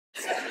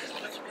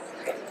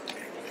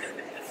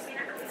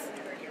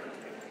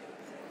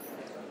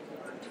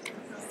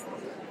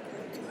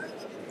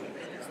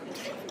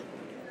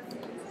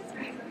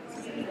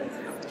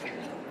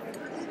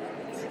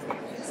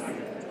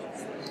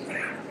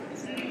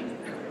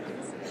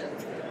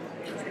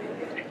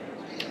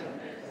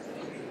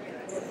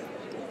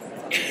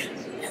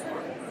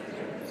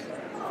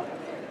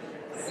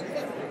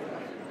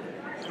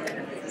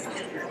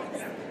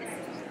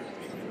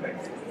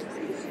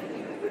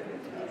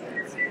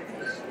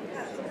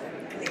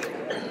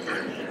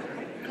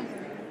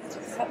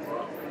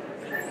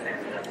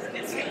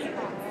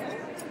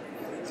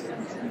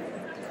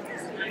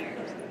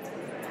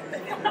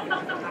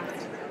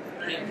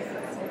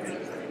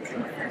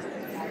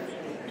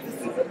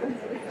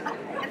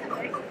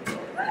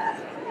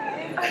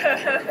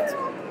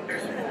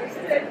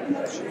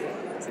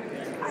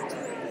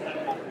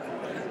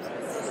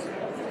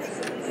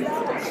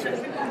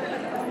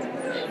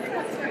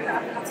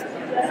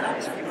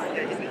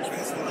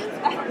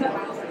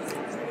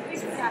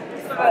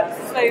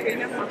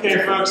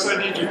Okay, folks,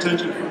 I need your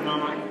attention for a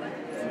moment.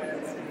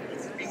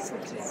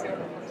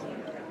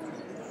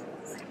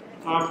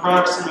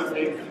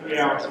 Approximately 3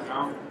 hours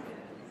ago,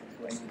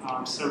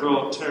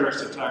 several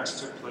terrorist attacks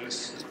took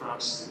place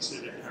across the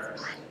city of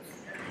Paris.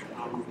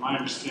 My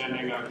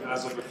understanding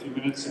as of a few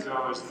minutes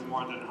ago is that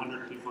more than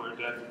 100 people are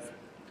dead.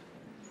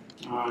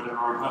 There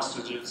are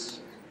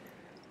hostages.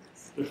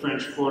 The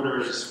French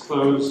border is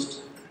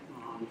closed.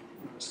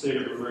 A state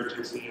of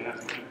emergency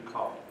has been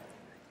called.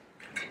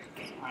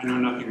 I know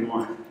nothing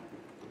more.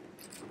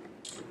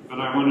 But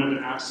I wanted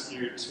to ask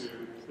you to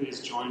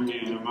please join me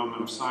in a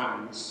moment of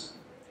silence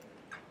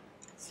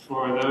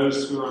for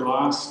those who are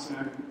lost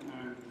and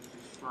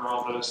for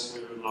all those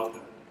who love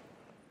them.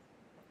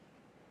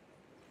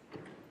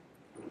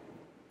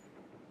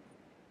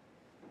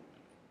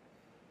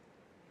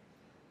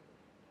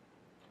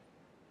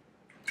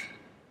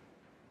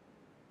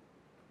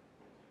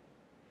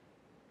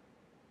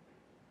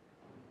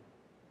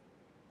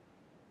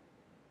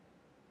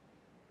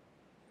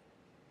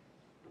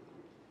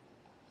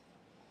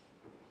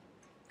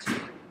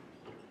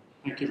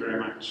 Thank you very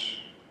much.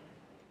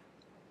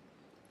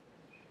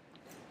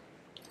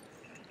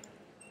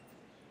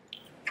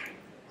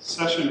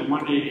 Session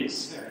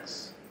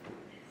 186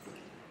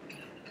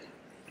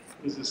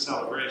 is a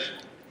celebration.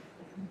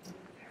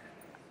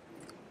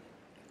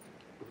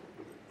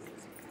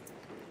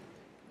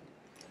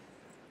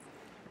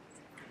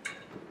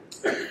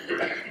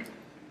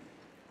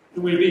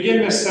 We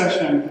begin this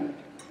session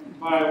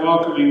by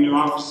welcoming new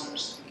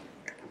officers.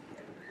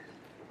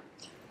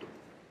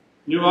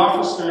 New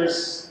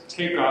officers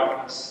take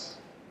office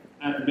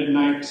at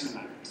midnight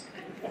tonight.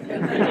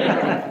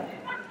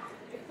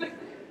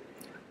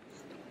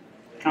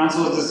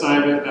 Council has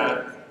decided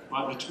that,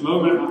 well, the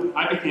moment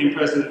I became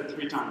president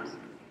 3 times.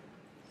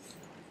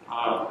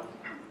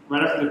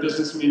 Right after the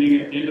business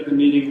meeting, at the end of the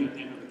meeting, and at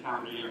the end of the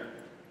calendar year.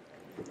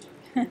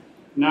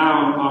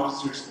 Now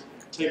officers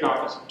take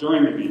office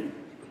during the meeting,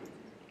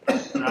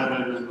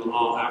 rather than the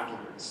lull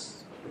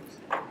afterwards.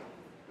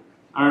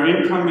 Our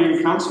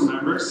incoming council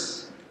members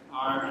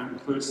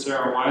include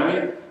Sarah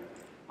Wiley,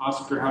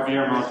 Oscar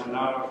Javier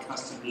Maldonado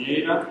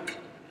Castaneda,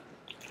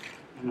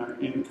 and our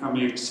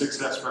incoming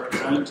 6S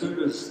representative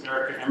is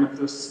Erica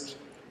Amethyst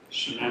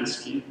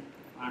Szymanski.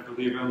 I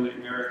believe only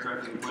Erica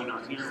and Gwen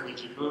are here. Would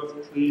you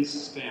both please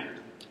stand?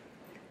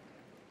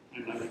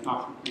 And then let's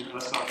off.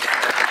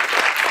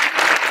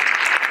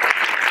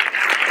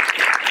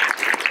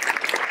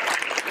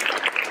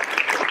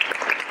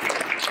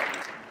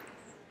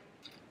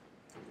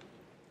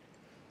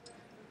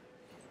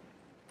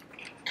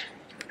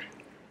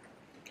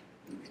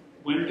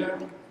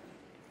 Window?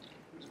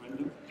 Where's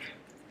window?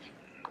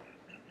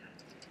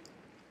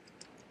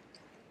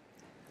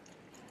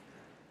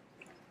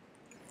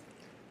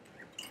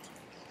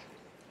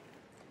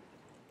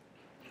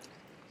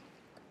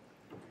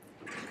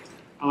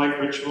 I like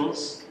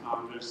rituals.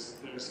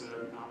 There's a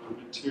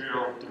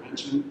material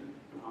dimension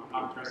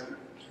not present.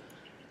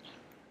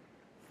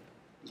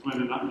 Is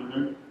window not in the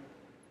room?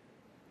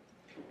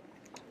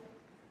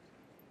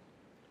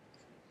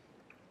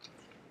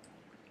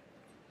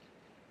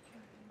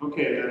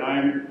 Okay, then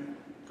I'm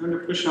going to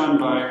push on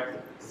by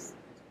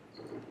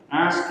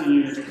asking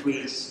you to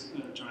please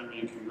join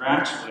me in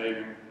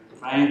congratulating,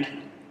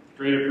 thanking,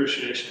 great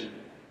appreciation,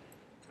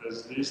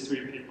 because these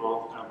 3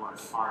 people have worked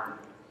hard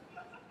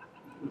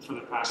for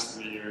the past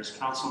 3 years.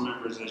 Council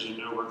members, as you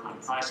know, work on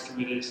price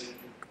committees,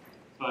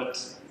 but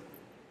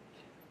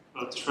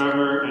both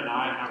Trevor and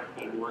I have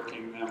been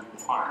working them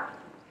hard.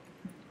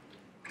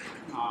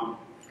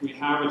 We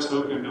have a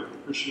token of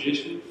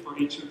appreciation for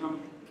each of them.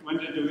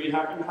 Wendy, do we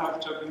happen to have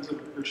tokens of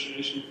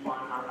appreciation for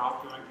our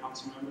outgoing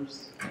council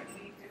members?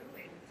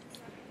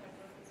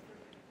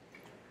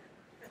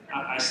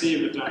 I see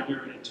you, but don't hear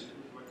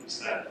what you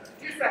said.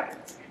 2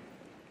 seconds.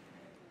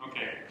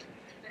 Okay.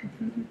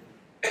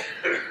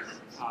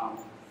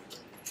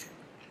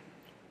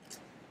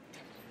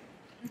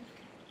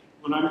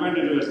 What I'm going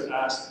to do is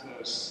ask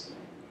those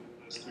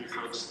 3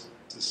 folks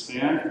to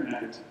stand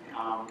and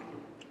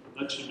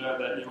let you know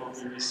that you will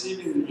be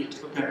receiving the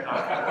token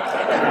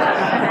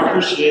of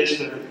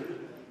appreciation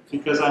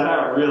because I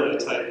have a really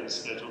tightly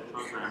scheduled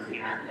program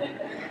here.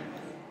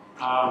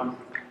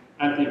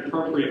 At the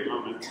appropriate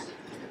moment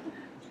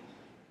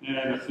in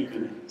a few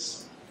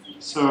minutes.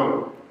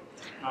 So,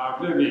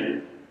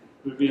 Vivian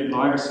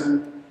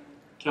Lagerson,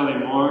 Kelly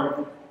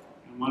Moore,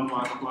 and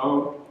Manwa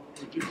Klo,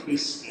 would you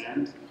please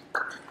stand?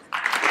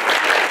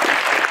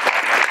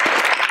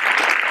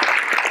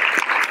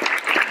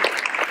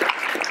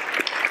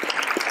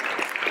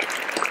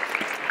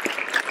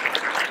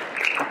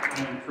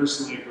 I am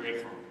personally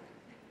grateful.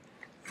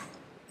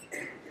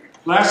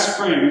 Last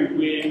spring,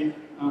 we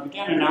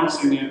began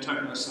announcing the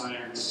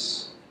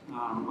technoscience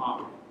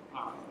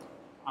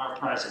our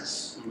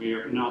prizes. And we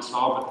announced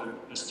all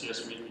but the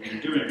STS Making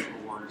and Doing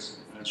awards,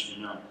 as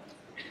you know.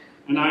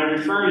 And I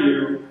refer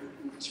you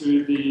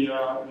to the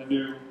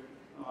new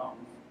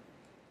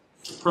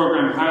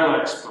program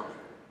highlights book.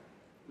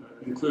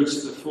 That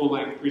includes the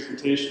full-length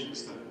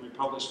presentations that we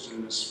published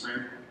in the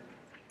spring,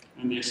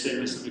 and the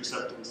statements of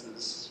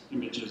acceptances,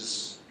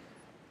 images,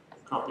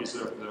 copies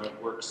of the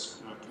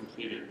works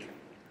completed.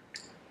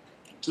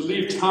 To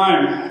leave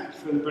time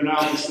for the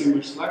Bernal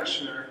Distinguished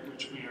Lecture,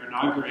 which we are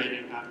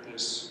inaugurating at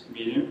this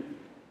meeting,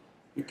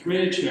 the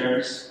committee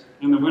chairs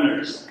and the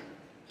winners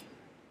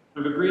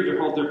have agreed to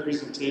hold their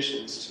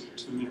presentations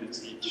to 2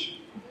 minutes each.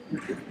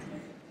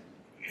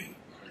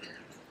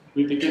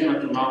 We begin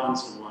with the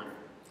Mullins Award.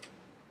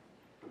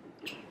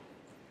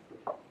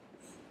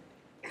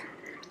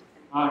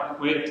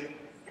 Wait.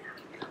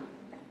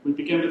 We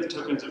begin with the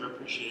tokens of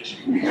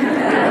appreciation.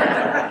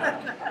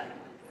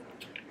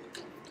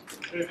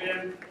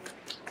 Vivian.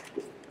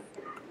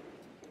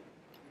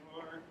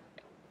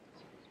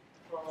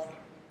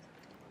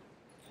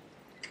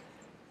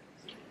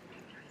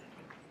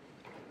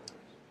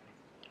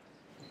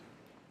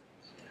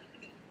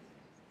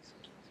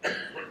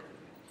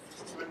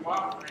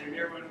 Are you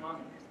here, Wenwa?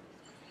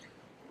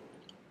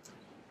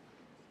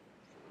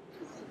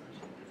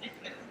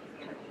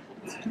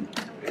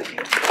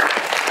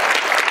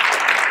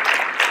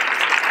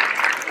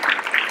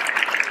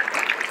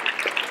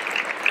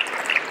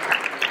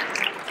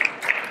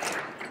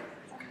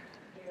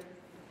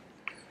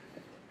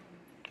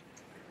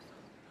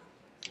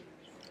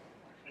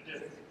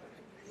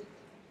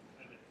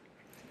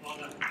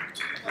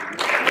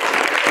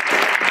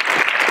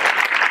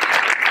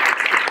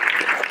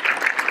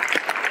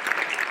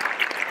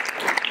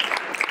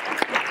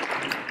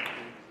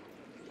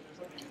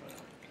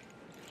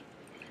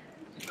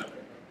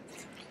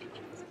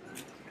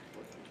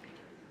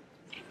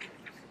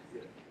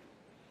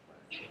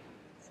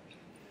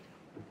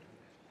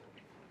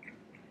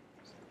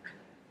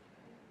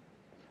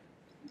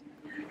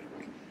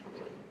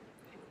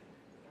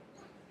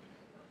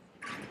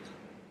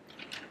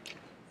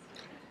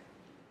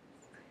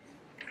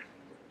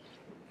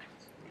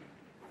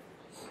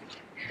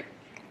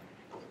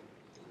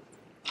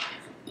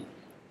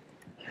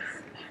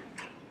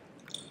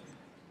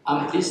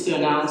 I'm pleased to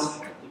announce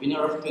the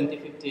winner of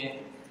 2015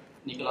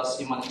 Nicholas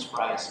C. Mullins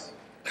Prize,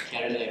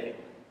 Karen Levy.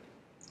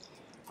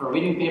 Her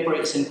winning paper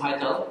is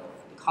entitled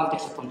The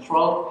Context of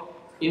Control,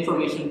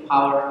 Information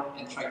Power,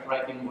 and Track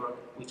Driving Work,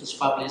 which is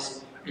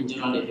published in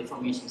Journal of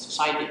Information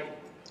Society.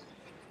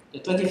 The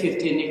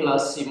 2015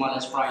 Nicholas C.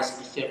 Mullins Prize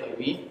is chaired by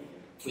me,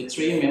 with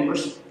 3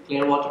 members,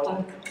 Claire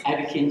Waterton,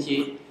 Abby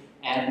Kinchy,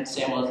 and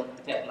Samuel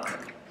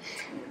Tetler.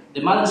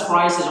 The Mullins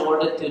Prize is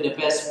awarded to the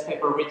best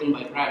paper written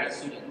by graduate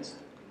students.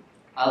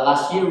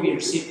 Last year, we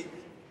received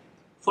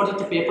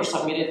 42 papers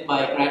submitted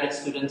by graduate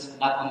students,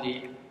 not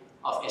only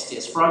of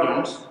STS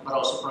programs, but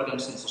also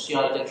programs in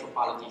sociology,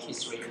 anthropology,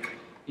 history,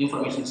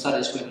 information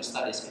studies, women's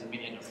studies, and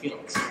many other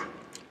fields.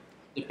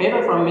 The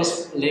paper from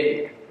Ms.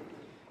 Levy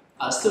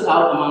stood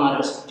out among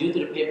others due to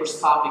the paper's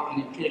topic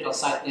and empirical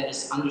side that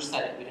is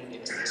understudied within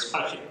the STS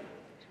scholarship.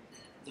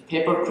 The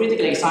paper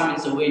critically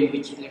examines the way in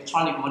which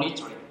electronic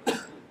monitoring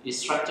is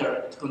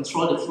structured to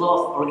control the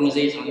flow of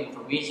organizational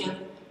information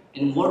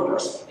and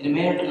workers in the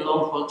American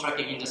long-haul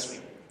trucking industry.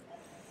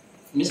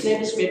 Ms.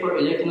 Levy's paper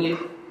elegantly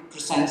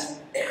presents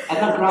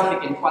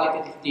ethnographic and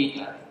qualitative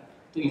data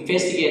to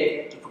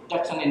investigate the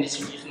production and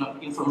distribution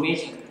of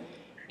information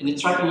in the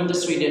trucking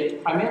industry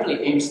that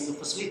primarily aims to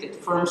facilitate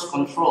firms'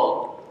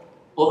 control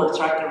over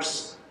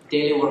truckers'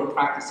 daily work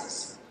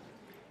practices.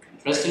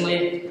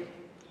 Interestingly,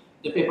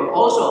 the paper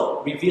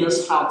also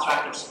reveals how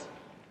truckers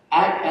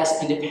act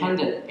as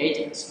independent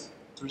agents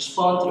to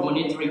respond to the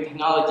monitoring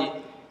technology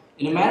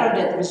in a manner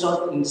that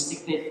results in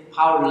distinctive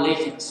power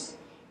relations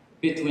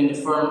between the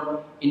firm,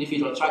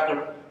 individual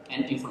trucker,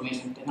 and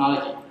information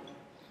technology.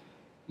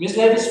 Ms.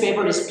 Levy's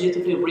paper is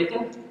beautifully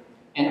written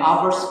and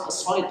offers a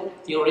solid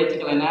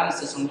theoretical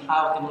analysis on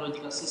how a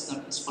technological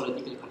system is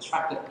politically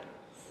constructed.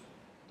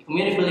 The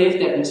committee believes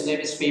that Ms.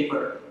 Levy's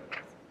paper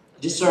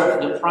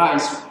deserves the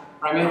prize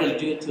primarily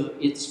due to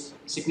its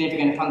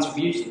significant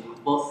contribution,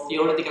 both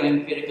theoretical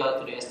and empirical,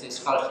 to the ST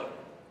scholarship.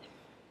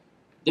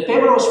 The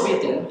paper was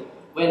written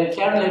when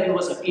Karen Levy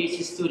was a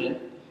PhD student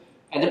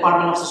at the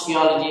Department of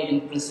Sociology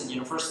in Princeton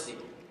University.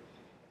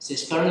 She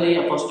is currently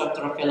a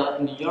postdoctoral fellow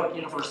at New York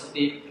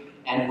University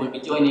and will be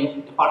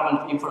joining the Department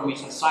of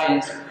Information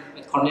Science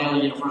at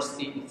Cornell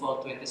University in fall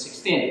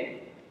 2016.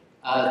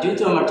 Due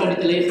to a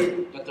maternity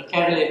leave, Dr.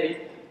 Karen Levy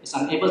is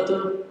unable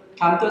to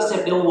come to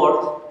accept the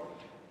award,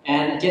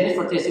 and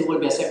Jennifer Tesi will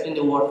be accepting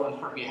the award on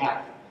her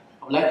behalf.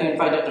 I would like to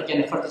invite Dr.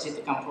 Jennifer Tesi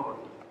to come forward.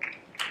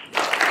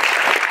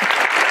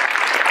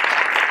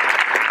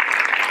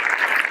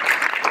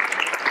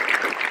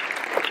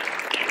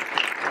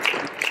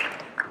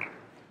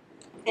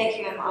 Thank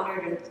you. I'm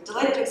honored and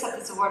delighted to accept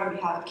this award on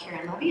behalf of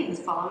Karen Levy, and this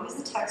following is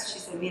the text she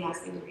sent me and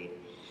asked me to read.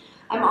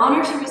 I'm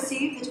honored to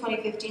receive the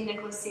 2015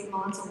 Nicholas C.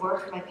 Mullins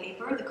Award for my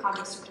paper, The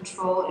Context of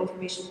Control,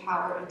 Information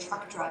Power, and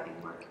Truck Driving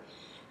Work,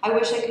 I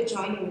wish I could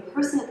join you in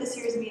person at this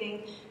year's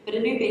meeting, but a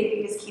new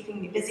baby is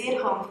keeping me busy at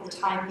home for the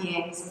time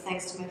being, so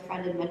thanks to my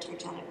friend and mentor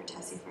Janet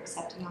Vertesi for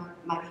accepting on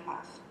my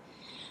behalf.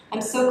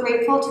 I'm so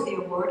grateful to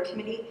the award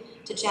committee,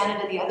 to Janet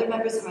and the other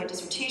members of my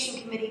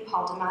dissertation committee,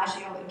 Paul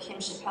DiMaggio and Kim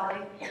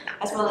Chappelli,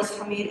 as well as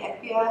Hamid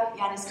Ekbia,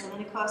 Yanis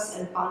Kalinikos,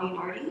 and Bonnie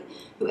Nardi,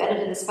 who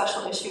edited a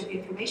special issue of the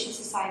Information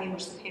Society in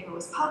which the paper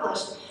was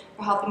published,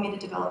 for helping me to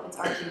develop its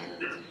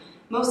argument.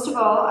 Most of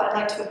all, I'd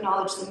like to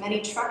acknowledge the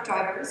many truck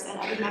drivers and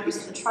other members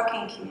of the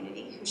trucking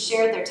community who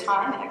shared their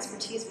time and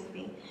expertise with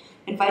me,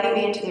 inviting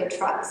me into their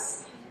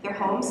trucks, their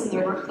homes, and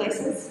their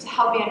workplaces to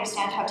help me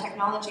understand how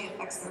technology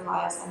affects their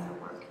lives and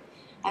their work.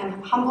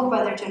 I'm humbled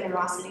by their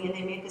generosity, and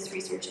they made this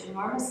research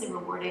enormously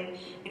rewarding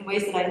in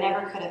ways that I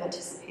never could have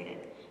anticipated.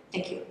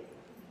 Thank you.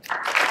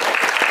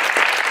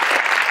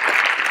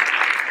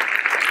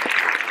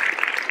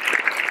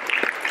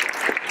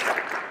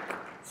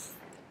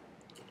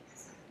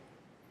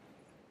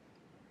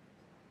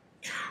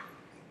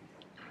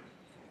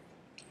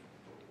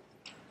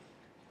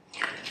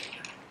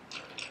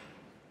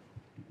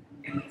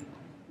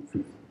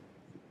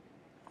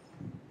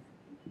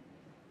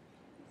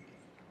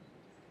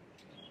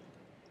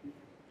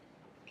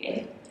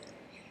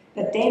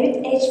 The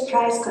David H.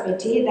 Prize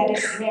Committee, that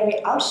is Mary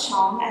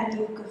Aushon and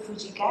Yuko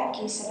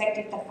Fujigaki,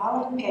 selected the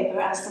following paper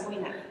as the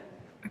winner.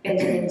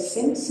 Benjamin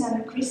Sims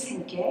and Chris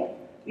Henke,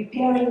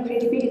 Repairing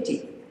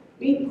Credibility,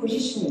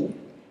 Repositioning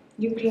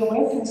Nuclear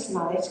Weapons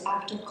Knowledge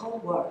After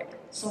Cold War,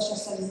 Social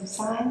Studies and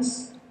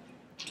Science,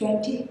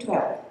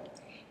 2012.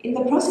 In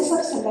the process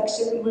of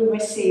selection, we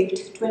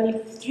received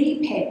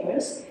 23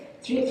 papers,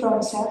 3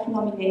 from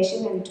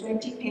self-nomination and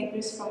 20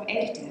 papers from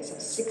editors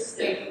of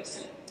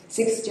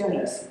 6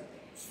 journals.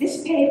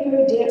 This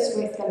paper deals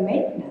with the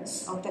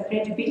maintenance of the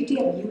credibility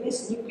of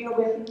US nuclear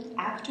weapons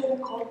after the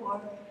Cold War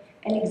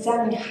and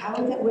examines how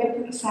the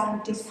weapon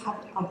scientists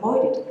have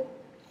avoided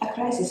a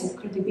crisis of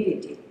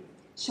credibility,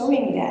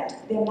 showing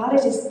that their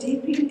knowledge is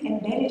deeply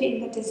embedded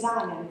in the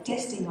design and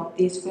testing of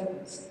these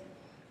weapons.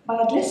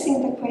 By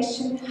addressing the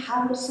question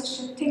how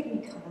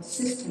socio-technical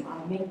systems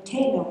are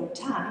maintained over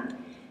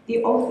time,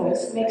 the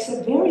authors makes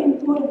a very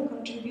important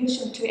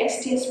contribution to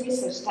STS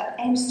research that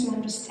aims to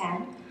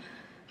understand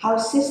how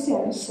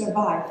systems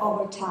survive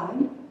over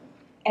time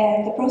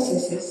and the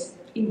processes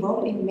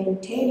involved in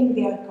maintaining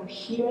their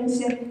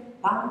coherence and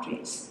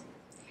boundaries.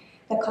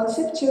 The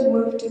conceptual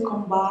move to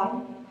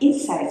combine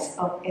insights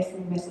of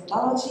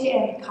ethnomethodology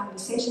and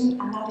conversation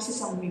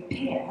analysis on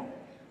repair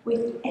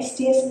with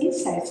STS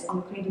insights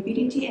on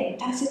credibility and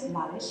tacit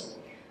knowledge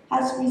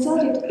has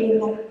resulted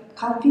in a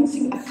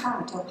convincing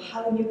account of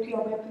how nuclear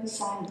weapons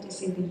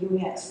scientists in the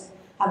US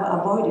have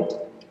avoided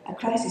a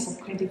crisis of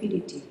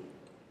credibility.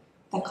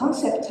 The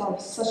concept of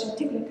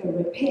socio-technical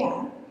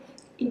repair,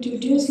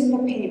 introduced in the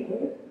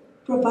paper,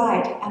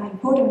 provide an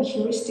important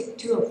heuristic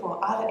tool for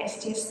other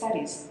STS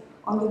studies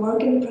on the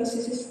working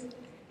processes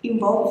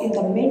involved in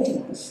the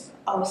maintenance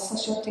of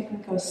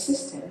socio-technical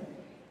systems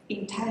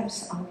in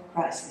times of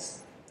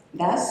crisis.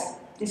 Thus,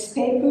 this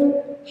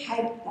paper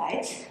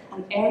highlights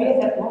an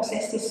area that most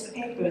STS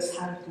papers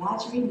have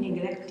largely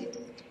neglected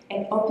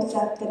and opens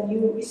up the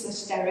new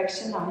research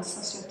direction on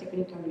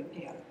socio-technical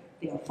repair.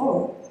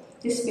 Therefore,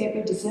 this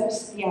paper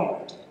deserves the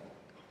award.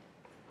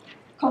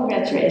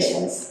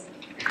 Congratulations.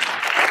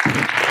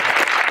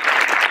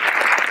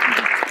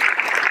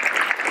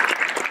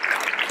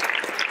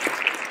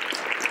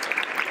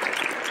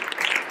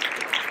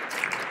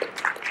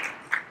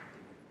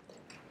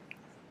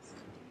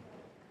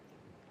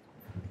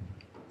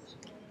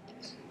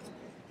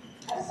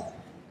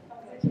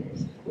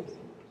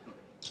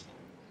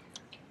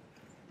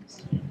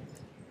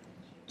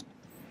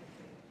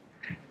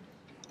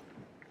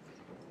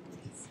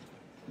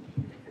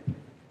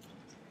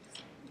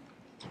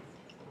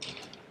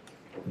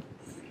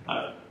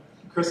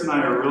 Chris and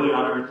I are really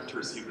honored to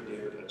receive the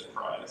David H.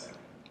 Prize.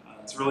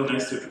 It's really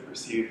nice to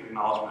receive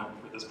acknowledgement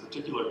for this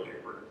particular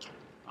paper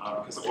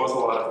because it was a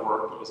lot of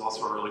work, but it was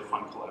also a really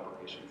fun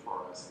collaboration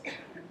for us.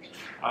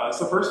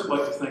 So first, I'd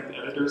like to thank the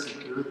editors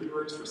and peer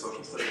reviewers for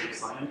Social Studies of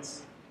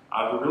Science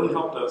who really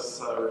helped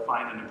us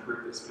refine and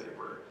improve this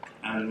paper,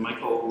 and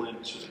Michael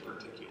Lynch in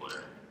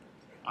particular.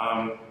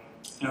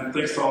 And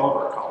thanks to all of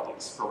our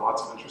colleagues for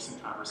lots of interesting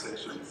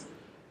conversations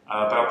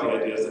about the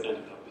ideas that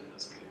ended up in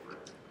this paper.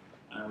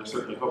 And we're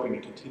certainly hoping to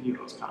continue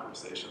those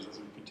conversations as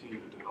we continue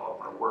to develop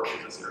our work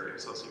in this area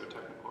of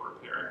socio-technical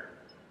repair.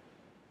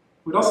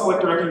 We'd also like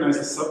to recognize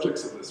the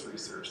subjects of this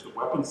research, the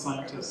weapons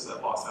scientists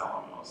at Los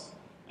Alamos,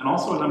 and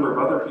also a number of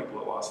other people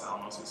at Los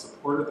Alamos who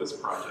supported this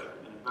project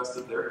and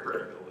invested their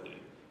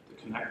credibility to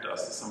connect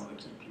us to some of the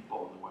key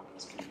people in the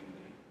weapons community.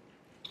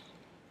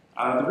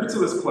 The roots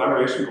of this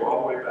collaboration go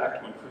all the way back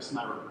to when Chris and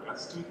I were grad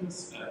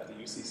students at the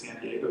UC San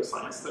Diego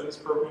Science Studies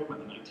program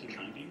in the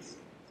 1990s.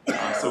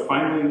 So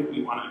finally,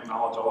 we want to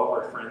acknowledge all of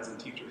our friends and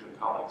teachers and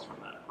colleagues from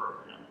that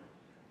program,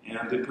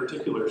 and in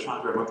particular,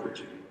 Chandra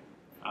Mukherjee,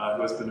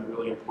 who has been a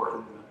really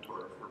important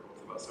mentor for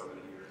both of us over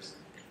the years.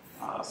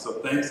 So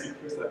thanks, and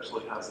Chris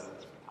actually has a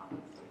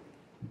comment.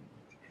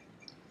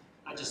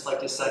 I'd just like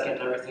to second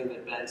everything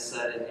that Ben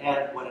said and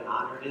add what an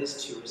honor it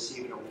is to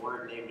receive an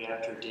award named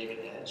after David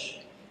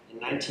Edge. In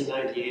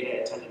 1998,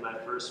 I attended my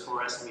first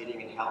 4S meeting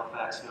in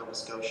Halifax, Nova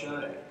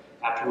Scotia, and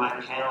after my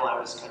panel, I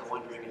was kind of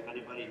wondering if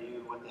anybody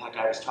knew what the heck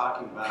I was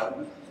talking about,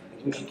 and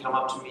who should come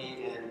up to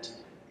me and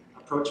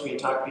approach me and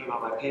talk to me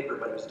about my paper,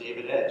 but it was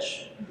David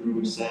Edge,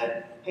 who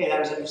said, hey,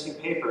 that was an interesting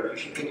paper, you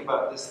should think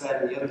about this,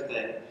 that, and the other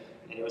thing.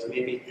 And it was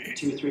maybe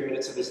 2 or 3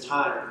 minutes of his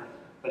time,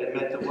 but it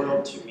meant the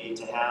world to me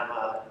to have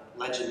a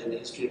legend in the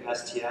history of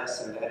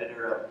STS and the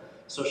editor of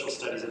Social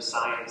Studies of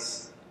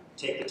Science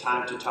take the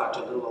time to talk to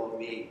little old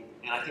me.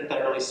 And I think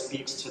that really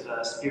speaks to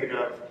the spirit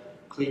of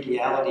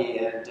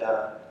collegiality and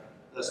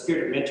the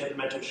spirit of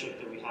mentorship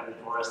that we have in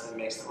Forest that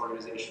makes the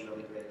organization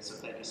really great. So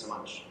thank you so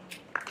much.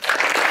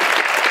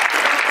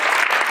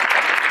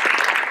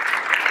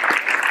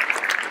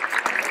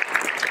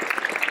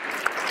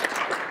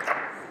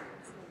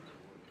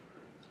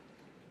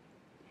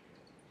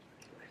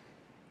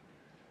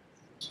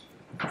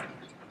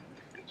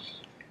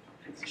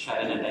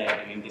 Sharon and I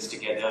are doing this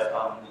together,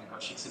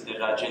 Kaushik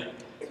Sundararajan.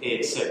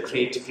 It's a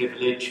great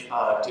privilege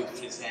to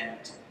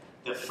present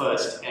the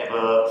first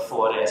ever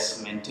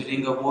 4S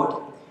Mentoring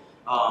Award.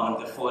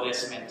 The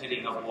 4S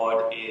Mentoring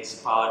Award is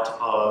part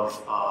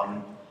of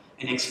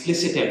an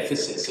explicit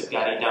emphasis of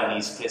Gary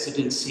Downey's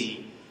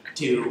presidency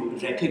to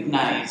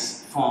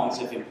recognize forms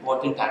of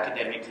important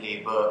academic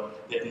labor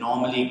that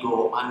normally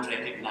go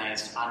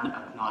unrecognized,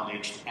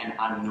 unacknowledged, and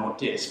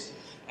unnoticed.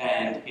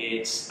 And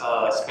it's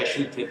a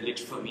special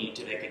privilege for me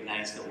to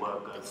recognize the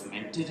work of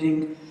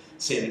mentoring,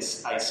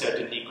 since I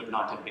certainly could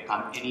not have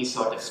become any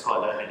sort of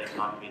scholar had it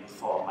not been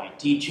for my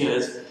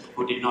teachers,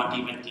 who did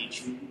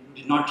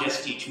not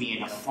just teach me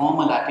in a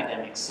formal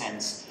academic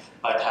sense,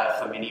 but have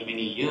for many,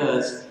 many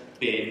years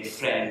been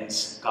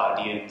friends,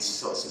 guardians,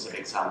 sources of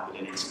example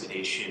and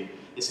inspiration.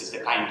 This is the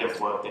kind of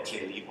work that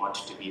really ought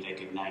to be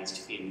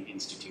recognized in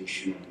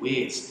institutional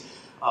ways.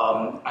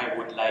 I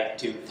would like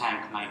to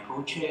thank my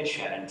co-chair,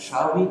 Sharon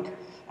Trawick,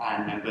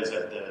 and members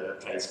of the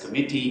prize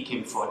committee,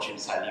 Kim Fortune,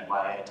 Sally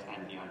Wyatt,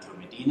 and Leandro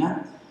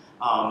Medina.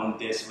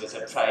 This was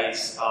a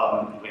prize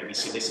where we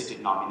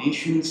solicited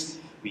nominations.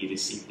 We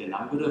received a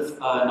number of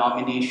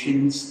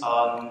nominations.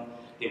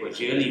 They were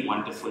really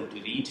wonderful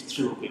to read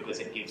through because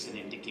it gives an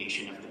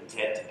indication of the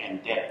breadth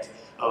and depth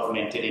of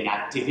mentoring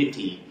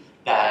activity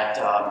that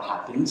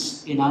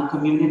happens in our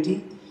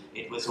community.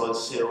 It was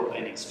also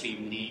an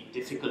extremely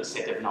difficult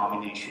set of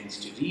nominations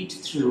to read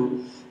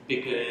through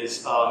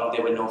because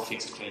there were no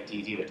fixed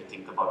criteria to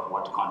think about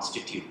what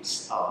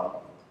constitutes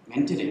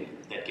mentoring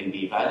that can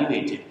be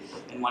evaluated.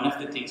 And one of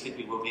the things that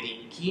we were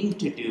very keen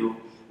to do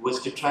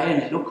was to try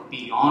and look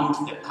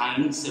beyond the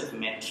kinds of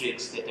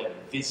metrics that are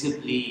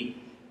visibly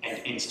and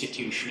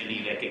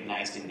institutionally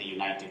recognized in the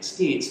United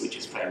States, which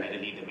is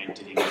primarily the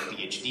mentoring of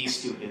PhD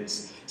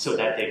students, so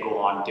that they go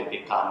on to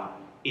become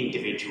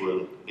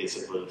individual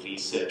visible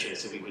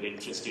researchers. So we were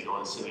interested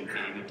also in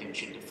paying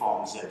attention to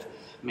forms of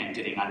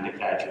mentoring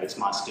undergraduates,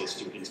 master's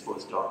students,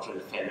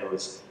 postdoctoral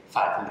fellows,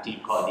 faculty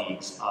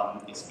colleagues,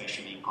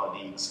 especially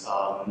colleagues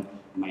who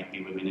might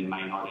be women and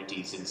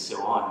minorities and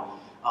so on.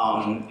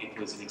 It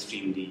was an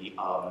extremely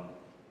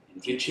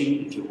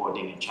enriching,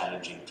 rewarding and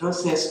challenging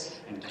process,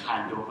 and to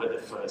hand over the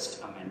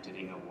first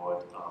mentoring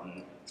award,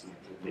 it's my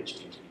privilege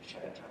to introduce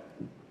Sharon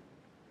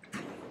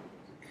Trawick.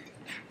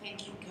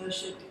 Thank you,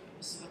 Kaushik.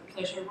 It was a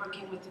pleasure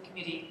working with the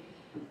committee.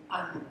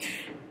 I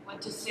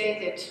want to say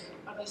that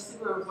obviously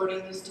we're awarding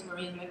this to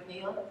Maureen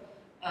McNeil,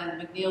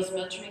 and McNeil's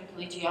mentoring,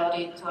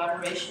 collegiality, and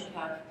collaboration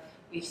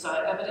we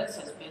saw evidence,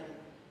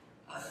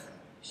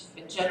 she's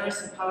been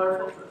generous and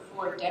powerful for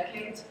 4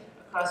 decades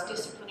across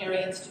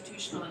disciplinary,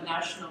 institutional, and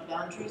national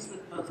boundaries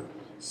with both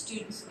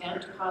students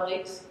and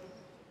colleagues.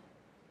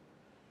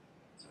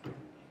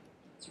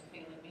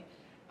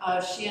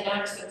 She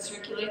enacts and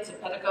circulates a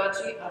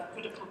pedagogy of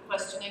critical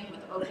questioning with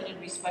open and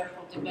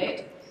respectful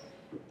debate,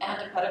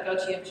 and a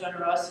pedagogy of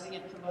generosity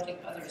in promoting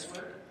others'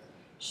 work.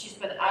 She's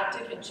been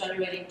active in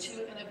generating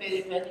 2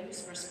 innovative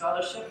venues for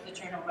scholarship, the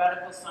journal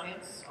Radical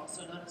Science,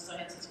 also known as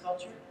Science is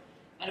Culture,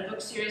 and a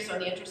book series on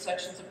the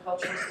intersections of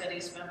cultural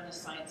studies,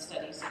 feminist science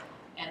studies,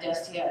 and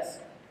STS.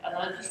 At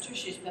Lancaster,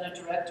 she's been a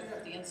director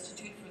of the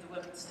Institute for the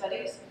Women's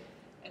Studies,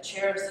 a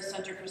chair of the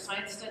Center for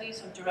Science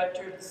Studies, and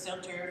director of the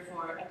Center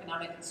for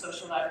Economic and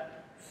Social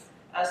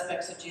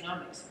Aspects of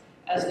Genomics.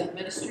 As an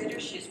administrator,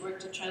 she's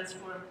worked to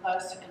transform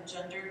class and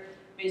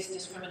gender-based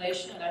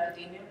discrimination in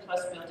academia,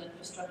 plus build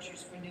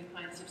infrastructures for new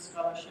kinds of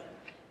scholarship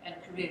and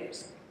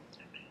careers.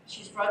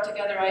 She's brought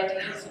together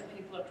ideas and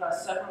people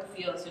across several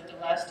fields into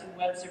lasting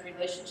webs of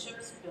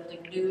relationships,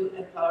 building new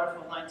and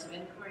powerful lines of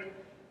inquiry,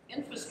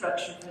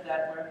 infrastructure for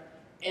that work,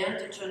 and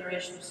a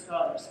generation of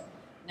scholars.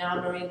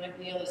 Now Maureen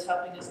McNeil is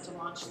helping us to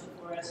launch the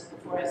 4S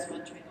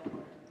Mentoring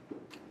Award.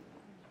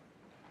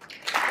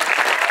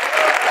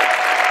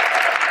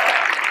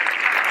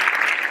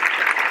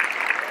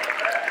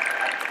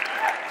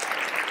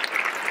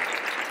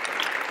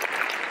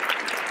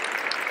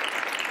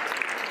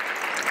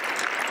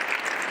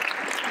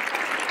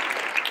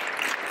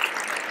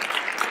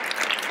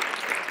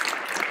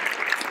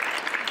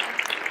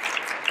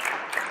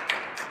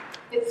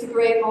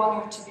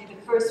 honored to be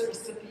the first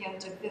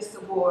recipient of this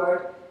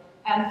award.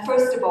 And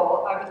first of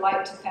all, I would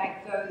like to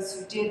thank those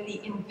who did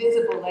the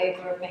invisible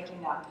labor of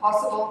making that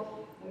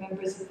possible, the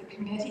members of the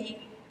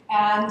committee,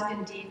 and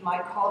indeed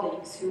my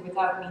colleagues who,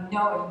 without me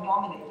knowing,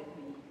 nominated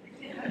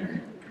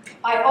me.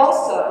 I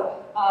also,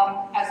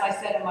 as I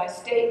said in my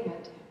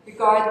statement,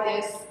 regard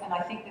this, and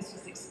I think this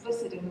was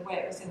explicit in the way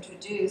it was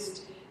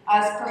introduced,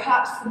 as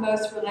perhaps the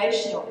most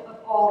relational of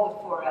all the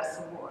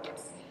 4S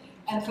awards.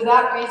 And for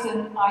that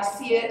reason, I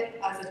see it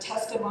as a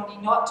testimony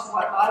not to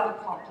what I've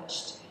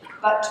accomplished,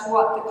 but to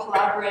what the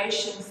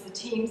collaborations, the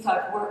teams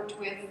I've worked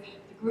with,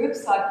 the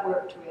groups I've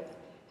worked with,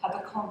 have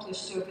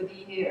accomplished over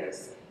the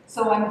years.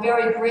 So I'm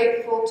very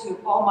grateful to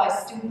all my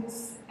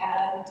students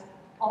and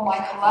all my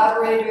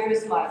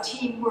collaborators, my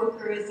team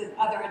workers, and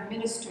other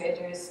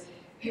administrators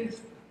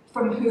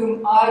from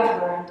whom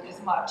I've learned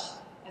as much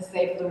as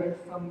they've learned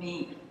from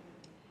me.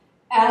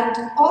 And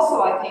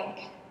also, I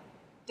think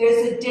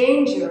there's a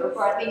danger,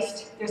 or at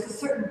least there's a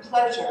certain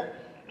pleasure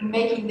in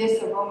making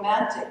this a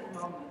romantic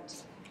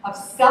moment of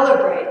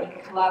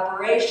celebrating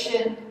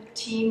collaboration,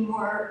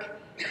 teamwork,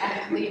 and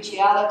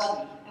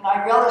collegiality, and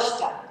I relish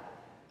that.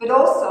 But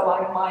also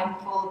I'm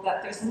mindful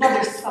that there's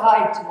another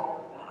side to all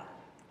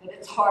of that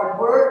it's hard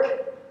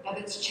work, that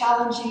it's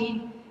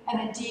challenging,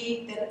 and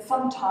indeed that it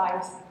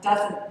sometimes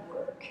doesn't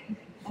work.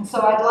 And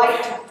so I'd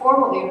like to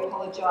formally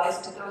apologize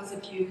to those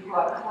of you who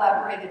I've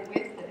collaborated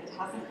with that it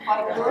hasn't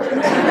quite worked.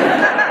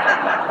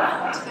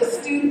 To the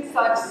students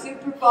I've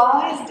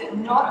supervised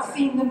and not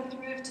seen them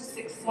through to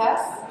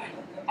success,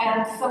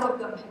 and some of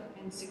them have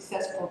been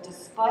successful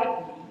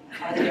despite me,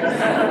 I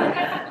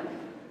guess.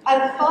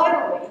 And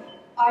finally,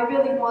 I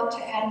really want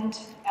to end,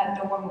 and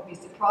no one will be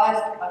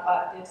surprised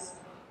about this,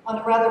 on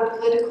a rather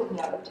political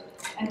note,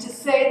 and to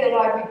say that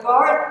I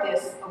regard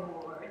this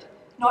award,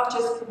 not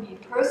just for me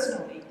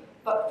personally,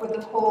 but for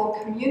the whole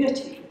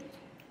community,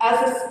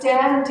 as a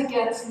stand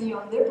against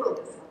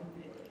neoliberalism,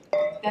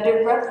 really. That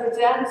it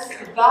represents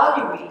the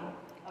valuing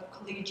of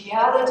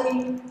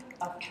collegiality,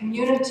 of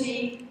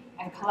community,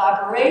 and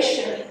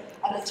collaboration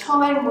at a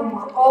time when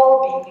we're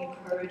all being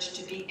encouraged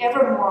to be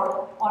ever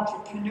more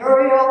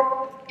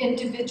entrepreneurial,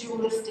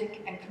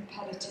 individualistic, and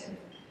competitive.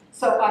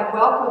 So I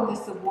welcome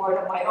this award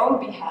on my own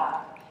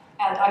behalf,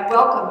 and I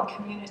welcome a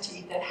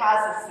community that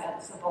has a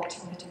sense of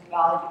alternative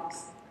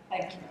values.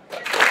 Thank you.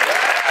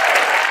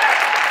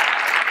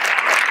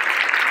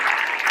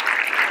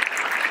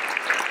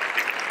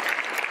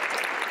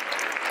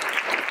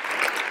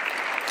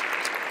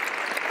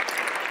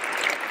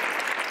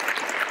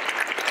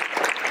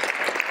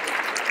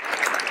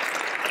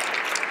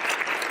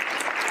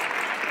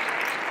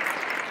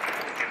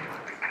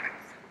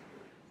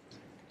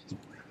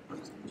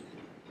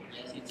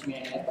 Yes, it's me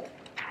again.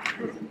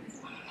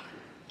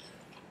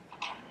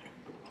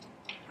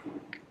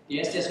 The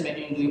SDS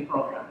Making and Doing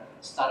program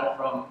started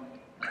from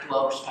a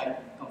 2-hour Skype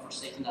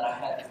conversation that I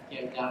had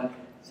here down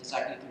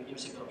exactly 2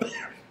 years ago.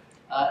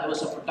 It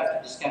was a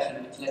productive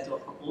discussion which led to a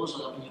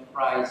proposal of a new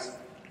prize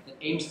that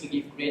aims to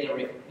give greater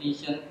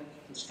recognition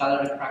to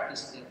scholarly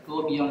practices that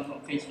go beyond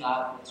conventional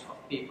outputs of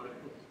paper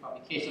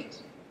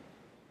publications.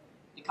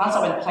 The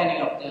concept and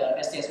planning of the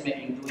SDS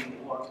Making and Doing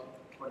award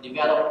were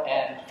developed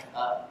and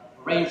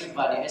arranged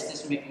by the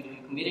SDS Making and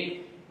Doing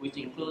Committee, which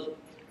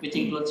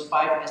includes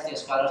 5 SDS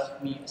scholars,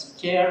 me as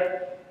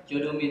chair,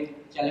 Jodumit,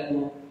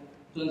 Chalingu,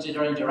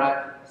 Tunzidaran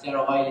Jarak,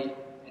 Sarah Wiley,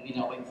 and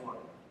Nina Wakeford.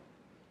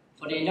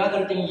 For the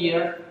inaugurating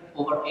year,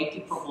 over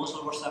 80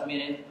 proposals were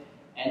submitted,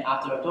 and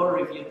after a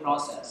thorough review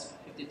process,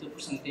 52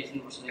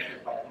 presentations were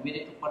selected by the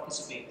committee to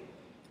participate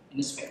in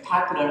a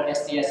spectacular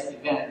SDS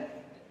event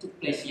that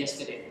took place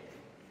yesterday.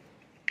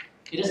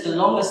 It is the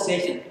longest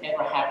session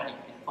ever happening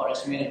in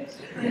 4S minutes,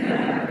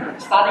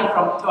 starting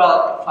from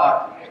 12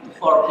 o'clock to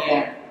 4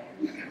 p.m.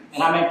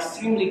 And I'm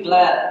extremely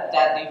glad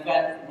that the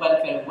event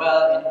went very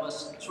well and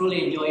was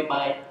truly enjoyed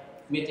by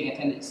meeting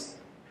attendees.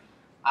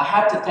 I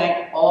have to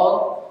thank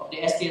all of the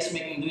SDS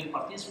Making and Doing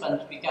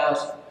participants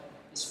because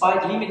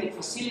despite limited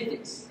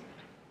facilities,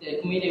 the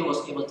committee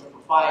was able to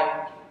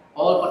provide.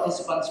 All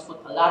participants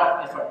put a lot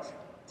of effort,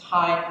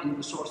 time, and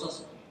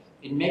resources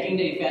in making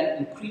the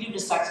event incredibly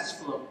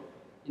successful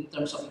in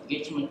terms of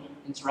engagement,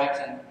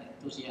 interaction, and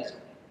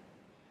enthusiasm.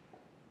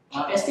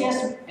 Now,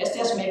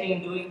 SDS Making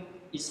and Doing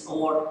this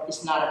award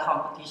is not a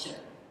competition.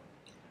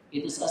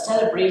 It is a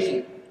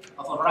celebration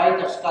of a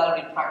variety of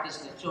scholarly practice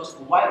that shows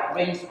a wide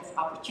range of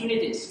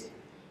opportunities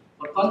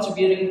for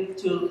contributing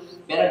to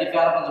better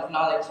development of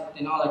knowledge,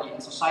 technology,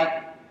 and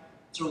society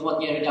through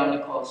what Gary Downey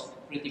calls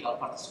critical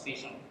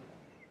participation.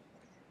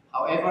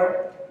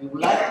 However, we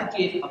would like to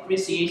give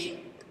appreciation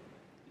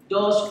to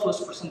those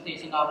whose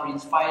presentation offer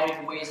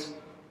inspiring ways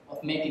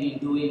of making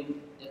and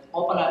doing that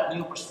open up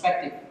new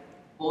perspective,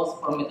 both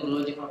for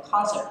methodological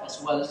concept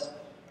as well as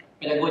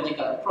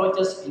pedagogical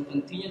approaches in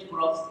continued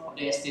growth of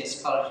the SDS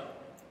scholarship.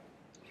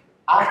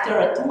 After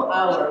a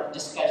 2-hour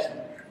discussion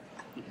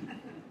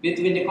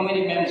between the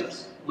committee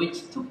members,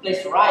 which took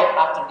place right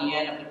after the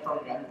end of the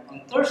program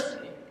on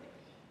Thursday,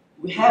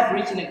 we have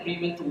reached an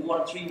agreement to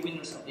award 3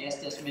 winners of the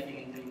SDS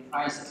Making and Doing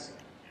prizes.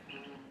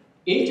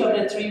 Each of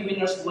the three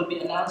winners will be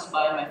announced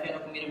by my fellow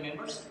committee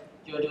members,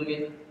 Joe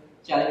Dumit,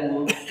 Jalin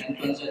Wu, and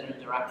Consider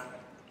Direct.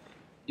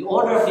 The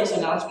order of these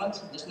announcements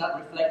does not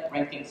reflect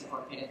rankings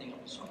or anything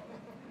of the sort.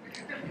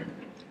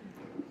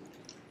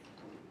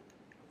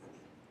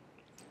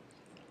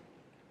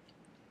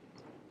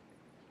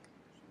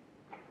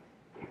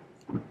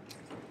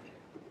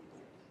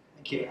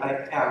 Thank you.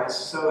 I was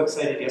so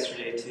excited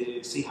yesterday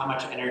to see how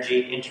much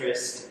energy,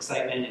 interest,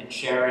 excitement, and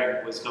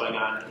sharing was going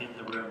on in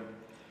the room.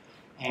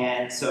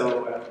 And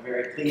so I'm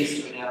very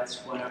pleased to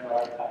announce one of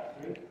our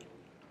top three.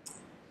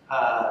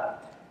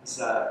 It's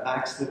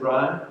Max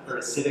Lebrun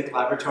for Civic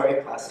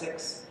Laboratory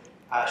Plastics.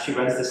 She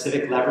runs the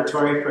Civic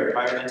Laboratory for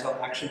Environmental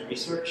Action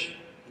Research.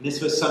 And this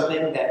was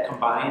something that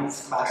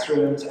combines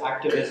classrooms,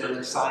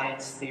 activism,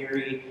 science,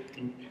 theory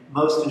in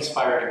most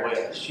inspiring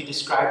ways. She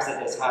describes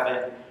it as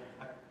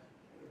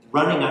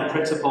running on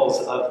principles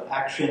of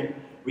action,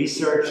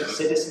 research,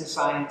 citizen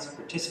science,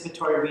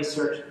 participatory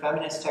research,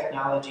 feminist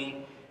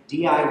technology,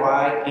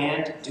 DIY,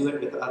 and do it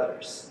with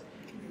others.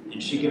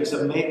 And she has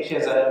an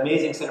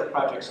amazing set of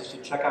projects. You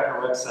should check out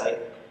her website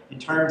in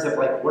terms of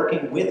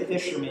working with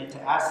fishermen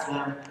to ask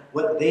them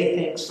what they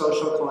think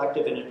social,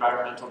 collective, and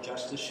environmental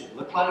justice should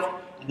look like,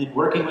 and then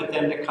working with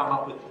them to come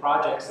up with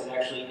projects that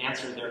actually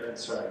answer their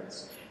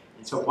concerns.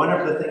 And so one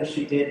of the things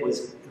she did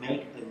was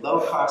make a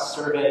low-cost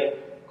survey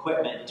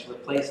equipment to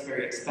replace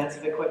very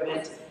expensive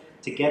equipment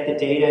to get the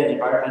data and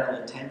environmental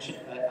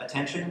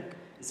attention.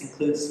 This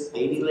includes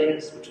baby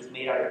lakes, which is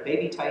made out of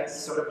baby tights,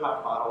 soda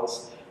pop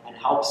bottles, and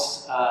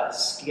helps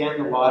scan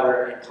the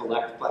water and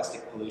collect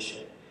plastic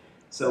pollution.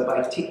 So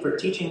for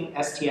teaching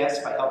STS,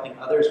 by helping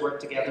others work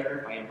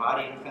together, by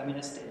embodying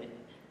feminist and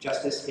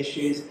justice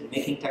issues, and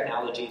making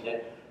technology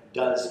that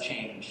does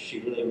change, she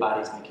really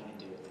embodies making it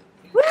do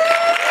it.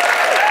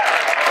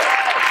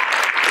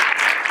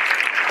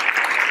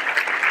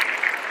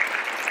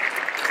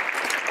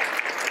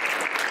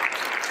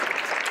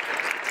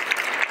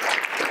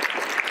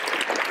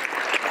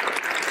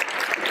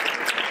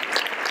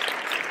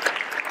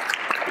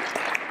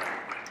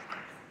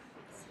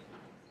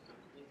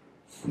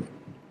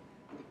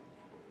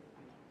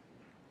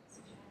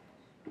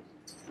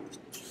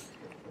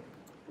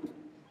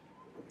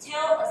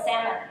 Tell a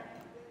salmon.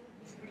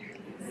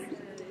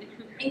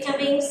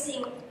 Intervenes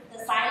in the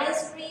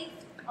silence brief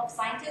of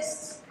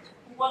scientists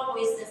who work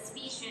with the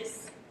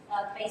species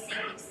facing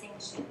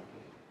extinction.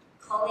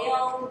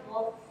 Khalil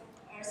Wolf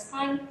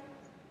Erskine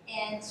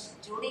and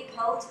Julie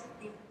Colt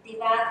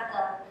developed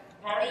a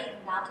very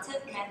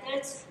innovative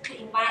method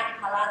to invite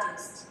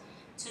ecologists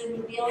to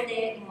reveal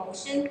their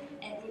emotion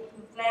and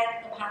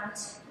reflect upon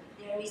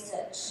their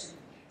research.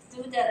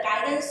 Through the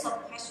guidance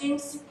of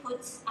questions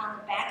put on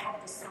the back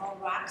of the small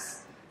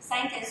rocks,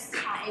 scientists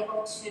are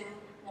able to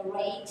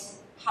narrate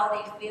how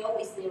they feel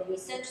with their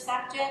research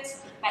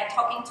subjects by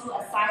talking to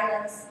a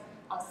silent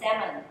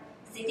salmon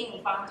sitting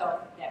in front of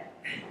them.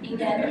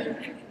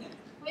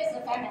 Where's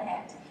the salmon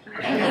hat?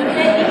 In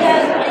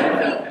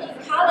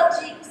the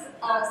ecology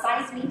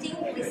science meeting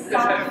with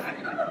some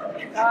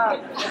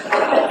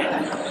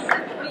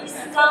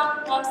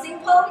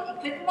simple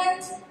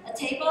equipment, a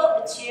table,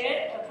 a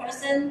chair, a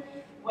person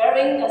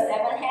wearing a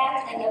salmon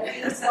hat, and a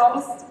few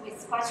stones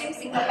with questions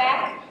in the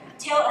back,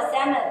 Tell a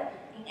Salmon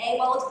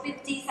enabled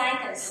 50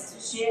 scientists to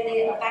share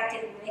their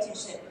affective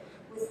relationship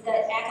with the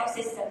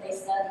ecosystem they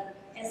study,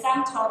 and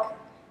some talk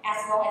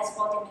as long as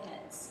 40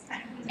 minutes.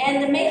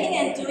 And the Making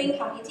and Doing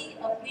Committee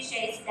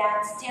appreciates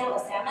that Tell a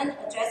Salmon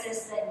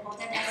addresses the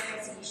important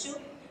experts issue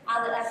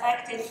on the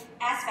effective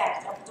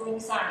aspect of doing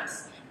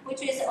science,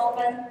 which is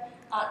often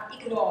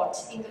ignored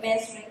in the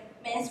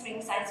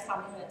mainstream science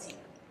community.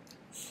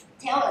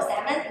 Tell a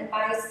Salmon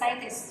invites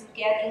scientists to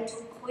get into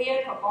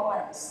queer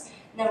performance,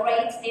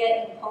 narrate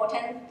their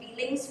important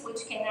feelings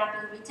which cannot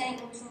be written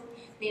into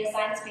their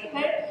science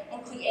paper,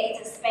 and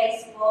create a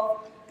space for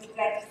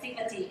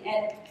reflexivity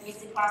and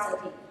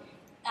reciprocity.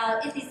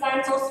 It's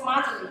designed so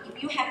smartly.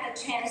 If you have the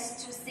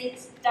chance to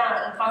sit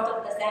down in front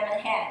of the salmon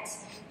hat,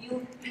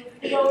 you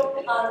feel,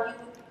 you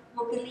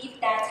will believe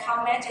that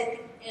how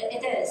magic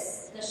it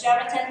is. The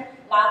Sheraton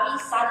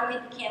lobby suddenly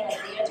became a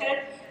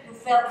theater. You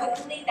felt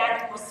quickly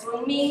that you were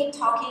swimming,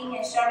 talking,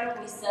 and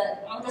sharing with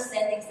the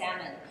understanding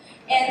salmon.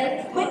 And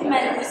the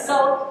equipment was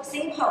so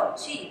simple,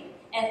 cheap,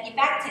 and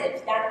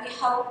effective that we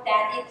hope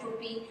that it could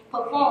be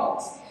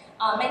performed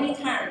many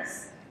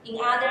times in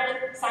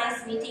other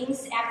science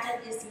meetings after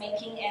this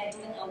Making and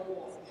Doing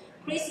award.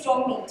 Please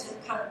join me to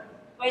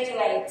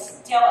congratulate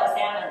Tell a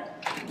Salmon.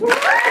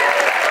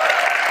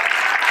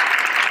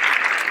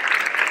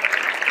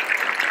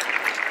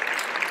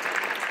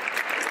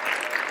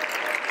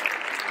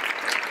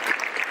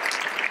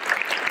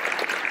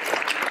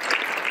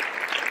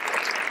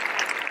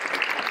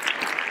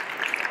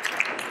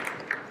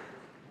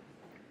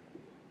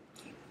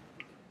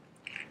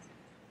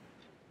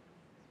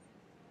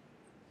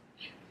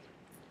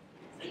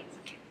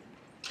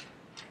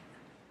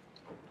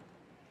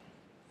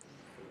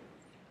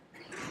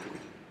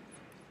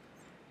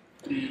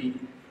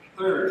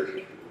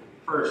 The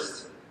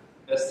first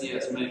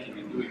STS Making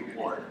and Doing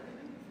award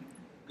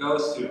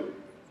goes to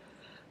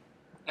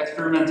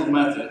Experimental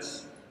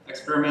Methods,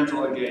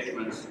 Experimental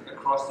Engagements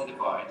Across the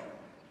Divide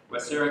by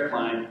Sarah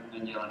Klein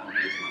and Jelena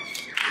Guzman.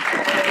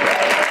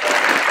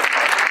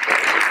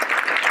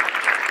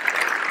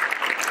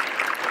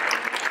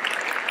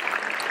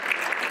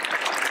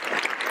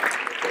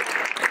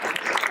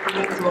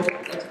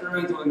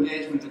 Experimental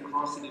engagement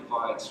across the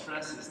divide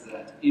stresses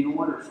that in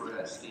order for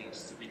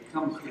SDS to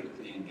become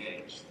critically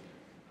engaged,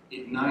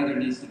 it neither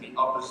needs to be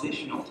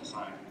oppositional to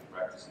scientific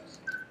practices,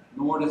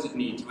 nor does it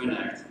need to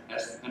enact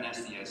as an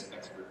SDS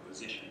expert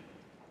position.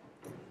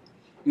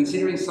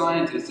 Considering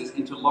scientists as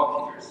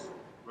interlocutors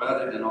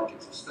rather than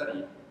objects of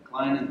study,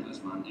 Klein and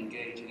Guzman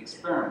engage in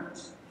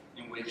experiments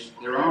in which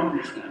their own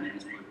understanding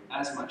is put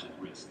as much at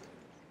risk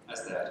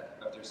as that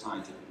of their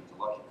scientific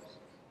interlocutors.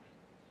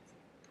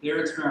 Their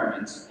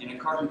experiments in a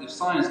cognitive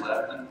science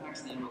lab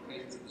unpacks the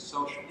implications of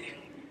social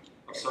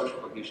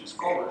cognition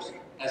scholars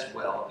as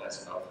well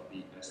as of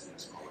the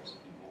SDS scholars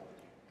involved.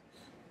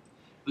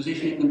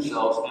 Positioning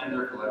themselves and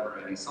their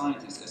collaborating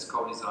scientists as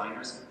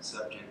co-designers,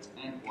 subjects,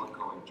 and/or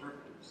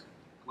co-interpreters,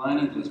 Klein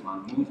and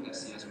Guzman move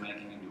SDS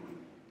making and doing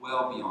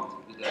well beyond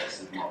the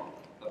deficit model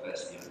of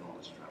SDS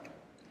knowledge travel.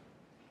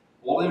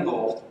 All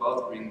involved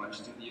both bring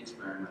much to the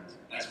experiment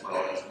as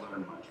well as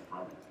learn much from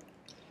it.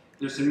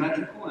 Their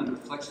symmetrical and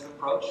reflexive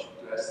approach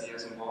to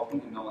SDS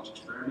involvement in knowledge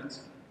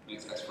experiments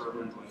makes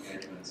experimental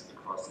engagements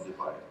across the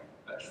divide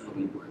a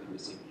truly worthy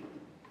recipient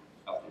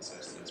of this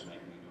SDS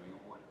Making and Doing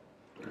Award.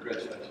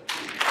 Congratulations.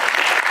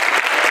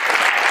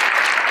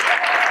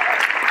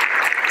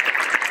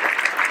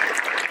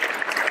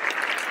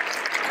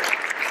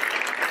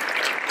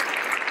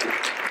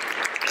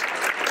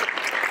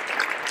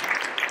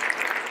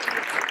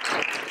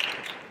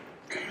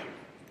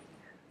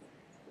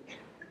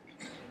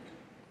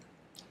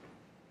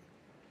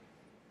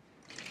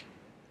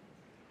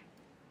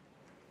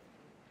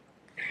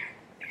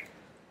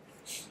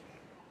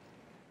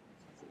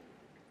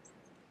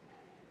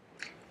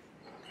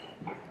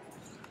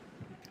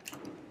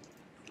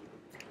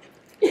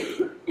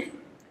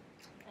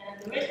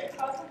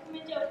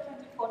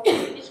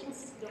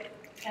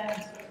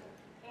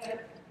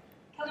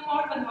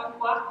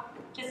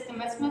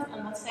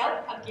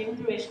 Given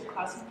the Rachel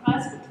Carson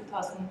Prize for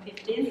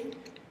 2015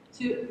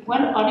 to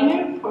Gwen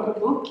Ottinger for her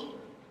book,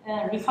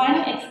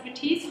 Refining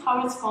Expertise,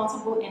 How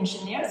Responsible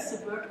Engineers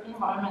Subvert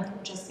Environmental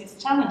Justice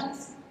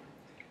Challenges.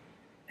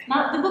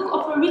 Now, the book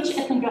offers a rich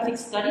ethnographic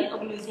study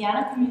of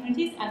Louisiana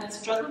communities and their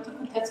struggle to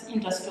contest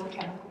industrial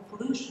chemical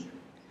pollution.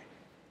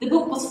 The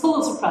book was full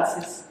of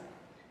surprises.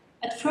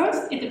 At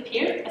first, it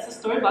appeared as a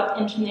story about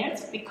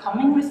engineers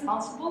becoming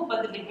responsible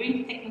by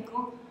delivering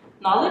technical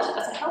knowledge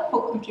as a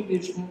helpful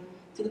contribution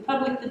to the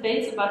public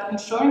debates about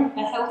ensuring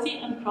a healthy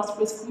and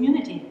prosperous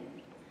community.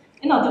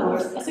 In other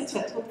words, a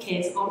successful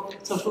case of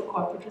social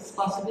corporate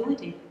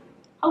responsibility.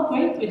 How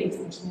great were these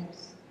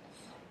engineers?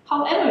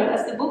 However,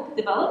 as the book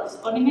develops,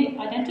 Ottinger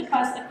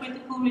identifies a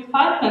critical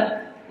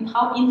refinement in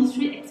how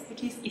industry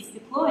expertise is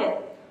deployed.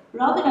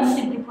 Rather than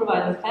simply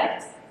providing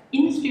facts,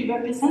 industry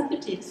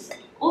representatives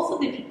also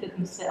depicted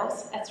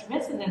themselves as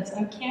residents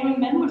and caring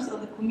members of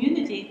the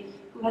community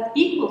who had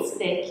equal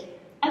stake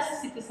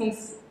as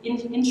citizens in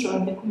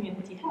ensuring the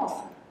community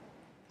health.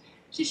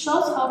 She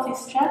shows how these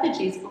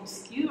strategies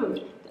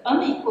obscured the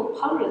unequal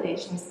power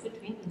relations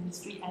between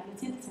industry and the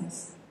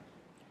citizens.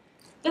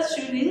 Thus,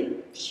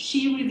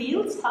 she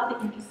reveals how the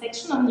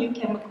intersection of new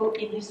chemical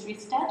industry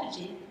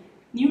strategy,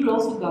 new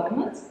roles of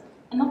government,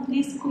 and not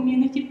least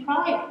community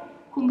pride,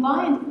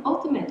 combined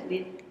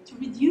ultimately to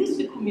reduce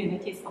the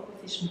community's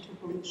opposition to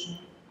pollution.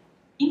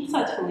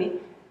 Insightfully,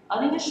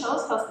 Ottinger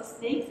shows how the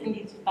stakes in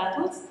these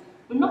battles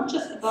were not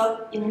just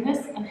about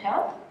illness and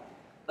health,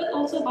 but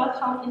also about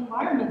how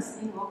environments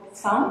invoke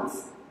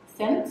sounds,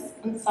 scents,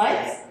 and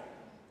sights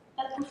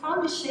that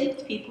profoundly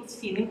shaped people's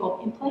feeling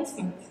of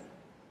emplacement.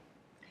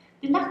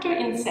 The latter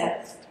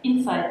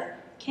insight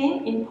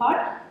came in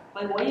part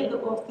by way of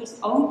the author's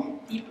own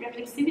deep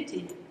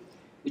reflexivity,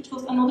 which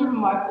was another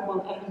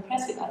remarkable and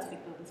impressive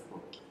aspect of this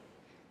book.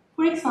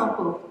 For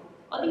example,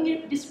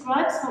 Ottinger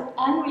describes how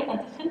angry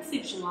and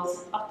defensive she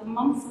was after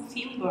months of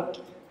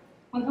fieldwork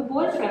when her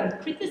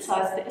boyfriend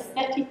criticized the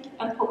aesthetic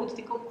and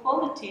political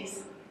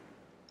qualities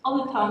of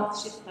the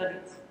towns she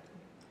studied.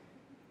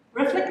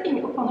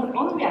 Reflecting upon her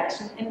own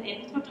reaction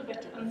enabled her to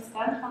better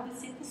understand how the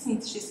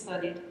citizens she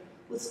studied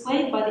were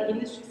swayed by the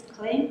industry's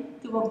claim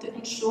to want to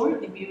ensure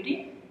the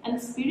beauty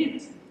and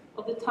spirit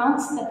of the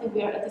towns that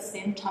they were at the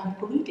same time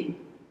polluting.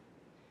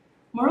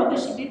 Moreover,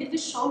 she vividly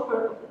showed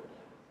her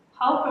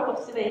how her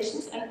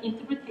observations and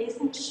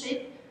interpretations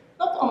shaped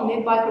not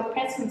only by her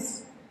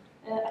presence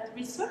at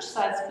research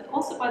sites, but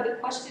also by the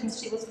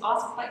questions she was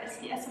asked by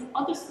SDS and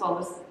other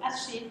scholars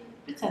as she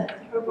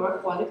presented her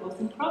work while it was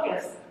in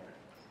progress.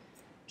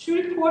 She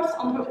reports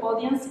on her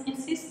audience's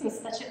insistence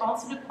that she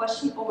answer the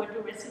question of whether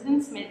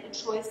residents made a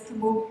choice to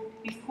move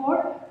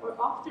before or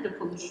after the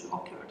pollution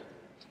occurred.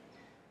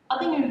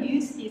 Ottinger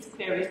used these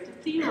queries to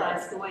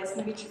theorize the ways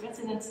in which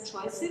residents'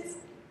 choices,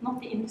 not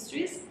the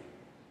industries,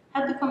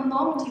 had become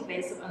normative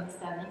ways of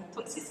understanding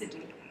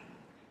toxicity.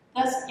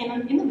 Thus, in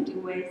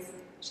innovative ways,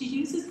 she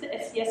uses the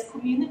SES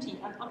community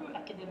and other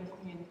academic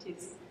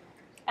communities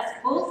as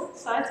both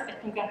sites of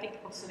ethnographic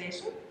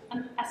observation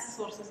and as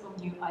sources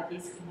of new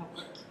ideas in her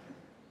work.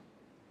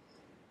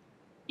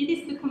 It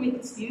is the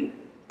committee's view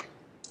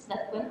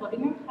that when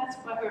Odinger has,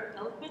 by her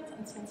eloquence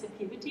and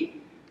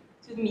sensitivity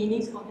to the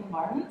meanings of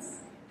environments,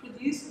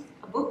 produced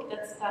a book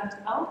that stands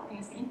out in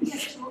its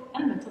intellectual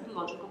and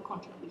methodological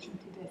contribution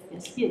to the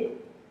SES field.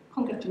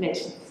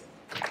 Congratulations.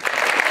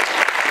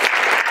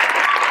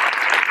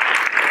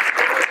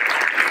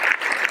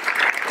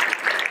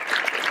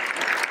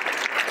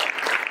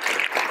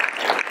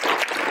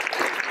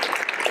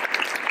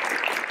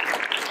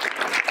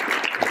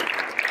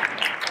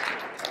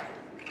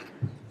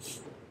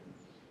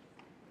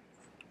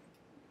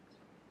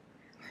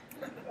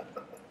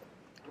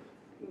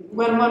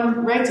 When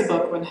one writes a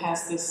book, one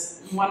has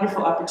this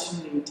wonderful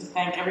opportunity to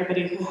thank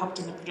everybody who helped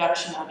in the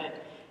production of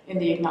it in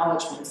the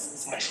acknowledgments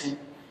section.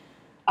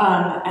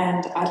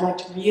 And I'd like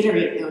to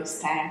reiterate those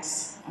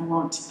thanks. I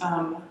won't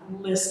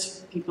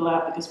list people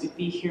out because we'd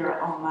be here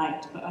all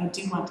night, but I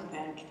do want to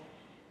thank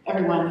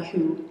everyone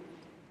who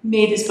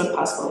made this book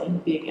possible in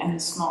big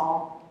and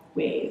small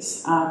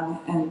ways.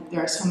 And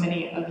there are so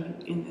many of you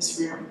in this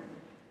room.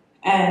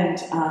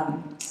 And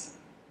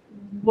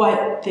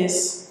what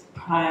this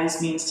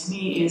prize means to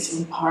me is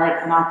in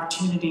part an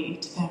opportunity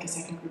to thank a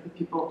second group of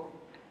people,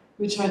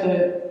 which are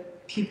the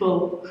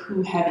people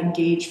who have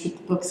engaged with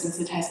the book since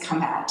it has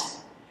come out.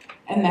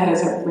 And that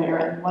is a rare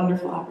and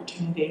wonderful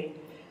opportunity.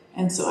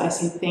 And so I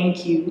say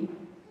thank you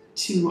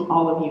to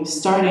all of you,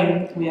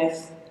 starting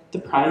with the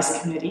prize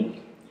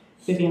committee,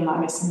 Vivian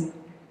Lageson,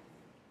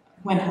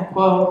 Wen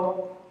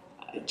Hak-Wo,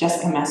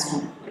 Jessica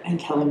Messman, and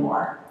Kelly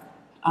Moore.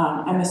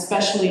 I'm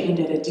especially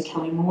indebted to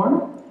Kelly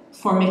Moore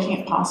for making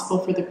it possible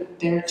for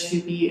there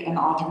to be an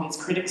author meets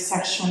critics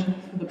section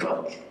for the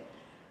book,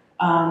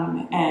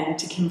 and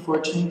to Kim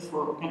Fortune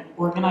for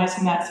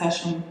organizing that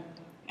session,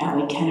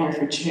 Allie Kenner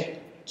for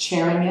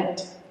chairing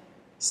it,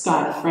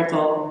 Scott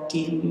Frickel,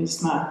 Dean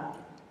Newsma,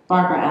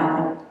 Barbara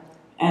Allen,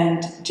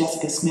 and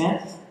Jessica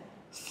Smith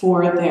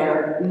for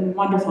their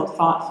wonderful,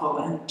 thoughtful,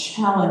 and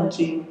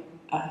challenging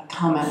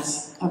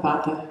comments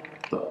about the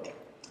book.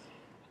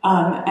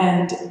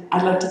 And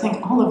I'd like to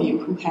thank all of you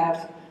who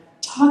have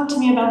talked to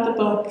me about the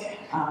book,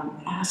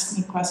 asked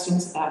me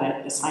questions about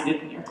it, assigned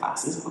it in your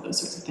classes, all those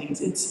sorts of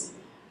things. It's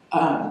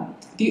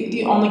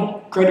the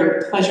only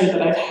greater pleasure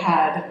that I've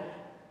had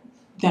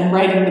than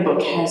writing the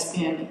book has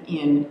been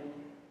in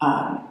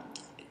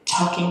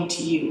talking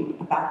to you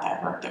about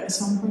that work that was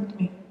so important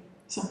to me.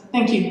 So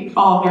thank you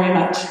all very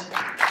much.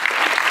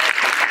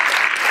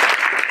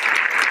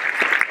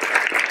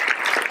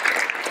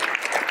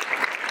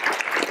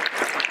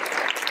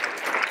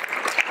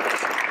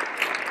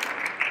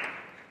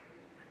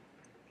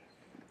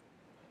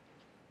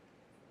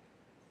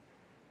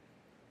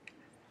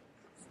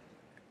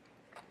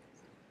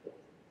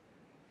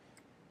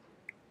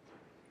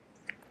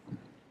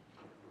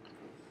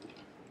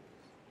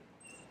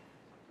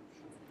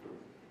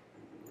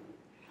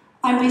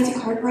 I'm Lisa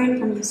Cartwright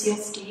from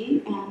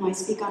UCSD, and I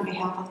speak on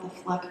behalf of the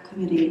FLEC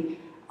committee.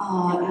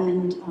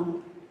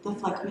 The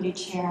FLEC committee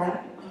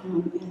chair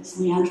is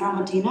Leandro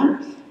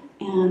Medina,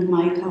 and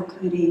my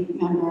co-committee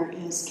member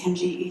is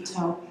Kenji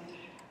Ito.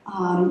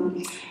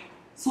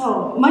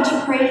 So much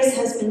praise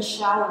has been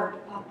showered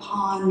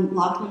upon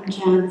Lachlan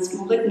Jen's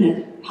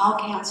Malignant, How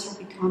Cancer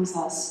Becomes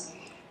Us.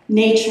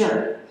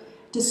 Nature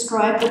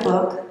described the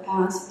book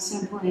as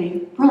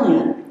simply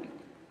brilliant.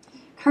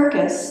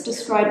 Kirkus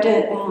described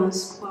it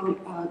as, quote,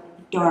 a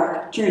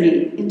dark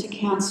journey into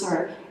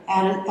cancer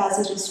as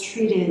it is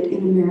treated in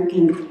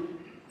American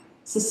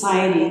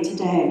society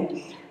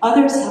today.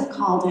 Others have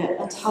called it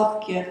a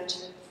tough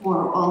gift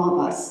for all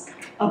of us,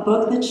 a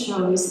book that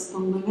shows the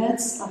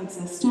limits of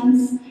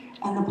existence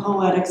and the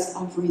poetics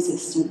of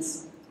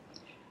resistance.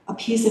 A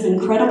piece of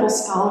incredible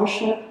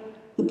scholarship,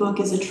 the book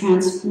is a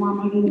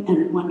transforming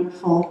and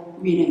wonderful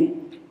reading.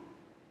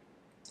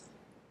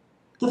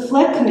 The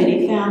FLEC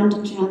committee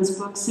found Jen's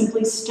book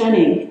simply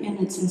stunning in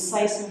its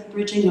incisive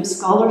bridging of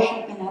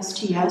scholarship and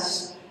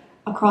STS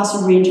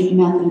across a range of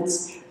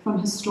methods, from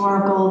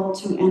historical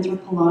to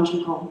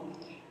anthropological.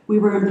 We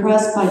were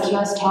impressed by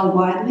just how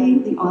widely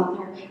the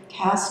author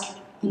cast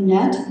the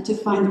net to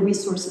find the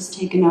resources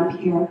taken up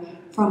here,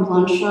 from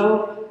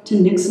Blanchot to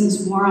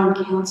Nixon's War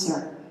on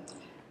Cancer,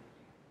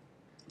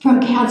 from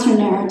cancer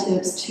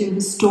narratives to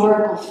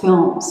historical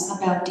films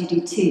about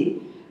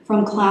DDT,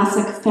 from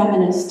classic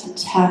feminist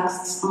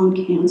texts on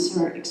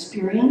cancer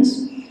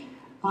experience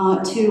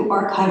to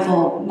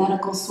archival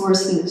medical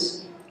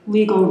sources,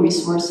 legal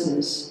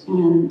resources,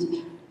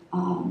 and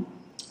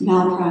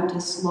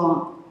malpractice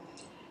law.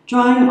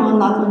 Drawing on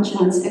Lachlan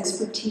Jen's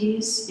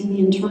expertise in the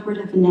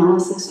interpretive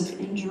analysis of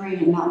injury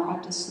and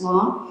malpractice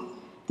law,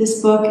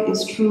 this book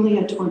is truly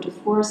a tour de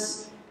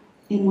force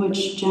in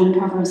which Jen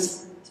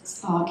covers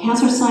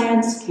cancer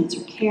science,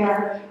 cancer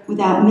care,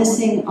 without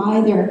missing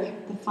either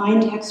the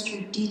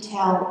fine-textured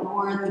detail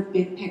or the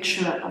big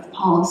picture of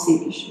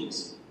policy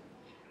issues.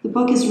 The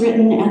book is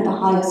written at the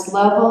highest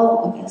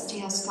level of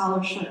STS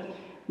scholarship,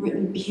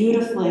 written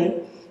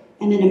beautifully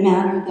and in a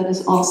manner that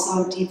is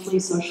also deeply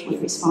socially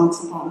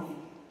responsible.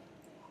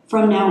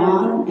 From now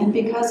on, and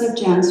because of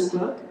Jen's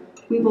book,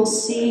 we will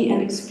see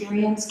and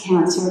experience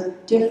cancer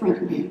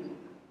differently,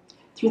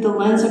 through the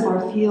lens of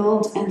our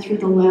field and through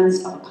the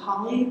lens of a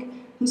colleague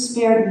who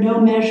spared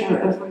no measure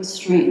of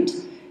restraint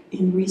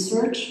in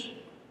research,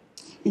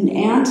 in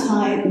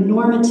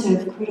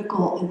anti-normative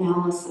critical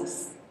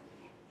analysis,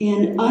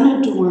 in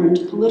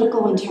unadorned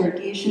political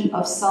interrogation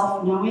of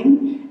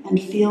self-knowing and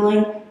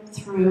feeling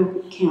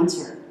through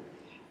cancer.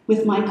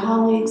 With my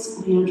colleagues,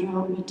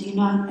 Leandro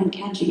Medina and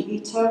Kenji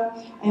Ito,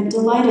 I am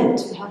delighted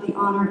to have the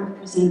honor of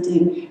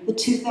presenting the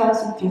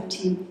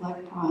 2015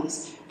 Fleck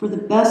Prize for the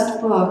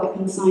best book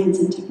in science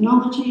and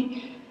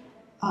technology,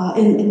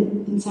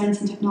 in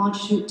science and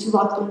technology to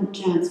Lachlan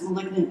Jen's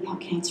Malignant How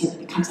Cancer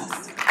Becomes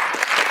Us.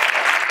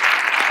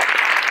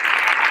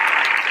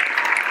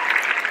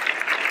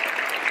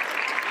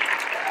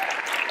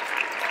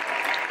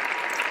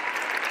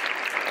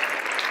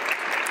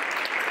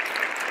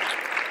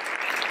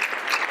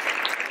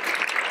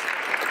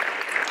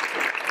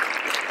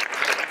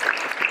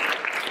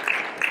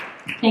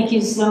 Thank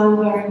you so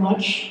very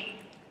much.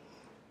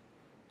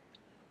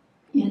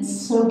 It's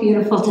so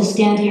beautiful to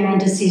stand here and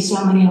to see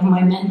so many of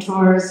my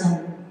mentors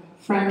and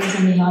friends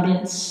in the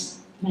audience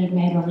that I've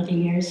made over the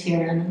years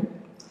here. And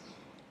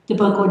the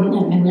book wouldn't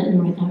have been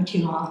written without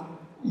you all.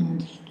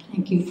 And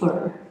thank you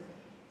for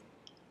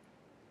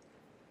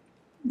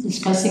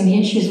discussing the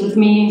issues with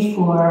me,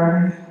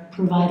 for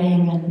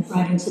providing and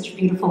writing such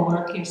beautiful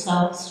work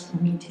yourselves for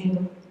me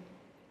to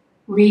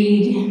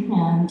read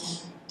and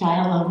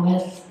dialogue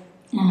with.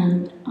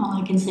 And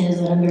all I can say is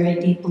that I'm very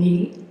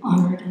deeply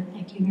honored, and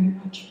thank you very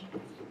much.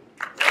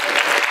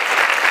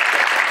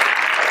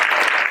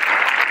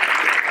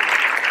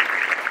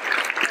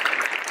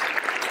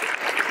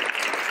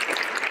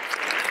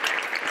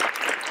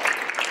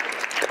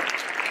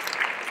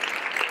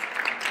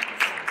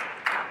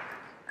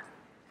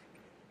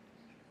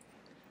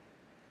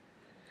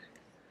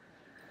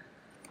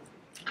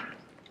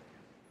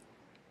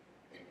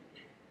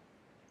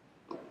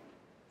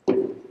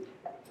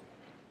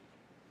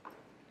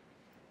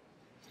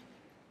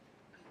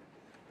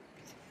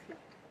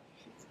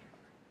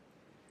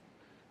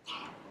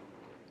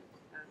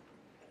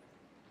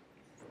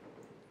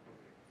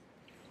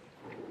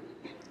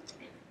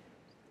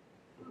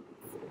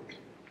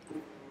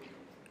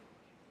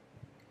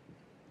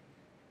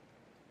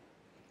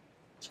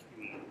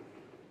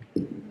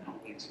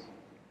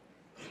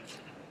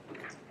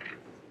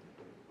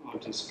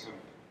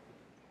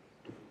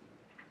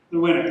 The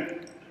winner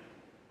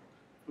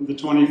of the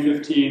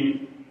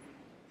 2015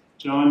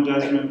 John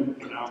Desmond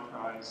Brunel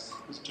Prize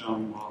is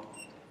John Wall.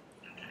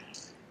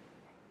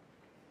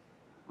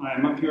 I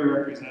am up here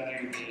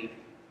representing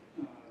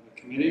the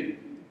committee,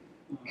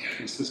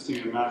 consisting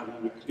of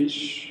Madeline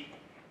McLeish,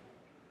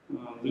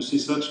 Lucy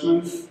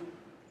Suchman,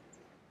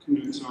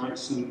 Knut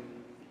Sorensen,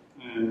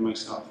 and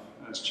myself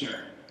as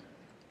chair.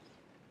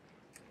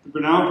 The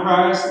Brunel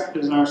Prize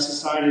is our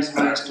society's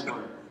highest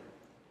award,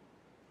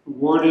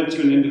 awarded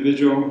to an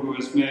individual who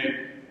has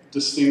made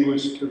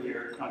distinguished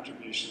career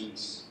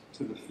contributions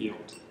to the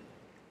field.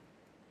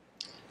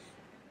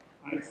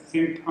 I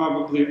think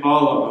probably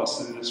all of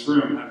us in this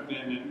room have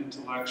been in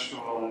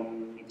intellectual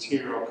and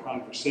material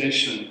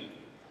conversation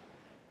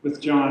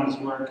with John's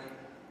work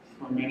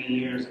for many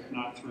years, if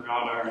not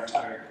throughout our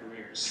entire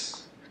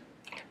careers.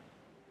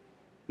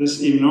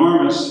 This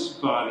enormous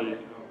body of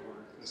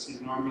work, this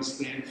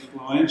enormously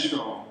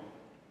influential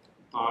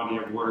body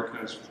of work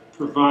has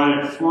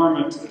provided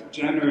formative,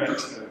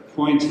 generative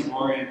points of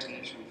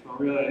orientation for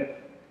really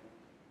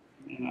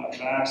a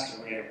vast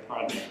array of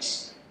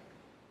projects.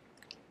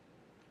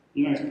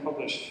 You know, he's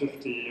published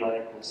 50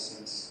 articles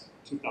since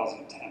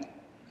 2010.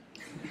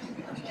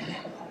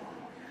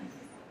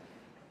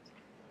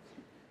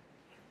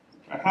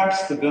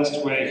 Perhaps the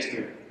best way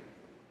to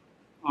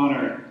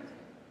honor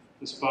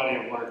this body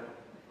of work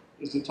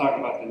is to talk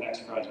about the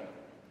next project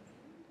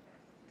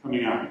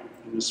coming out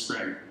in the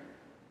spring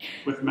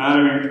with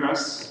Mattering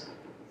Press,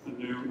 a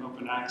new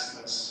open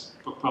access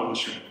book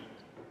publisher.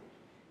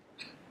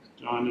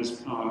 John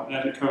is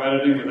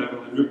co-editing with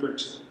Evelyn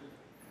Rupert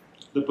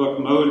the book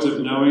Modes of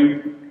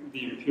Knowing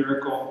the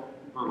Empirical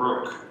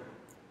Baroque,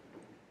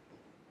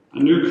 a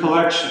new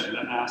collection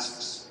that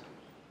asks,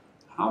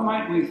 how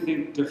might we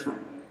think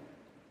differently?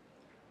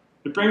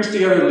 It brings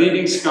together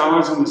leading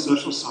scholars in the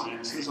social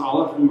sciences,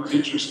 all of whom are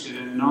interested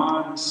in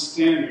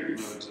non-standard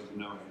modes of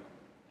knowing.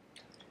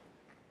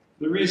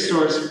 The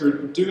resource for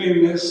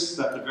doing this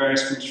that the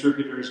various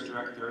contributors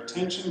direct their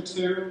attention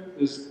to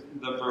is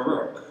the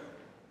Baroque.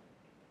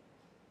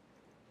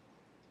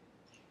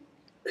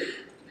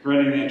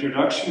 Writing the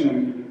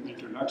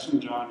introduction,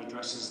 John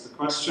addresses the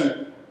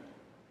question,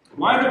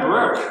 why the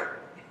Baroque?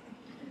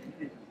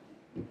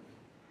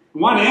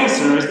 One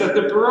answer is that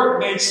the Baroque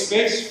made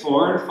space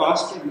for and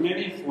fostered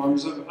many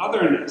forms of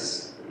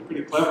otherness.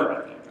 Pretty clever,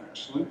 I think,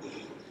 actually.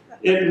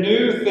 It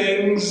knew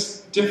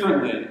things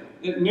differently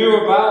It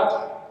knew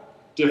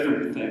about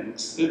different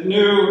things. It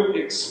knew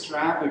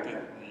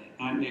extravagantly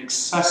and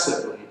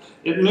excessively.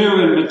 It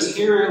knew in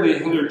materially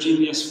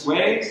heterogeneous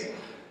ways,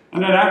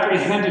 and it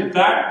apprehended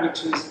that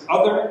which is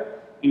other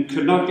and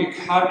could not be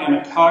caught in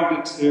a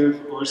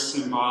cognitive or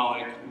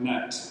symbolic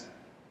net.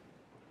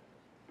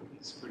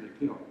 It's pretty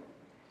appealing.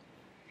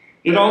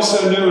 It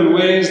also knew in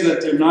ways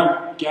that did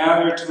not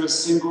gather to a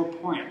single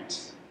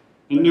point,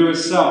 and knew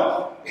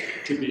itself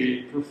to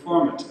be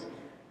performative.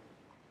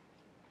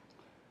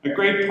 A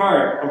great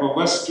part of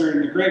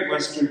the great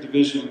Western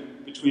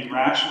division between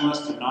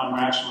rationalist and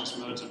non-rationalist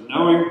modes of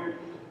knowing,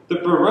 the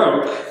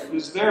Baroque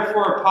is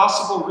therefore a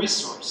possible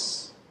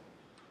resource.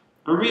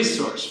 A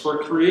resource for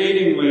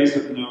creating ways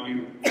of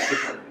knowing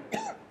differently.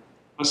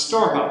 A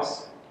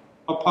storehouse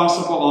of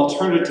possible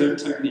alternative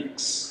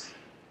techniques.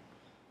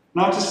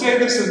 Not to say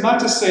this is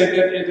not to say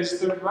that it is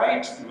the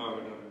right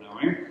mode of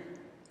knowing.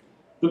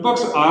 The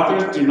book's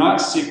authors do not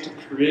seek to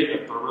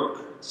create a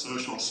Baroque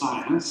social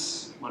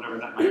science, whatever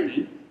that might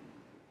be.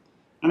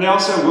 And they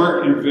also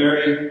work in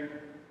very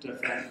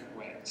different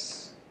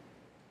ways.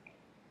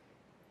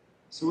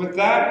 So with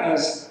that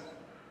as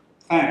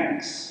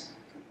thanks,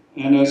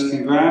 and as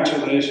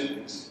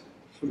congratulations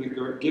for the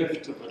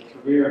gift of a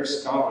career of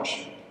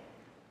scholarship,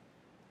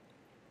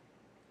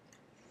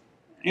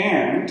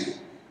 and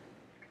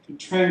to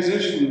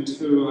transition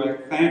to a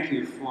thank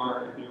you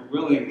for your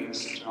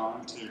willingness,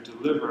 John, to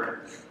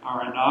deliver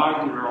our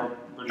inaugural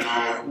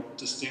Bernal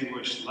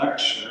Distinguished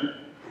Lecture,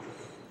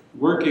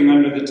 working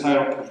under the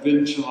title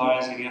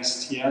Provincializing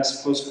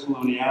STS,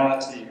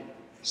 Postcoloniality,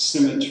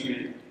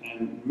 Symmetry,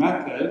 and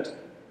Method,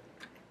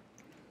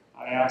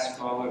 I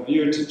ask all of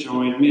you to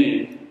join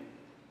me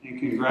in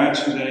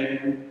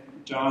congratulating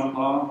John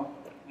Law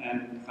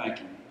and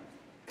thanking him.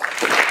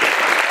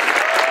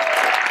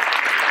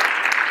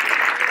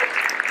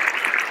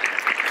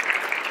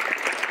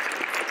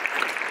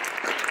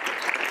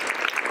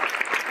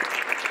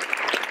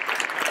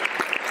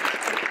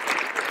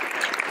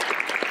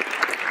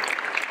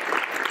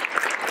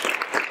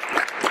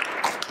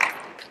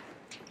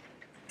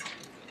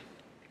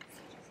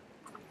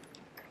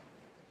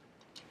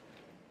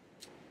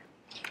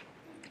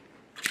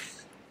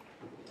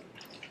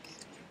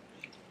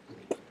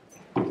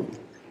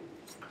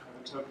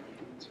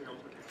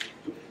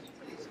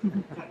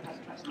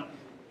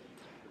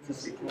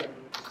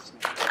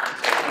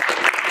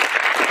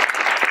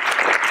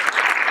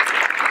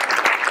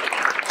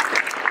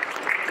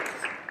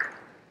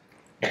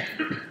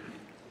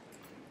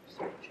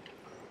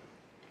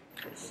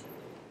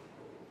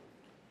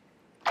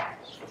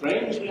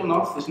 Strangely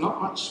enough, there's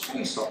not much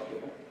space up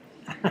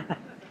here.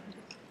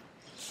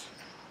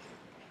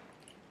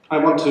 I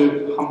want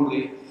to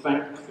humbly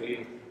thank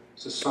the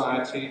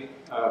Society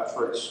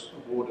for its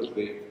award of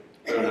the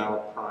Bernal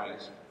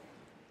Prize.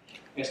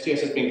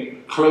 STS has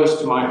been close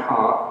to my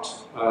heart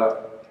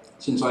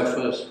since I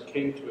first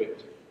came to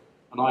it,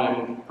 and I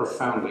am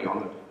profoundly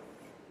honoured.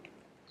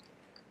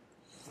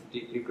 I'm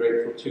deeply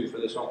grateful too for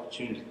this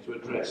opportunity to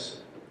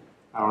address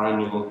our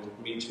annual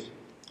meeting.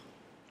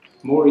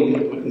 Maureen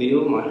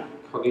McNeill, my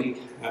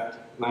colleague at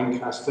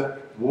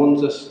Lancaster,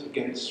 warns us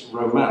against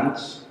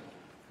romance,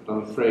 but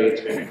I'm afraid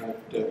I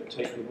don't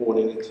take the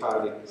warning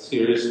entirely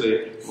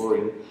seriously,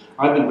 Maureen.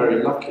 I've been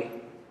very lucky.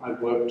 I've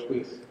worked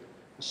with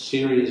a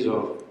series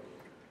of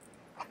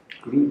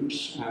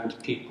groups and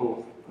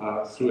people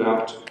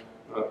throughout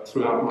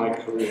my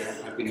career.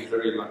 I've been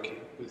very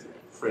lucky with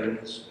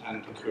friends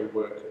and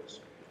co-workers.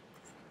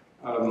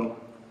 I've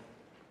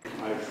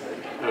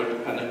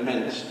owed an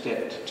immense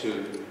debt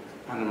to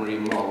Anna-Marie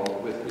Moll,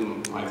 with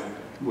whom I've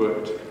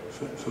worked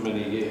for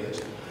many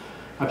years.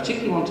 I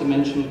particularly want to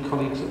mention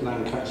colleagues at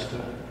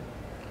Lancaster.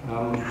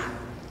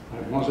 I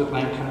was at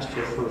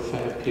Lancaster for a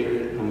fair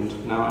period,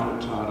 and now I'm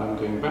retired, I'm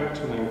going back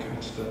to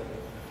Lancaster.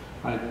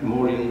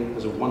 Maureen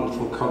is a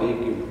wonderful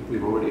colleague.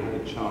 We've already had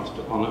a chance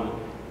to honour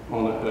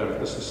her at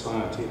the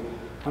Society.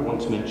 I want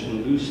to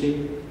mention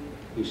Lucy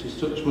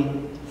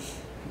Stutzman,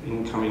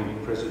 incoming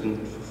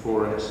president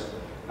for 4S,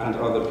 and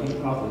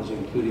others,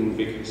 including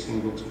Vicky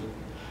Singleton.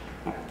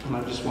 And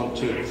I just want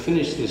to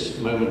finish this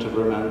moment of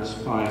romance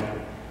by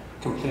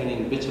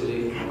complaining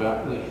bitterly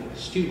about the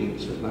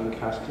students at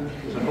Lancaster.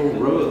 There's a whole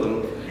row of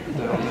them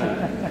down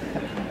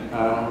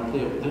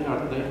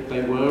there.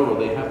 They were, or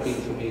they have been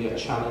for me, a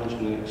challenge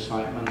and an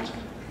excitement,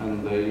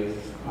 and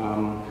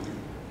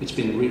it's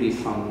been really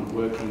fun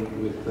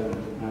working with them.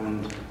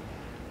 And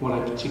what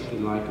I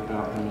particularly like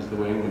about them is the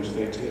way in which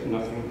they take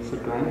nothing for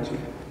granted.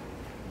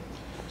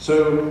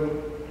 So,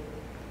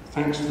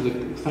 thanks to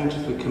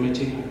the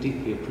committee. I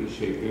deeply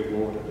appreciate the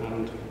award,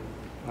 and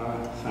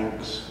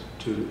thanks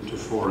to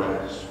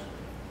 4S.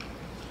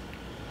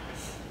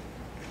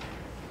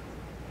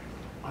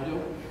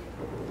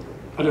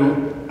 I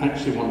don't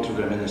actually want to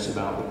reminisce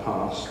about the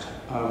past.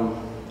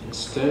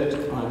 Instead,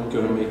 I'm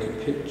going to make a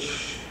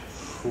pitch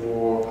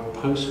for a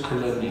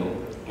post-colonial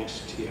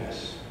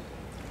STS,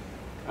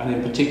 and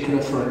in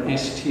particular for an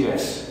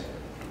STS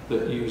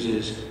that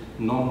uses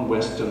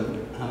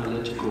non-Western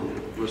analytical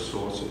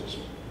resources.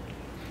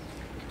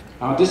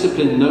 Our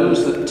discipline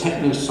knows that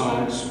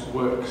technoscience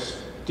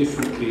works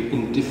differently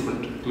in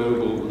different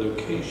global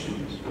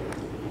locations,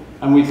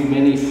 and we've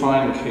many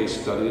fine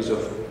case studies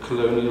of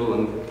colonial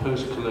and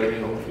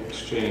post-colonial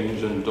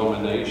exchange and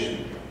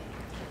domination.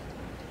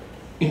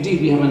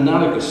 Indeed, we have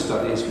analogous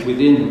studies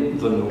within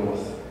the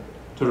North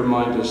to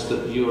remind us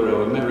that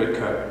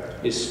Euro-America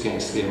is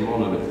scarcely a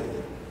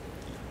monolith.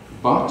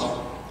 But,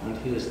 and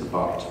here's the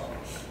but,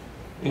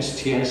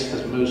 STS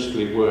has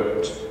mostly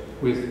worked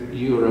with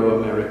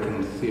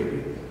Euro-American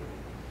theory.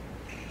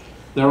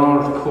 There are,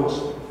 of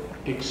course,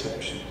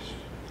 exceptions.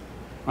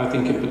 I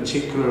think in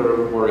particular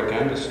of Warwick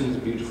Anderson's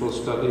beautiful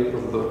study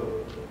of the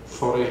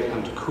Fore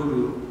and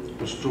Kuru,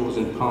 which draws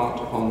in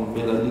part on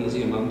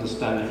Melanesian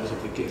understandings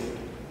of the gift.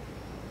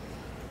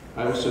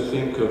 I also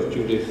think of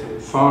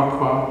Judith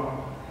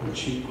Farquhar and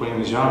Chi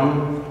Quang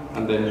Zhang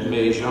and then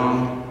Mei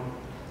Zhang,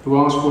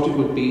 who asked what it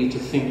would be to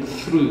think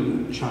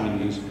through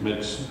Chinese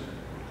medicine.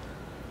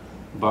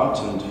 But,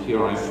 and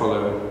here I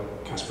follow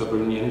Caspar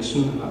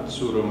Brun-Jensen and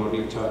Atsuro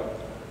Morita,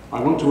 I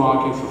want to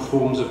argue for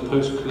forms of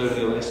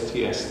post-colonial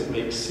STS that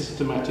make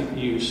systematic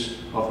use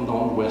of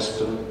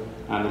non-Western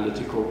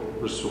analytical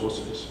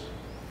resources.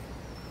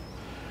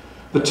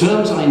 The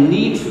terms I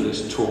need for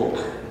this talk,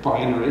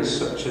 binaries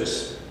such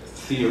as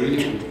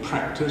theory and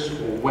practice,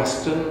 or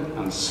Western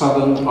and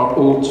Southern, are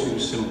all too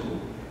simple.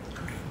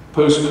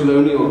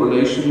 Post-colonial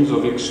relations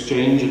of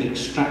exchange and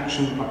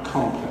extraction are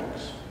complex.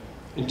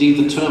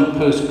 Indeed, the term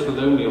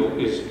post-colonial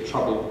is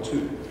troubled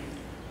too.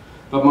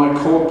 But my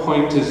core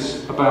point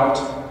is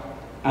about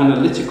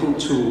analytical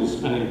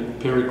tools and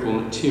empirical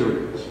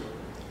materials.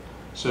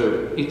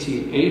 So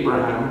Itty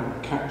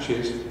Abraham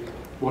catches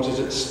what is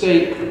at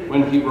stake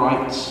when he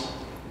writes,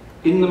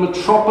 "In the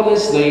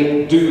metropolis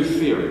they do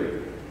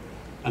theory,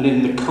 and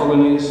in the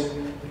colonies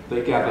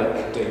they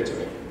gather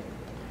data."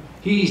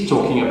 He's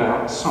talking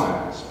about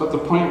science, but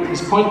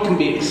his point can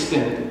be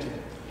extended.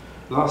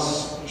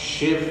 Thus,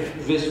 Shiv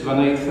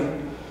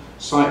Visvanathan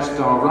cites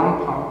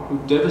Dalrymple, who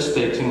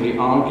devastatingly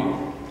argued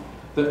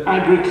that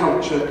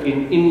agriculture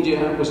in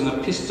India was an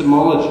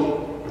epistemology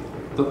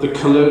that the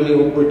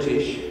colonial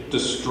British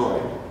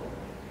destroyed.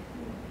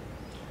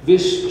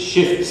 This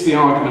shifts the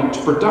argument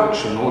to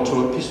production, or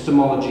to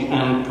epistemology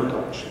and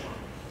production.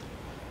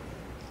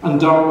 And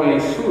Dawei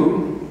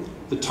Fu,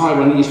 the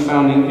Taiwanese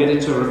founding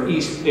editor of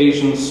East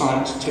Asian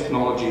Science,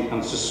 Technology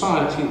and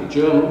Society, the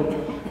journal,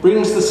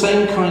 brings the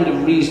same kind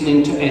of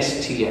reasoning to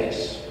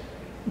STS.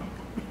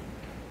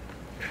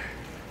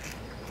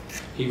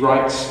 He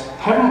writes,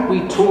 "Haven't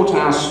we taught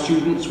our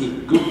students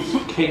with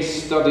good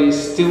case studies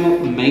still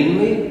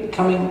mainly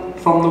coming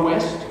from the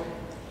West?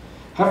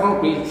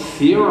 Haven't we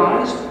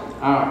theorized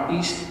our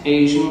East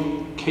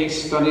Asian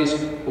case studies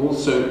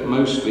also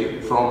mostly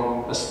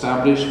from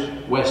established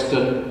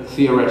Western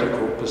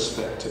theoretical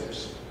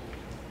perspectives?"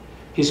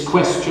 His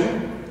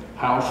question,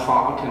 how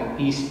far can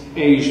East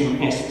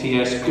Asian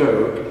STS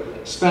go,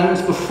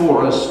 stands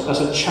before us as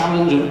a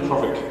challenge and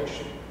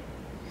provocation.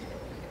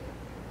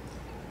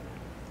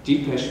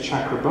 Deepesh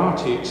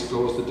Chakrabarty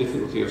explores the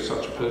difficulty of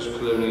such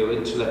post-colonial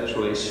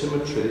intellectual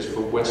asymmetries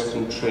for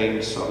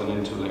Western-trained Southern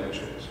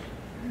intellectuals.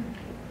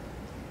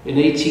 In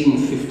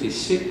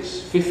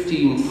 1856,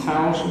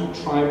 15,000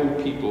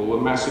 tribal people were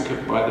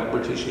massacred by the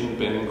British in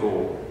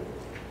Bengal.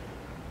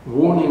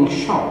 Warning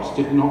shots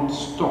did not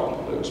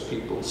stop those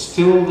people.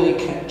 Still, they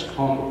kept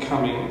on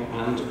coming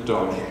and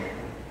dying.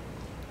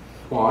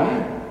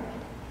 Why?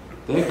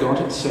 Their God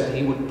had said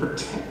he would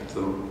protect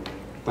them.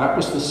 That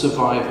was the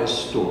survivor's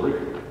story.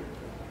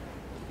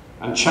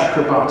 And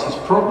Chakrabarty's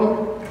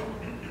problem?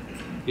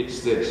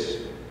 It's this.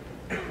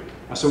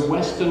 As a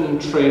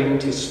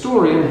Western-trained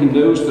historian, he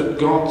knows that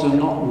gods are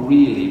not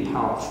really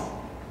powerful.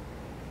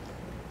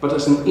 But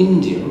as an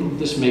Indian,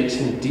 this makes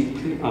him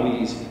deeply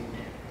uneasy.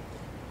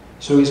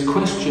 So his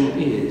question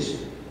is,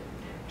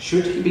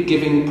 should he be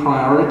giving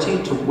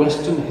priority to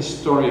Western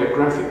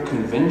historiographic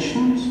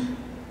conventions,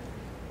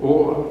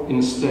 or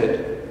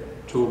instead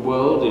to a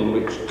world in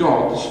which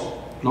gods,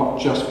 not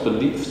just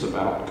beliefs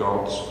about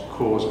gods,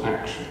 cause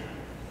action?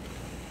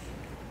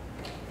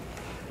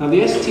 Now,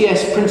 the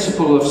STS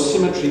principle of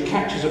symmetry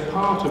catches a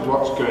part of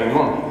what's going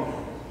on here.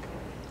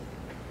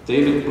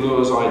 David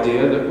Bloor's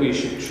idea that we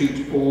should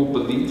treat all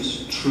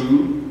beliefs,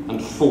 true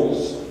and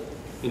false,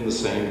 in the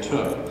same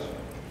terms.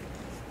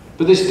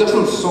 But this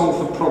doesn't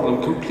solve the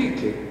problem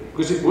completely,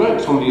 because it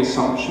works on the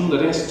assumption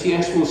that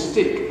STS will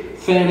stick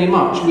fairly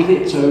much with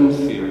its own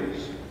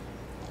theories.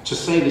 To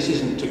say this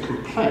isn't to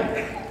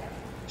complain.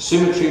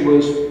 Symmetry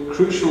was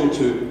crucial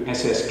to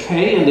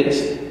SSK, and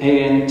its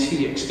ANT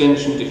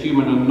extension to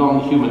human and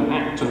non-human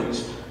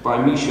actants by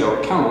Michel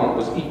Calment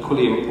was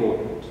equally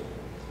important.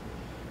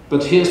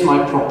 But here's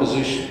my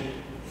proposition.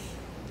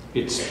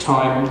 It's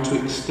time to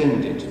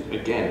extend it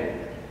again.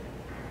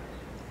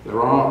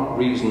 There are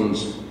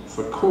reasons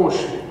for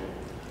caution,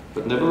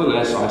 but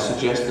nevertheless I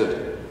suggest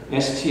that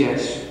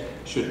STS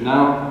should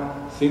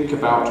now think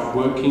about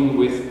working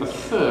with a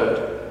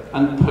third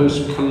and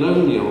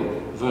post-colonial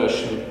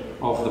version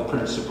of the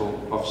principle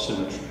of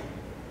symmetry.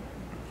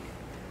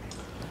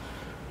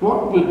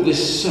 What would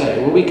this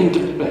say? Well, we can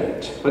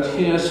debate, but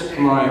here's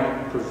my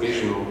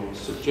provisional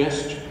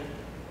suggestion.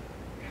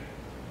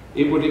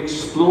 It would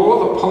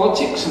explore the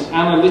politics and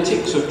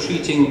analytics of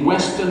treating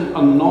Western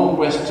and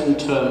non-Western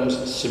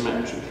terms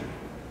symmetrically.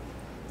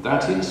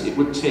 That is, it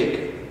would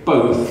take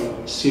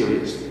both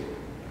seriously,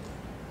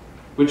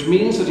 which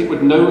means that it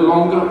would no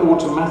longer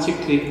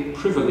automatically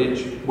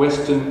privilege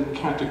Western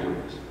categories.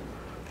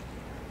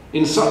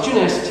 In such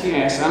an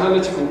STS,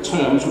 analytical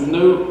terms would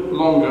no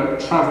longer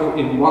travel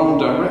in one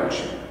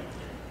direction,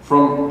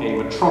 from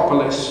a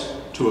metropolis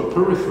to a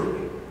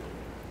periphery.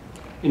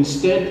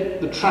 Instead,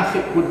 the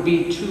traffic would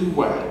be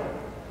two-way,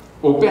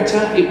 or better,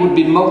 it would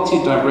be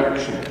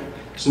multi-directional,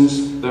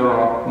 since there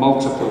are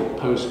multiple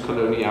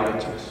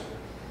post-colonialities.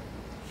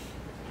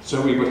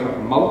 So we would have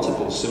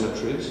multiple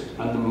symmetries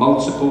and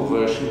multiple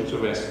versions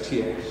of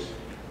STS,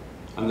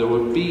 and there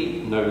would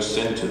be no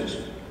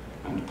centres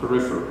and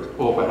peripheries,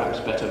 or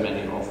perhaps better,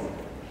 many of them.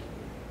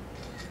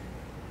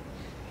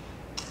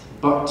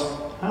 But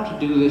how to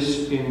do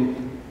this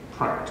in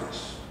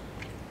practice?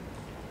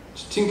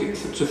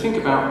 To think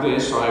about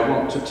this, I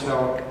want to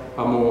tell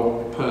a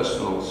more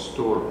personal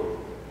story.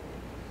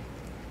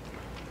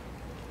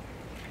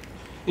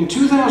 In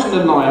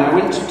 2009, I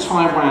went to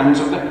Taiwan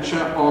to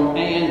lecture on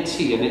ANT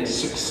and its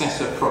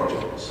successor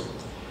projects.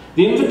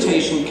 The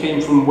invitation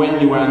came from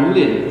Wen Yuan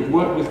Lin, who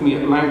worked with me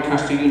at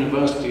Lancaster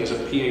University as a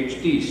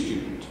PhD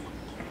student.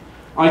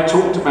 I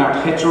talked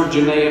about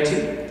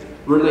heterogeneity,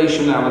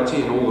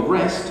 relationality, and all the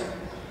rest,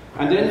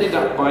 and ended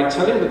up by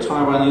telling the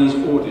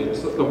Taiwanese audience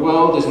that the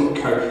world isn't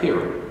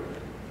coherent.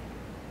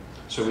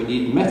 So we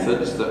need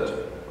methods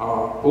that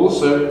are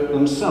also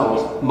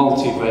themselves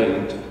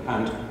multivalent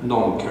and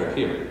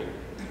non-coherent.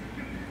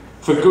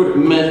 For good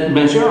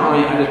measure,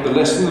 I added the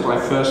lesson that I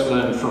first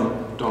learned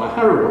from Donna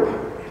Haraway,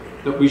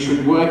 that we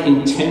should work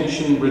in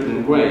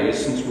tension-ridden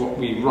ways since what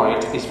we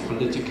write is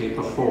politically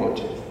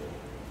performative.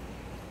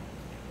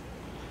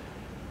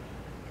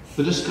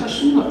 The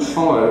discussion that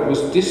followed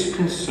was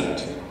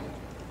disconcerting.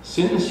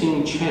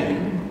 Sin-Sing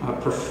Chen, a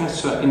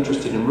professor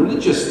interested in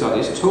religious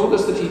studies, told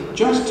us that he'd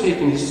just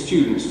taken his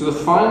students to the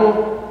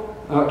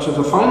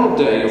final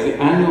day of the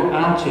annual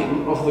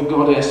outing of the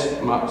goddess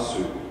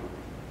Matsu.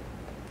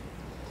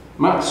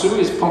 Matsu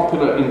is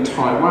popular in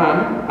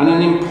Taiwan, and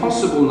an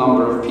impossible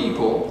number of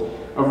people,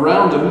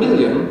 around 1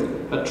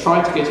 million, had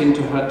tried to get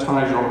into her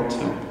Taichung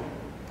temple.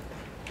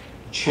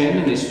 Chen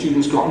and his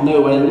students got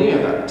nowhere near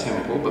that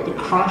temple, but the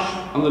crush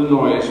and the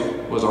noise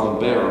was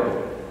unbearable.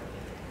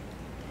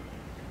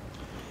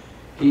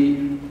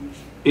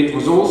 It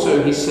was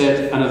also, he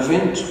said, an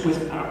event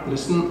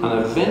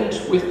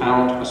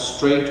without a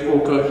straight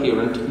or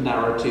coherent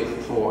narrative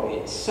for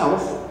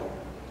itself.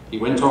 He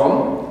went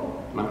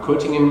on, and I'm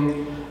quoting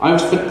him, I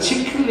was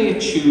particularly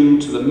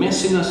attuned to the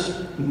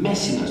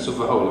messiness of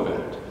the whole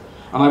event.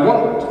 And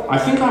I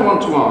think I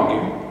want to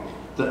argue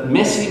that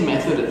messy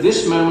method at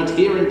this moment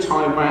here in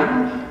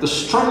Taiwan, the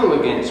struggle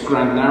against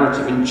grand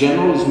narrative in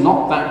general is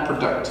not that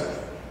productive.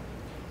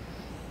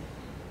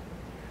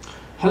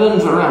 Helen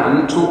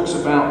Varan talks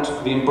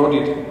about the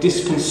embodied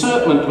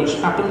disconcertment which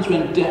happens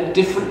when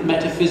different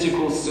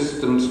metaphysical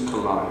systems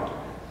collide.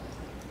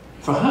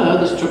 For her,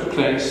 this took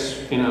place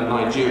in a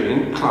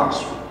Nigerian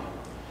classroom.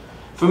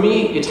 For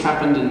me, it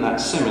happened in that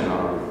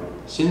seminar room.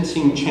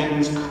 Sin-Sing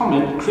Chen's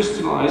comment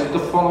crystallized the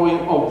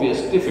following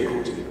obvious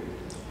difficulty.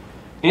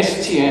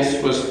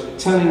 STS was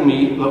telling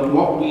me that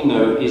what we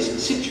know is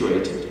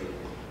situated,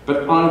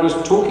 but I was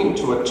talking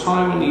to a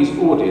Taiwanese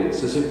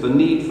audience as if the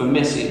need for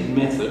messy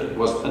method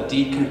was a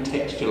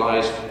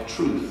decontextualized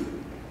truth.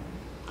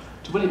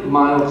 To put it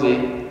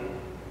mildly,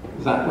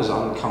 that was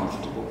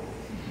uncomfortable.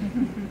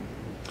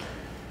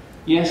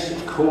 Yes,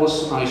 of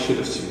course, I should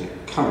have seen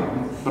it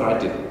coming, but I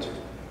didn't.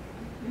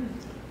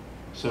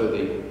 So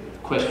the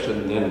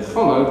question then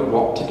followed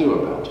what to do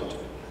about it.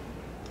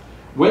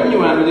 Wen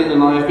Yuan Lin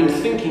and I have been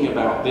thinking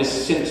about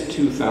this since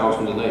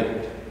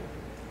 2008.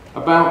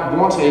 About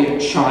what a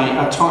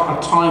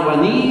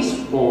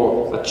Taiwanese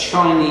or a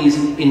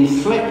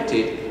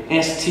Chinese-inflected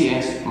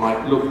STS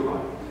might look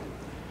like.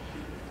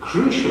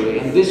 Crucially,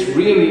 and this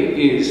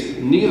really is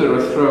neither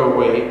a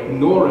throwaway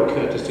nor a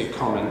courtesy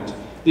comment,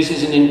 this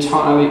is an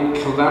entirely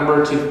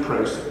collaborative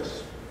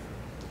process.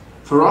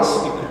 For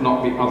us, it could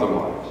not be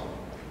otherwise.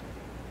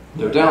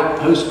 No doubt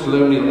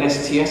post-colonial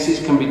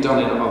STSs can be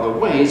done in other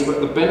ways, but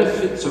the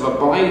benefits of a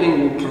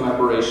bilingual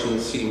collaboration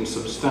seem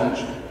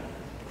substantial.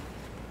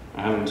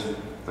 And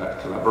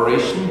that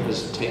collaboration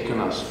has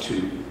taken us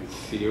to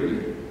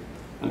theory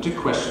and to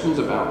questions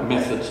about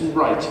methods and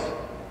writing.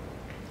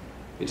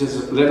 It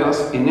has led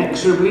us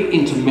inexorably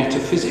into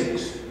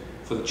metaphysics,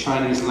 for the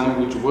Chinese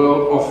language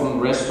world often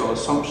rests on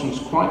assumptions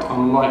quite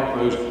unlike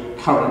those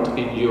current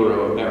in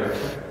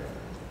Euro-America.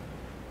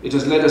 It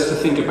has led us to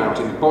think about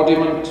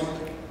embodiment,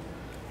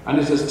 and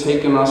it has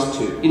taken us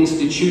to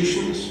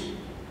institutions,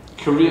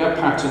 career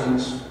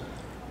patterns,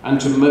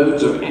 and to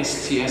modes of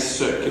STS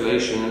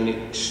circulation and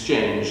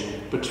exchange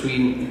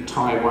between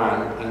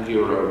Taiwan and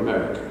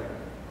Euro-America.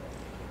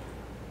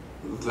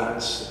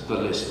 That's the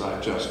list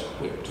I've just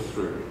whipped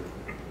through.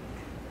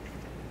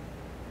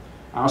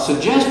 Our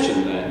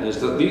suggestion then is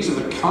that these are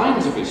the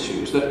kinds of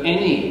issues that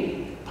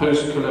any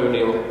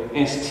post-colonial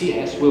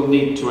STS will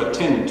need to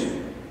attend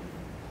to.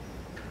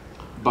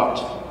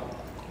 But,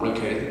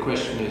 okay, the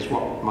question is,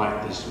 what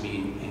might this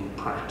mean in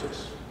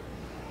practice?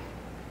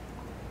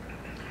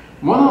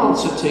 One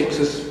answer takes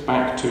us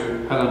back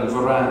to Helen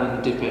Varan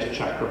and Dipesh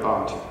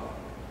Chakrabarty.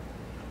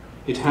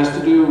 It has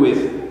to do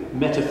with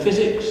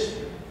metaphysics,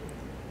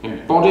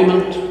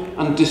 embodiment,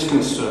 and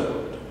disconcernment.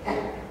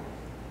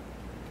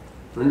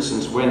 For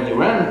instance, when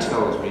Yuan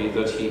tells me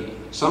that he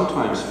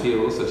sometimes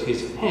feels that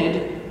his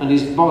head and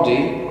his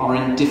body are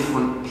in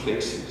different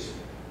places,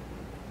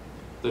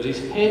 that his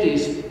head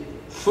is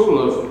full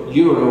of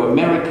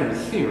Euro-American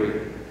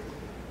theory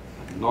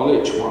and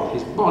knowledge while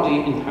his body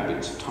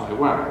inhabits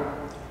Taiwan.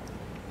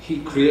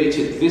 He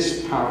created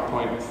this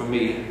PowerPoint for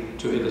me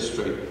to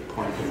illustrate the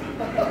point of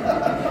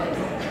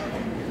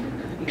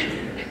view.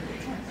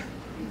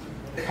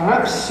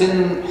 Perhaps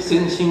Sin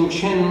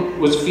Xing-chen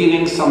was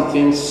feeling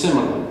something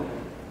similar.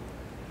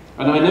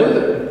 And I know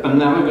that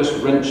analogous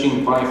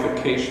wrenching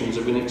bifurcations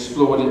have been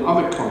explored in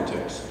other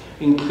contexts,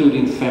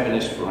 including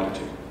feminist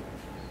writing.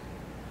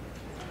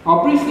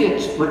 I'll briefly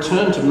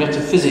return to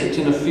metaphysics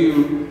in a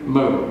few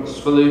moments.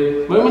 For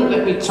the moment,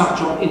 let me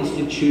touch on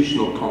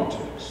institutional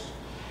context.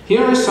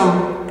 Here are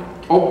some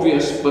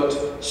obvious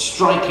but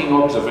striking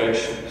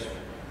observations.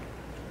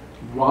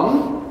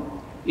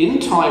 One, in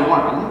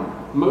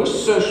Taiwan,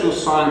 most social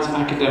science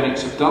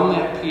academics have done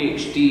their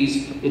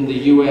PhDs in the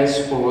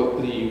US or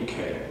the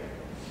UK.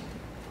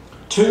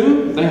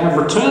 Two, they have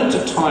returned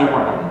to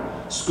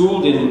Taiwan,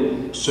 schooled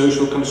in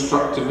social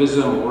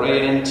constructivism or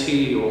ANT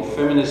or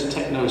feminist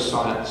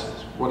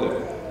techno-sciences,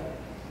 whatever.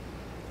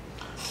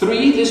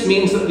 Three, this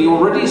means that the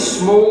already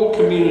small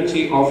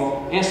community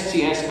of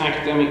STS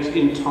academics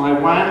in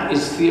Taiwan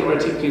is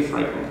theoretically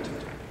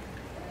fragmented.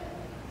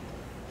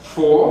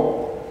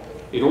 Four,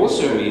 it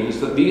also means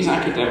that these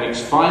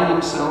academics find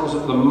themselves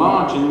at the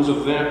margins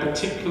of their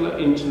particular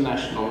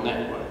international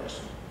networks.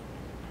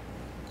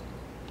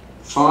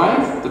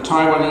 Five, the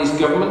Taiwanese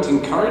government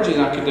encourages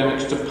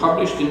academics to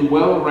publish in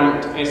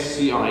well-ranked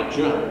SCI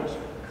journals,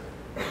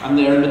 and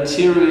they are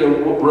materially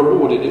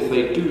rewarded if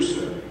they do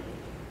so.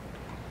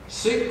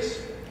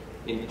 Six,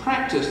 in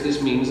practice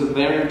this means that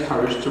they are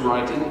encouraged to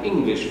write in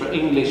English for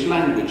English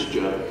language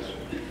journals.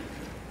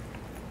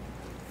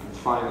 And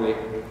finally,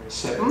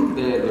 seven,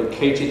 they're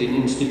located in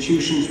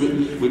institutions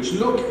which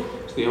look,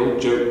 as the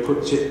old joke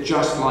puts it,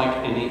 just like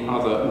any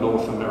other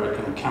North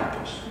American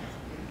campus.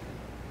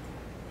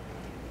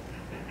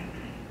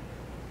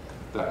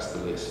 That's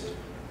the list.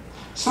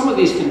 Some of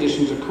these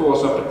conditions, of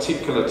course, are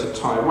particular to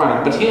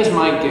Taiwan, but here's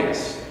my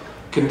guess.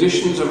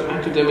 Conditions of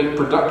academic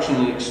production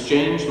and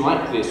exchange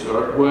like this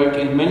are at work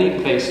in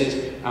many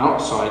places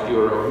outside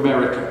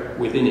Euro-America,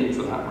 within it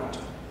for that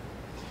matter.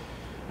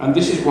 And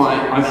this is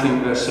why I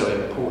think they're so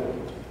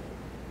important.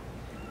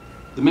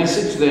 The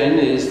message then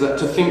is that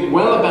to think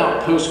well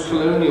about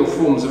post-colonial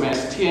forms of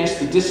STS,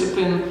 the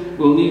discipline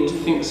will need to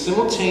think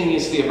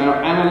simultaneously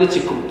about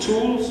analytical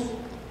tools,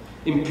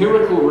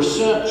 empirical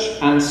research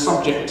and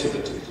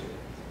subjectivity,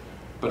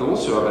 but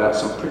also about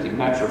some pretty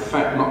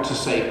matter-of-fact, not to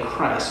say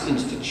crass,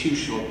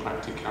 institutional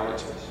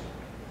practicalities.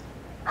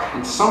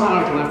 And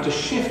somehow it will have to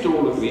shift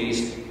all of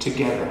these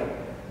together.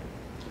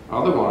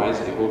 Otherwise,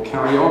 it will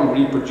carry on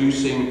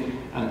reproducing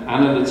an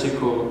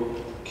analytical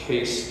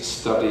case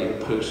study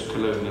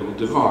post-colonial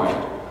divide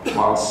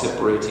while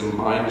separating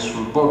minds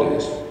from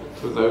bodies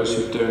for those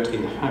who don't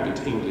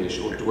inhabit English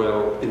or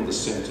dwell in the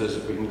centres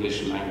of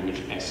English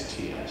language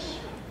STS.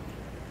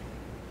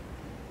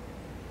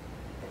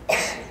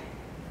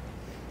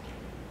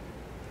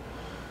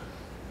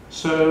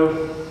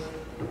 So,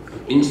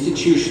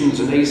 institutions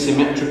and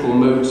asymmetrical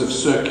modes of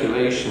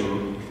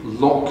circulation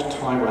lock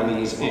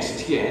Taiwanese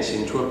STS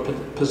into a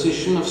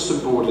position of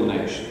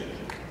subordination.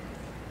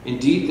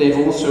 Indeed,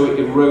 they've also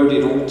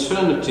eroded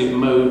alternative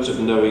modes of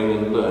knowing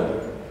and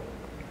learning.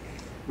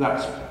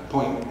 That's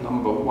point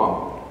number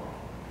one.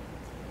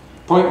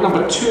 Point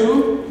number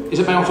two is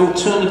about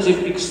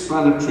alternative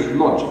explanatory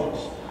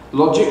logics,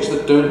 logics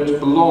that don't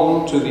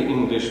belong to the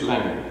English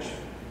language.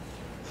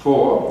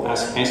 For,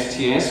 as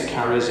STS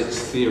carries its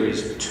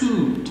theories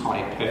to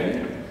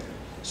Taipei,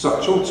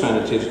 such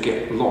alternatives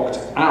get locked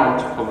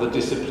out of the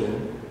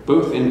discipline,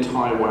 both in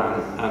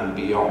Taiwan and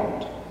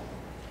beyond,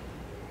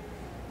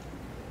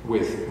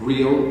 with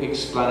real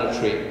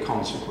explanatory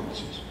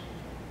consequences.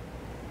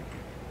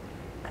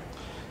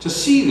 To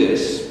see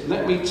this,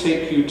 let me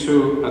take you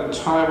to a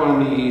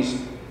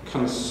Taiwanese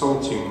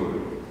consulting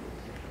room.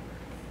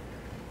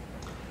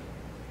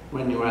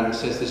 When Yuan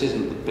says this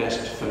isn't the best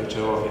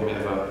photo of him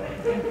ever,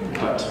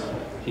 but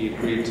he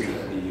agreed to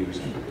let me use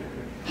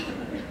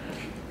it.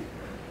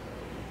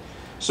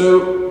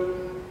 So,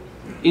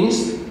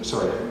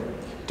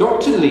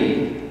 Dr.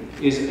 Li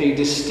is a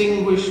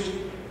distinguished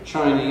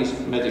Chinese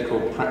medical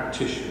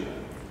practitioner.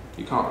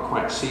 You can't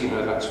quite see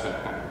her, that's her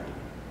hand.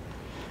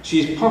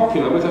 She's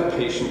popular with her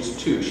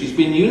patients too. She's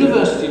been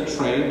university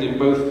trained in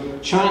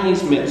both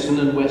Chinese medicine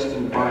and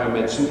Western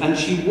biomedicine, and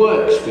she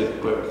works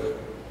with both.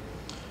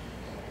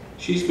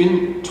 She's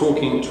been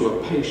talking to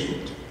a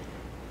patient.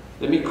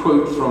 Let me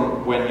quote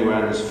from Wen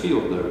Yuan's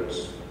field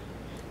notes.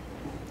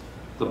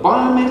 The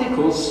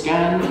biomedical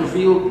scan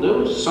revealed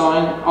no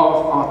sign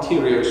of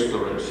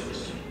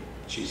arteriosclerosis,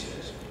 she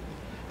says.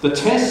 The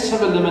tests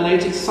have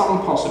eliminated some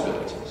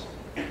possibilities.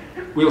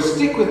 We'll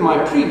stick with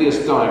my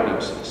previous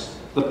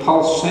diagnosis, the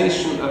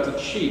pulsation at the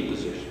chi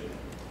position,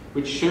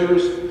 which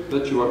shows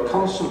that you are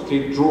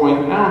constantly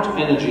drawing out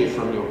energy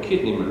from your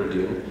kidney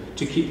meridian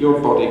to keep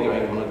your body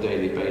going on a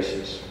daily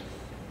basis.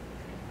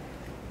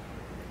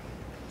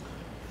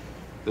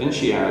 Then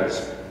she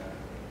adds,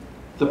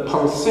 the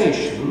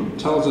pulsation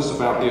tells us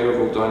about the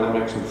overall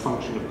dynamics and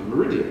function of the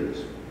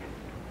meridians,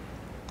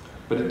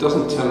 but it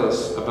doesn't tell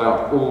us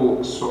about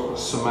all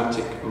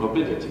somatic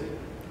mobility.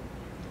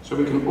 So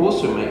we can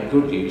also make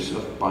good use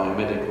of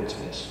biomedical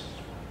tests.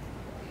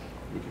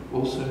 We can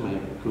also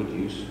make good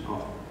use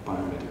of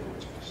biomedical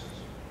tests.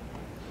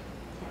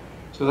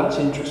 So that's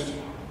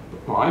interesting.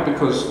 Why?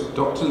 Because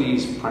Dr.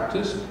 Lee's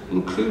practice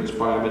includes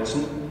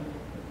biomedicine,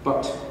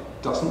 but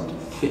doesn't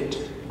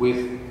fit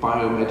with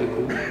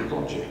biomedical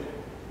logic.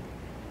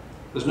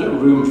 There's no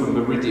room for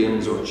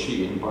meridians or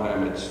chi in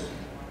biomedicine.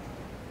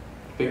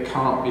 They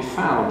can't be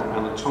found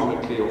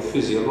anatomically or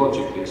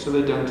physiologically, so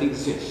they don't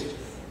exist.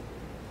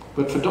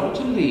 But for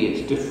Dr. Lee,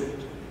 it's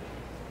different.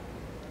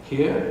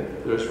 Here,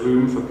 there's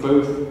room for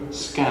both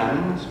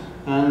scans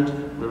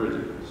and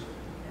meridians.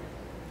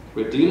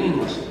 We're dealing,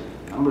 as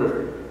a number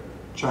of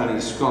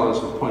Chinese scholars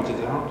have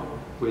pointed out,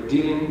 we're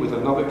dealing with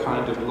another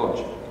kind of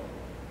logic.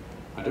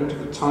 I don't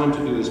have the time to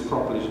do this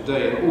properly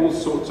today, and all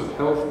sorts of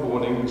health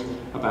warnings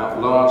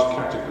about large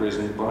categories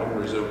and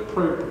binaries are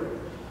appropriate,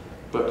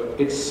 but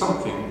it's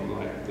something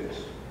like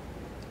this.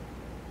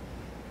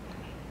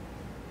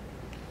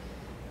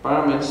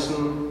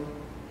 Biomedicine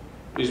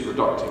is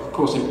reductive. Of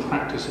course, in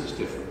practice it's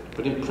different,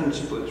 but in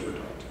principle it's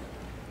reductive.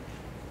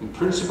 In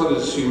principle, it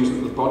assumes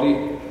that the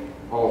body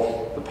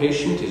of the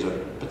patient is a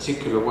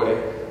particular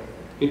way.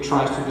 It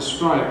tries to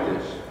describe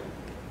this,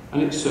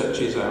 and it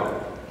searches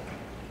out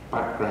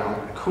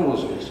background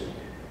causes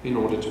in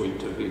order to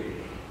intervene.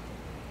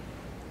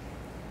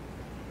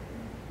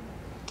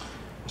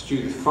 As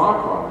Judith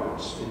Farquhar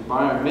notes, in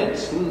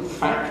biomedicine,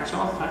 facts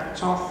are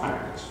facts are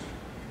facts.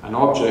 An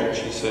object,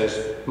 she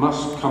says,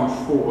 must come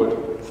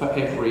forward for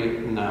every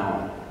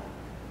noun.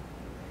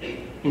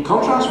 In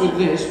contrast with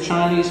this,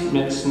 Chinese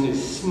medicine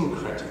is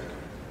syncretic.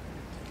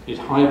 It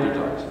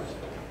hybridizes.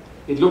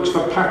 It looks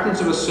for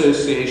patterns of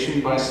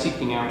association by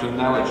seeking out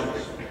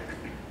analogies.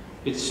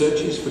 It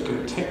searches for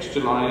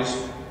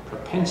contextualized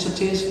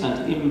propensities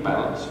and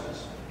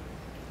imbalances.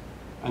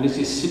 And it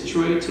is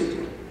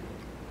situated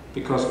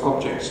because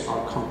objects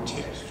are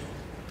contextual.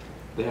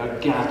 They are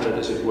gathered,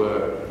 as it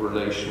were,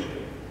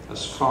 relationally.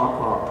 As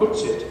Farquhar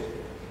puts it,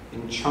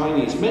 in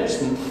Chinese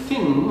medicine,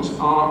 things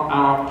are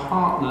our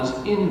partners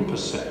in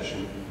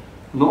perception,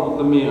 not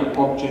the mere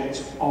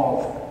objects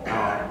of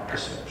our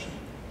perception.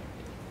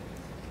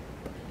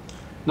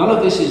 None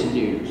of this is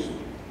news.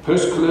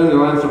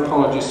 Post-colonial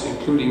anthropologists,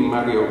 including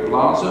Mario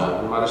Blaser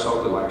and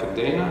Marisol de la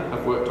Cadena,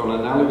 have worked on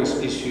analogous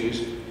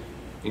issues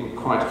in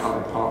quite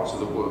other parts of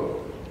the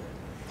world.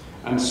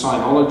 And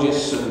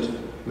sinologists and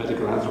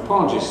medical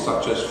anthropologists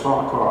such as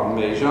Farquhar and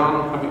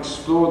Meijan have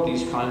explored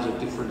these kinds of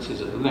differences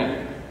at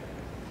length.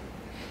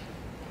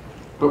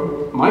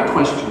 But my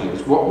question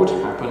is, what would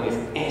happen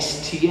if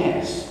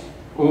STS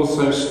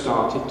also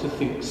started to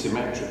think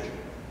symmetrically?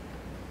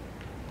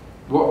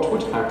 What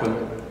would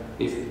happen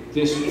if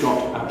this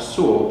got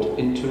absorbed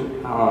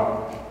into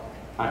our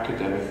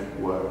academic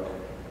work?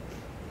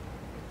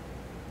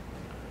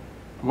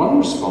 One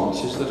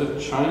response is that a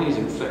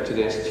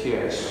Chinese-inflected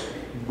STS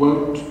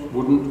won't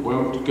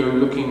go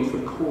looking for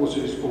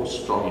causes or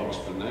strong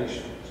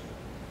explanations.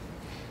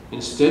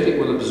 Instead, it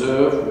will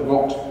observe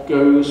what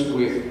goes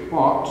with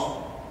what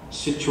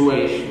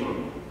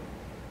situation,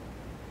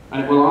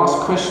 and it will ask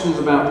questions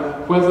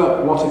about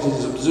whether what it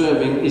is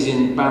observing is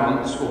in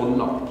balance or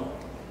not.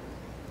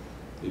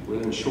 It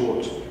will, in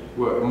short,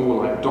 work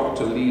more like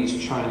Dr.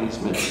 Lee's Chinese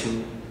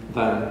medicine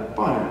than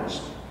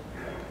biomedicine.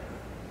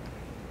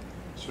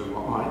 So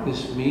what might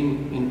this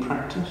mean in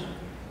practice?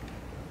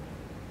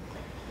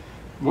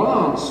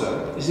 One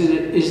answer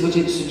is that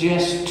it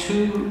suggests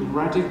two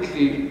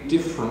radically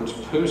different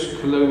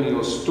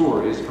post-colonial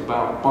stories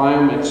about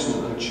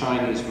biomedicine and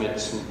Chinese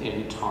medicine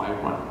in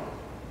Taiwan.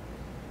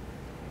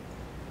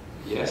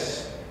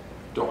 Yes,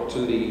 Dr.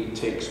 Lee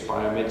takes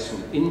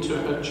biomedicine into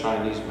her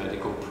Chinese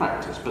medical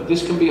practice, but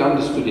this can be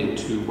understood in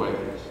two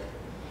ways.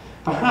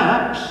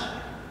 Perhaps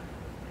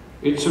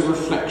it's a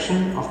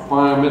reflection of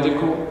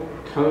biomedical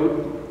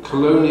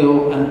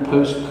colonial and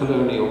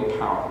post-colonial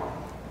power.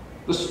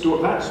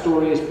 That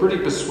story is pretty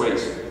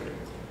persuasive.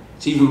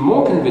 It's even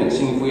more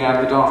convincing if we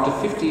add that after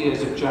 50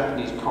 years of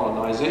Japanese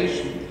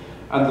colonization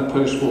and the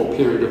post-war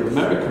period of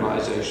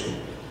Americanization,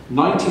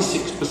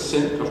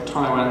 96% of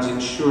Taiwan's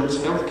insurance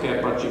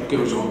healthcare budget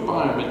goes on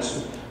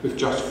biomedicine, with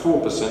just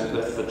 4%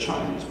 left for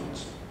Chinese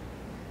medicine.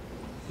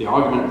 The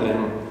argument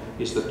then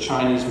is that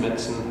Chinese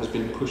medicine has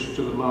been pushed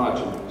to the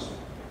margins,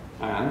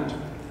 and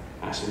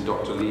as in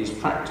Dr. Lee's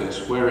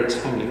practice, where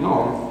it's hanging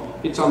on,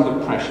 it's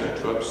under pressure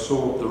to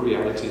absorb the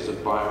realities of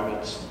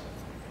biomedicine.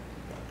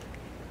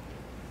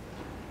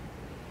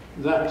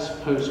 That's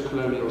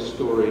post-colonial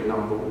story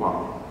number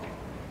one.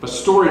 But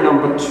story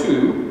number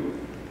two,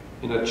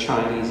 in a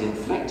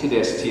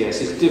Chinese-inflected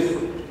STS, is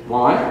different.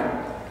 Why?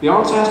 The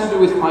answer has to do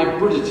with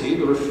hybridity,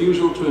 the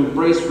refusal to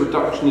embrace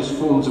reductionist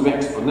forms of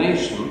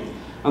explanation,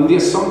 and the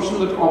assumption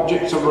that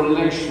objects are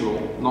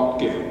relational, not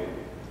given.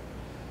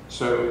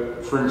 So,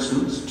 for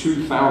instance,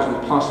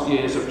 2,000 plus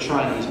years of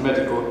Chinese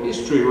medical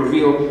history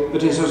reveal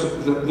that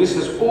this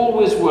has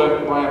always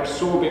worked by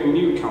absorbing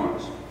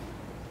newcomers.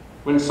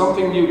 When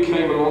something new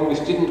came along,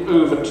 this didn't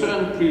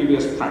overturn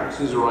previous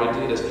practices or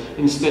ideas.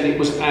 Instead, it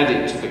was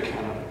added to the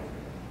canon.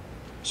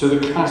 So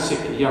the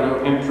classic yellow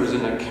emperors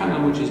in a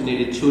canon, which is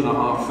nearly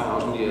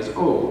 2,500 years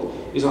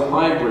old, is a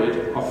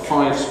hybrid of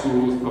 5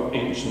 schools of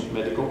ancient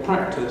medical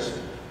practice.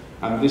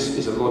 And this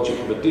is a logic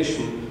of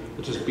addition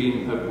that has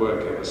been at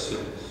work ever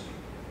since.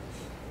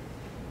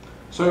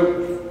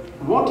 So,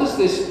 what does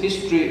this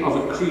history of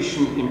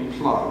accretion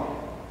imply?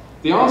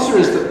 The answer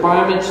is that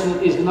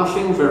biomedicine is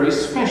nothing very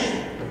special,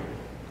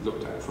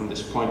 looked at from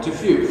this point of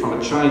view. From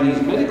a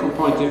Chinese medical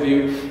point of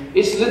view,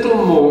 it's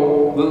little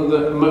more than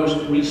the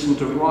most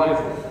recent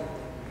arrival.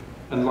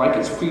 And like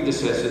its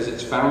predecessors,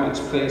 it's found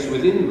its place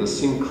within the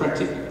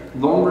syncretic,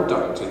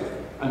 non-reductive,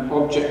 and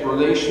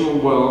object-relational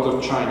world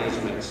of Chinese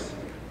medicine.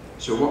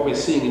 So what we're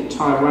seeing in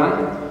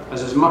Taiwan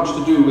has as much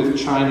to do with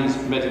Chinese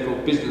medical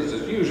business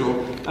as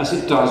usual as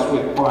it does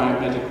with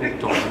biomedical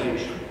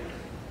domination.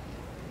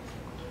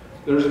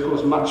 There is, of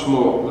course, much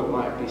more that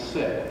might be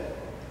said.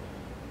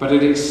 But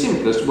at its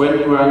simplest, Wen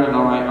Yuan and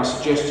I are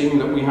suggesting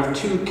that we have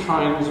 2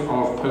 kinds of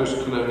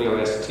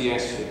post-colonial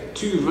STS here,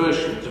 2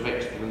 versions of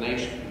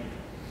explanation.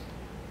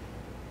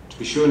 To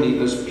be sure,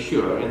 neither's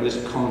pure. In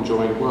this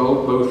conjoined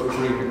world, both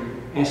bring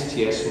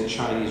STS and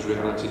Chinese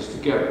realities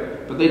together,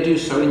 but they do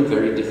so in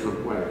very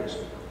different ways.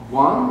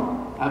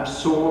 One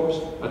absorbs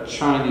a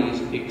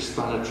Chinese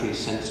explanatory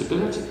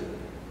sensibility.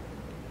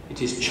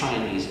 It is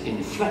Chinese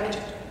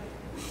inflected.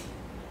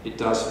 It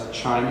does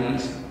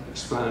Chinese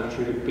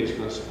explanatory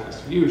business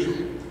as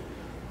usual,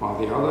 while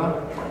the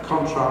other, by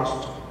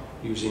contrast,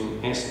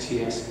 using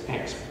STS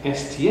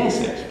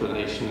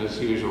explanation as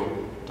usual,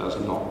 does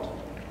not.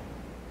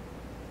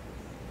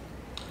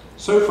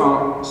 So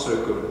far,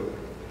 so good.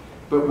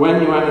 But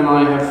Wen Yuan and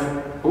I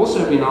have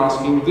also been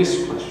asking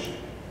this question.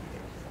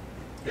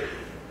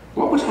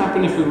 What would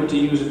happen if we were to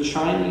use a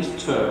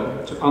Chinese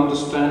term to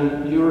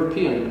understand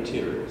European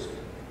materials?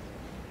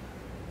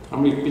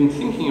 And we've been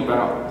thinking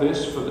about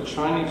this for the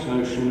Chinese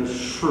notion of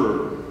shi.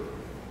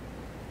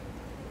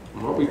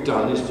 And what we've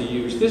done is to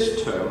use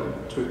this term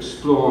to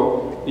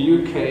explore the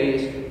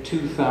UK's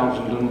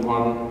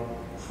 2001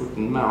 foot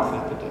and mouth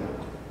epidemic.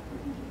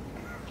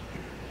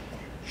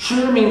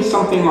 Shi means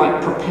something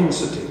like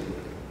propensity.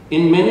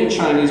 In many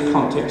Chinese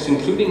contexts,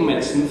 including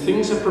medicine,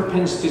 things have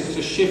propensities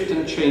to shift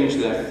and change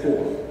their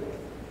form.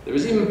 There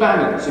is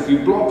imbalance if you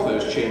block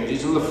those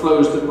changes and the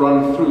flows that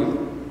run through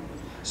them.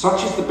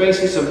 Such is the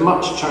basis of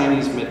much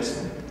Chinese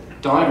medicine,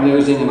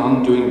 diagnosing and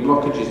undoing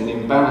blockages and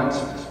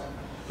imbalances.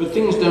 But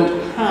things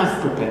don't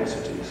have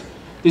propensities.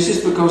 This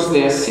is because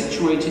they are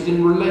situated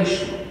in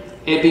relation,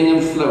 ebbing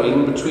and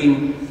flowing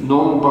between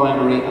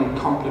non-binary and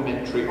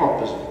complementary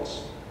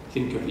opposites.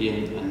 Think of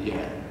yin and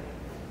yang.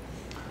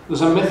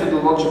 There's a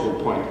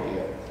methodological point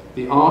here.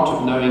 The art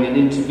of knowing and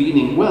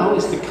intervening well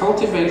is the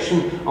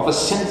cultivation of a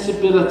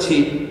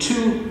sensibility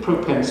to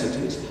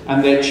propensities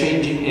and their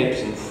changing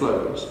ebbs and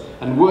flows,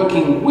 and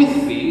working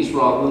with these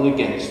rather than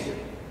against them.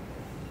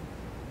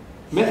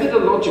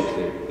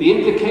 Methodologically, the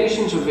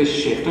implications of this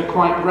shift are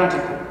quite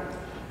radical.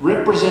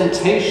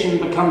 Representation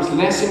becomes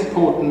less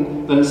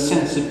important than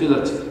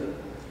sensibility.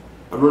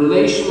 A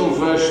relational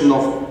version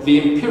of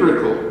the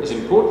empirical is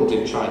important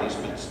in Chinese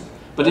medicine,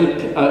 but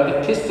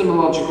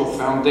epistemological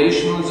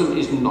foundationalism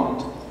is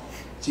not.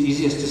 It's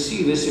easiest to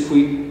see this if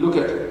we look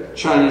at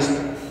Chinese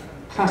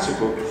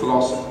classical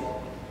philosophy.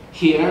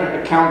 Here,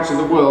 accounts of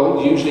the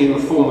world, usually in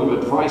the form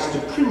of advice to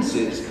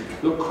princes,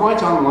 look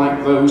quite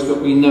unlike those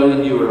that we know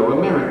in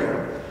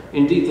Euro-America.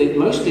 Indeed, they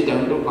mostly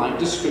don't look like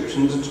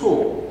descriptions at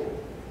all.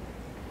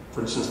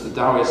 For instance, the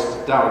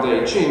Taoist Tao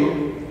Te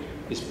Ching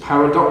is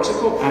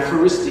paradoxical,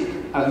 aphoristic,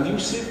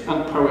 elusive,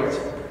 and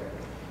poetic.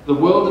 The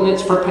world and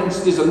its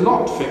propensities are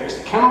not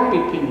fixed, cannot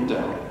be pinned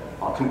down,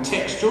 are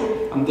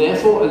contextual, and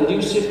therefore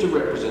elusive to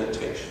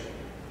representation.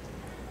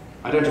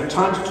 I don't have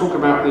time to talk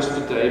about this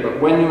today,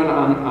 but Wen Yuan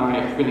and I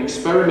have been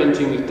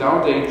experimenting with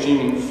Tao Te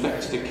Ching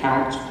inflected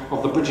accounts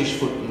of the British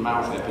foot and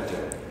mouth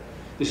epidemic.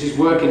 This is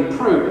work in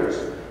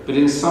progress, but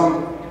in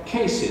some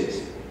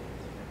cases,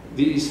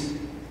 these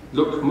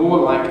look more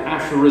like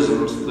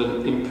aphorisms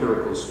than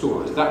empirical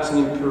stories. That's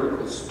an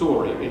empirical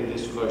story in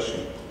this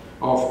version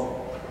of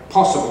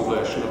possible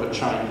version of a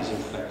Chinese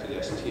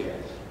inflected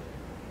STS.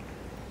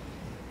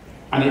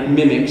 And it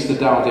mimics the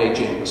Tao Te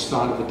Ching, the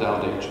style of the Tao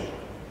Te Ching.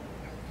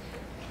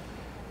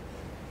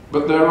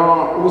 But there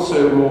are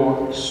also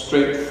more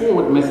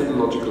straightforward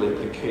methodological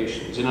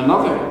implications. In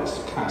another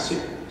classic,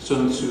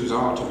 Sun Tzu's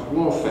Art of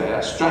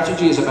Warfare,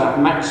 strategy is about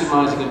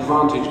maximizing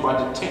advantage by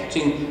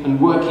detecting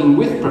and working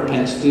with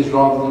propensities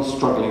rather than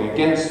struggling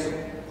against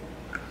them.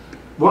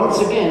 Once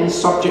again,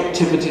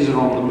 subjectivities are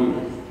on the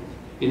move.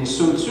 In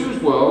Sun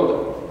Tzu's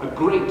world, a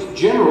great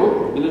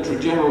general, a military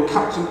general,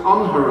 cuts an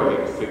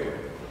unheroic figure.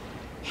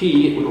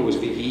 He, it would always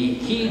be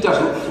he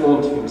doesn't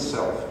flaunt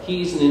himself.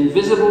 He's an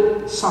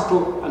invisible,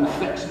 subtle and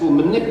flexible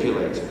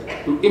manipulator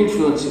who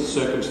influences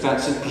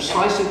circumstances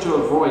precisely to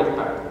avoid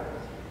battle.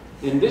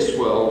 In this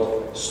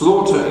world,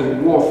 slaughter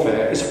in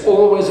warfare is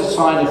always a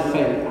sign of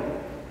failure.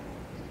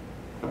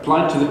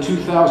 Applied to the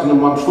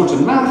 2001 foot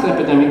and mouth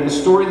epidemic, the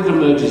story that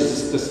emerges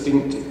is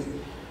distinctive.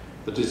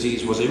 The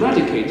disease was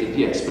eradicated,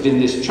 yes, but in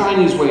this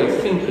Chinese way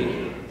of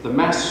thinking, the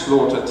mass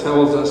slaughter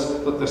tells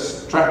us that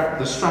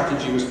the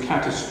strategy was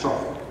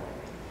catastrophic.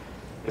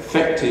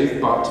 Effective,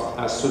 but,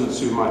 as Sun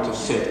Tzu might have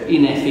said,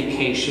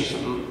 inefficacious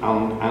and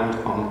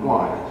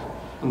unwise.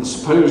 And the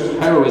supposed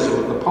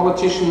heroism of the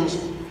politicians,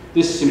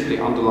 this simply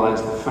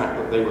underlines the fact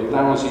that they were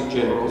lousy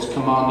generals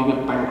commanding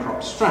a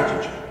bankrupt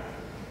strategy.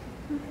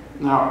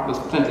 Now, there's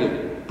plenty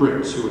of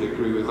Brits who would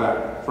agree with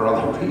that for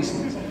other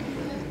reasons,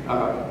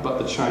 but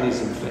the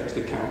Chinese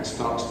inflected account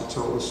starts to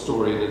tell the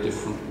story in a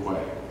different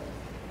way.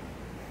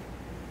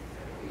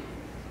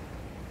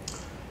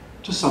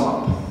 To sum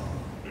up,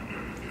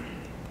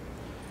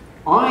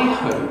 I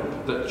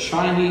hope that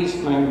Chinese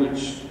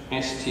language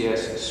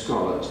STS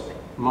scholars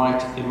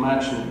might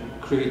imagine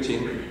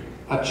creating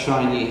a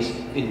Chinese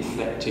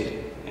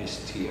inflected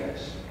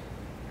STS.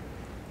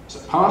 As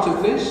a part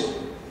of this,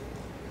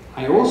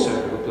 I also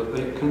hope that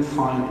they can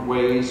find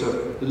ways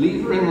of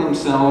levering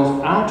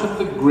themselves out of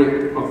the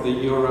grip of the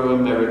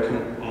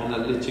Euro-American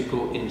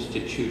analytical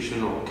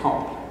institutional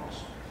complex.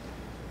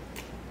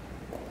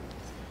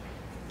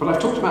 But I've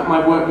talked about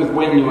my work with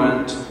Wen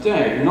Yuan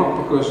today,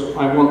 not because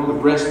I want the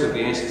rest of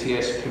the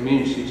STS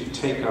community to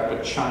take up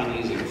a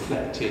Chinese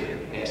inflected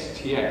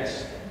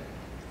STS.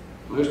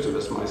 Most of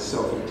us,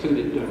 myself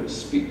included, don't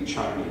speak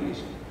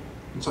Chinese,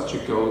 and such a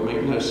goal would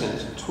make no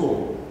sense at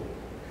all.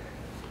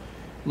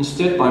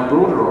 Instead, my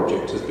broader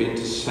object has been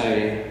to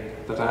say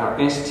that our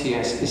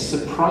STS is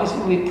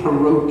surprisingly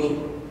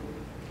parochial,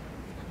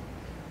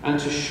 and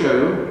to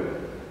show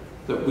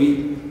that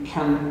we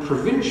can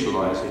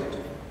provincialize it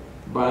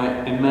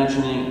by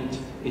imagining it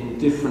in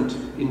different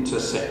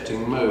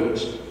intersecting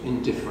modes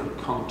in different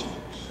contexts.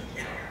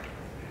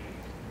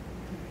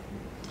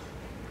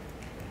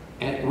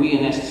 We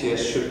in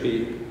STS should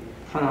be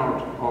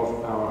proud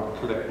of our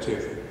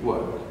collective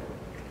work.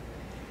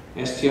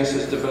 STS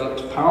has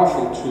developed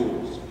powerful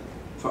tools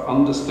for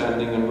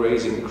understanding and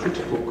raising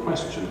critical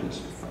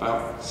questions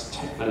about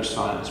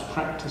technoscience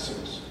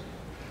practices.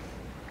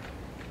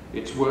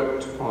 It's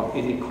worked on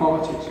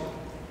inequalities,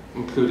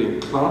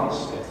 including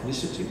class,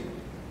 ethnicity,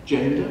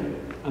 gender,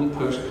 and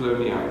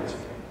post-coloniality.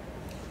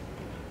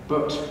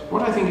 But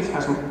what I think it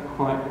hasn't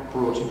quite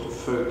brought into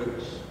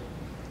focus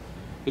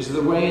is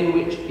the way in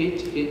which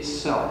it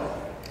itself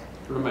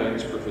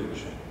remains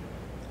provincial.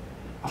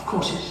 Of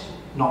course, it's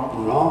not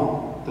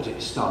wrong that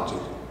it started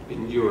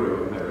in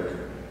Euro-America.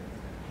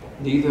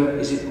 Neither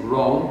is it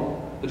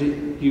wrong that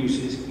it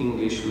uses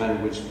English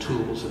language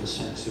tools and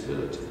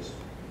sensibilities.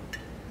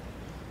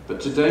 But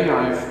today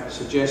I've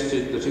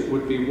suggested that it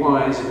would be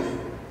wise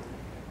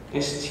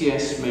if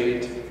STS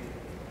made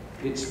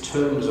its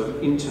terms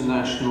of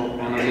international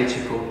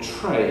analytical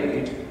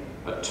trade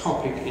a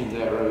topic in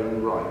their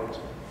own right.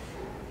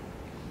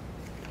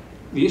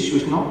 The issue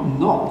is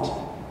not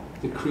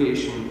the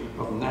creation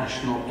of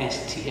national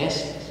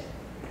STSs.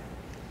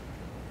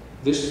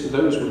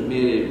 Those would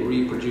merely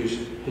reproduce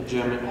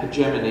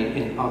hegemony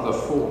in other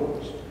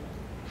forms.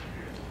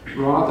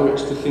 Rather,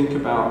 it's to think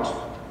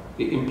about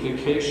the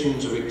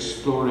implications of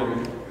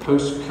exploring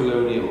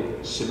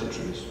post-colonial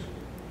symmetries.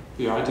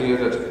 The idea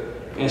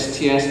that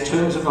STS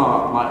terms of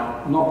art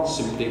might not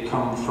simply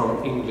come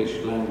from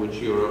English language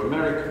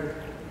Euro-American,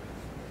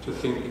 to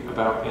think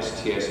about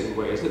STS in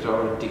ways that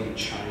are indeed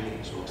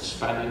Chinese or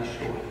Spanish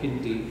or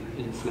Hindi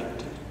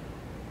inflected.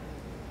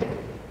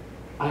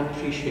 I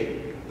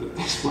appreciate that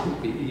this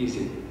won't be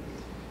easy.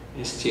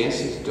 STS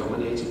is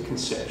dominated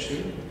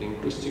conceptually,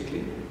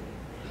 linguistically,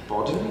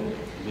 bodily,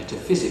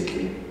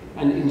 metaphysically,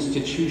 and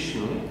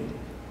institutionally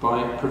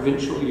by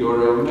provincial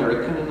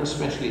Euro-American and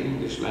especially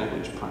English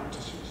language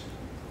practices.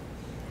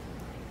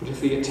 But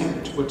if the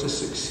attempt were to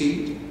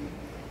succeed,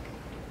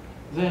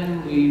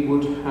 then we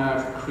would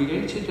have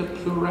created a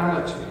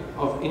plurality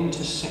of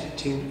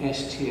intersecting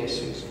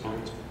STSs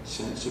and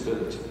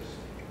sensibilities.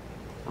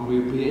 And we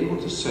would be able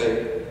to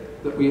say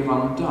that we have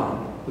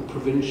undone the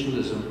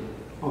provincialism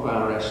of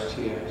our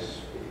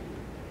STS.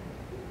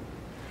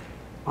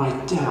 I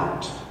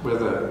doubt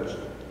whether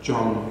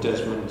John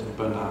Desmond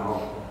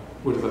Bernal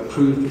would have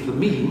approved of the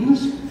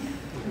means,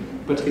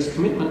 but his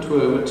commitment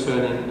to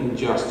overturning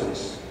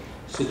injustice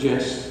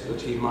suggests that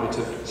he might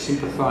have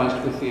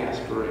sympathised with the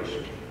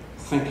aspiration.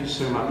 Thank you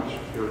so much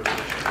for your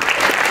attention.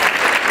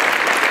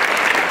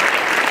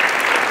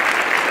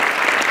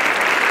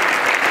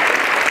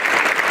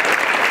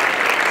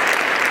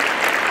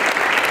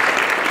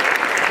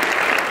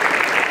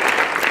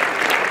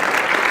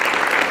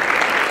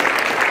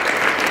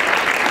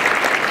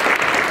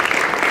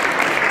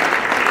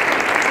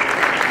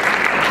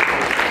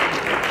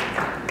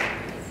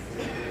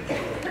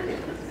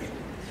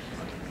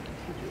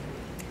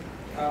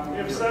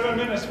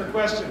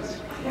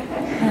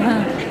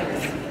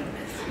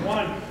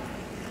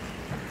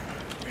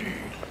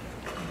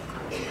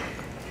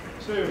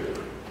 2,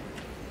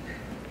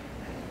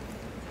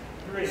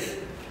 3.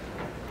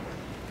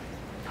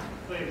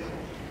 Please.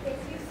 Thank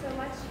you so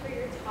much for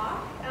your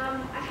talk.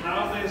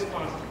 Loudly as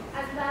possible.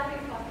 As loudly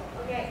as possible.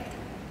 Okay.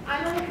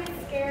 I'm a little bit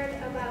scared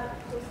about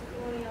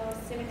post-colonial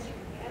symmetry,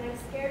 and I'm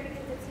scared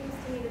because it seems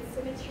to me that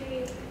symmetry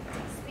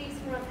speaks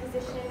from a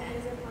position and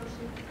is a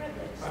function of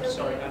privilege. I'm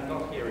sorry, I'm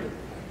not hearing.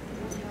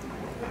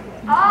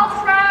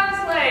 I'll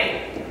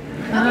translate.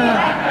 Okay,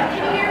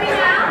 can you hear me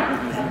now?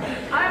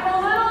 I'm a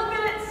little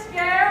bit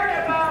scared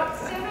about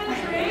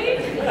symmetry.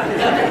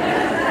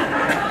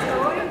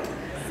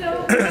 So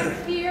my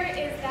fear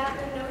is that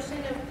the notion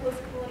of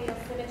post-colonial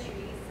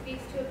symmetry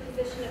speaks to a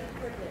position of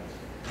privilege,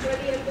 where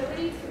the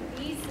ability to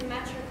be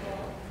symmetrical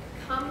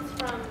comes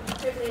from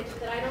privilege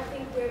that I don't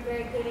think we're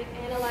very good at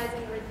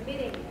analyzing or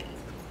admitting yet.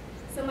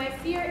 So my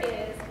fear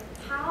is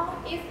how,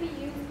 if we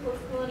use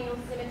post-colonial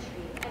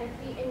symmetry and if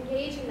we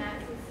engage in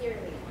that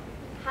sincerely,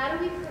 how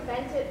do we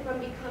prevent it from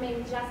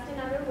becoming just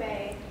another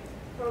way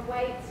for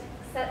white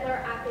settler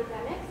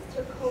academics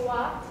to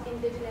co-opt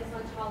indigenous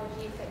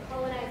ontologies that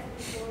colonized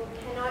people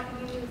cannot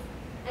use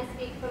and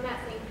speak from that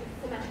same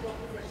symmetrical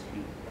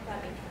position, if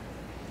that makes sense?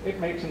 It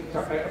makes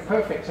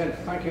perfect sense.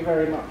 Thank you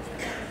very much.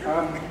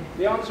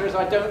 The answer is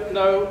I don't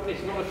know.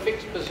 It's not a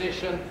fixed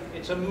position.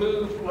 It's a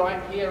move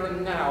right here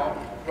and now,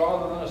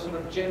 rather than a sort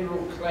of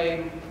general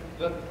claim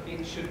that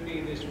it should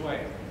be this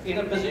way. In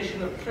a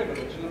position of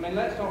privilege. And I mean,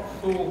 let's not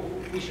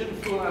we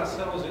shouldn't fool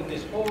ourselves in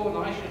this hall, and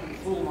I shouldn't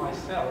fool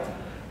myself.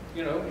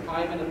 You know,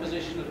 I'm in a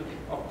position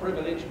of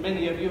privilege.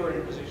 Many of you are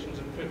in positions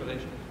of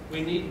privilege.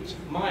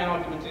 My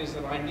argument is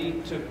that I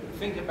need to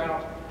think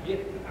about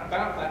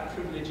that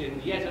privilege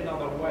in yet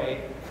another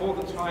way for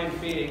the time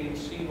being and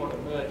see what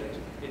emerges.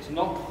 It's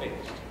not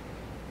fixed.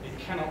 It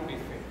cannot be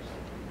fixed.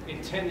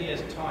 In 10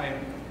 years'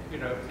 time, you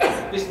know,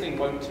 this thing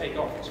won't take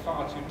off. It's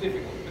far too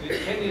difficult. But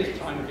in 10 years'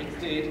 time, if it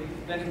did,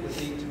 then it would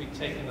need to be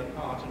taken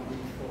apart and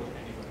moved forward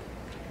anyway.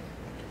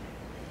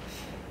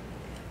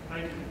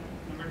 Thank you.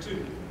 Number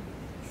 2.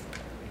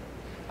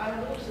 I'm a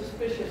little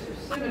suspicious of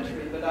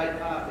symmetry, but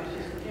it's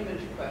just an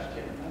image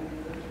question. I mean,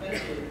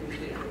 fundamentally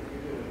appreciate what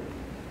you're doing.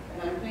 And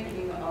I'm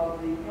thinking of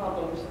the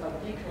problems of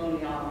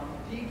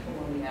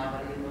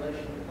decoloniality in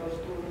relation to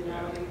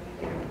post-coloniality,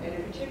 and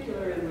in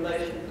particular in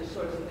relation to the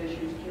sorts of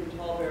issues Kim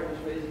Tallbear was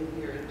raising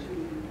here in 2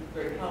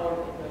 very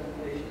powerful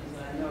presentations,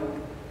 and I know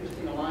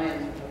Christina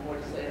Lyons will have more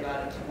to say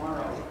about it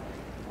tomorrow,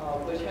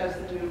 which has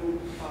to do,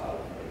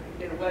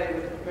 in a way,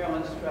 with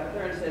Marilyn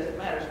Strathern says it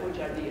matters which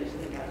ideas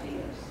think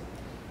ideas.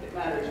 It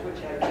matters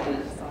which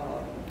ideas,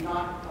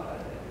 not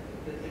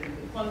the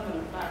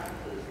fundamental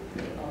practices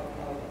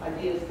of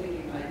ideas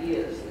thinking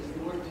ideas is the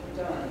work to be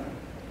done.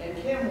 And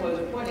Kim was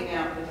pointing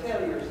out the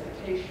failure of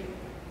citation,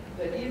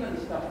 that even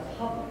stuff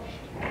published,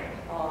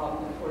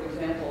 for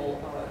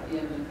example,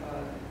 in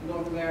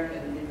North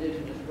American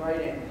indigenous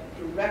writing,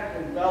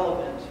 directly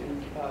relevant to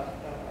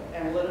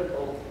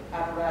analytical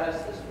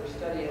apparatuses for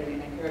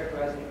studying and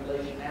characterizing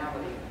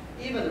relationality,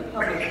 even the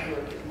published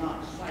work is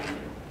not cited.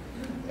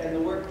 And the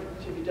work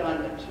to be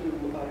done to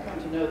come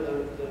to know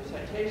the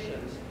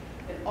citations,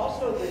 and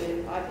also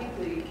I think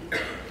the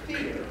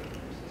fear.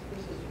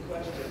 This is the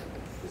question.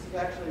 This is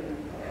actually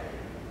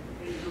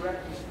a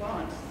direct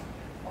response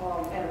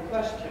and a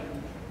question.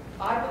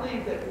 I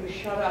believe that we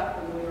shut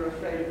up when we were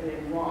afraid of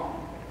being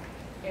wrong,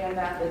 and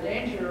that the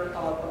danger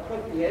of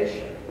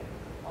appropriation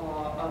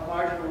of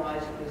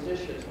marginalized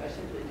positions by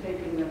simply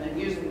taking them and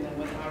using them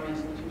with our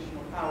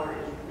institutional power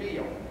is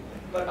real.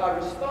 But our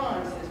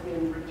response has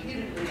been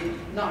repeatedly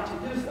not to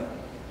do so,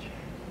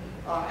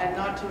 and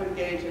not to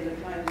engage in the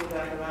kinds of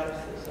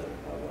apparatuses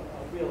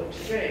of real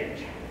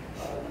exchange.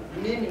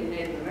 Many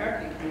Native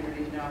American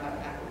communities now have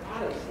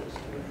apparatuses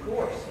to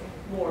enforce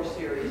more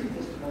serious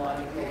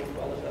epistemological as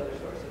well as other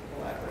sorts of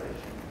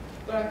collaboration.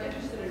 But I'm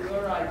interested in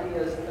your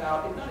ideas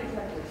about, if not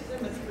exactly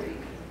symmetry,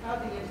 how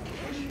the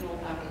institutional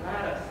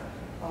apparatus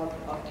of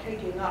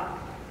taking up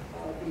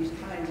these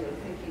kinds of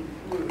thinking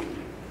through.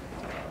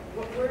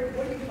 What do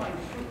you find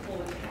fruitful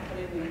that's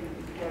happening? You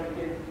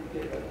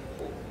gave a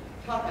whole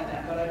talk on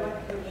that, but I'd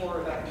like to hear more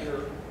about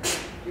your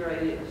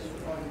ideas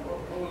going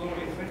forward. Oh,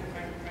 Laurie, thank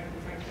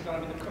you, Don. I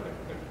mean, the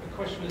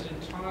question is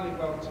entirely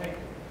well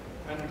taken,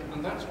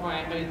 and that's why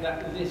I made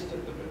that list at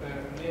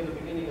near the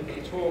beginning of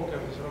the talk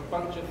of sort of a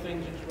bunch of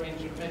things which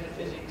range from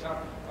metaphysics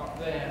up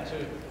there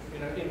to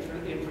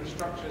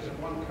infrastructures of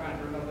one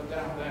kind or another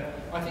down there.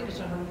 I think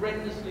it's a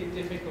horrendously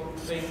difficult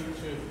thing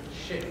to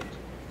shift.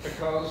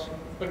 Because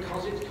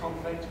it's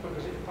complex,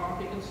 because it's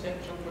partly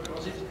conceptual,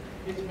 because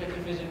it's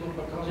metaphysical,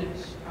 because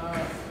it's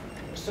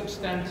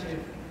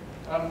substantive.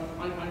 I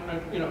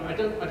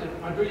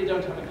really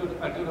don't have a good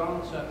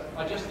answer.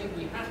 I just think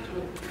we have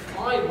to.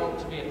 I want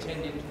to be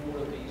attending to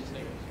all of these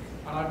things,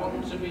 and I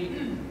want to be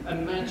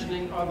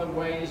imagining other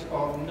ways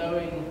of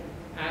knowing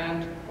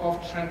and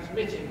of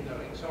transmitting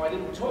knowing. So I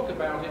didn't talk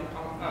about it.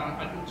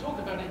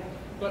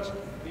 But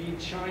the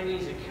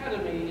Chinese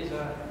Academy is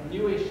a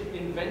newish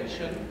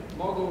invention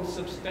modeled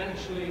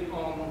substantially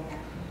on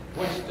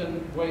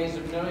Western ways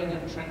of knowing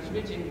and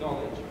transmitting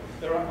knowledge.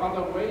 There are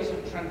other ways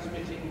of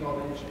transmitting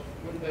knowledge.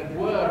 There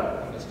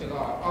were, and there still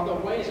are, other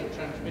ways of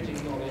transmitting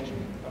knowledge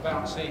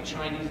about, say,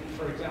 Chinese,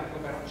 for example,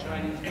 about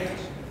Chinese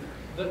medicine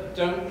that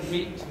don't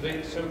meet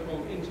the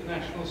so-called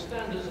international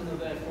standards and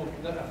that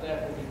have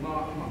therefore been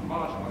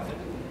marginalized.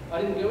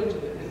 I didn't go into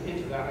that. I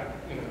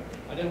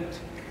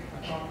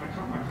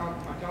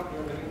can't do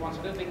everything at once.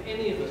 I don't think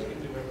any of us can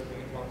do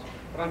everything at once.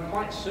 But I'm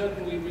quite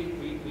certain we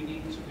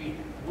need to be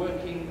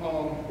working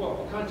on,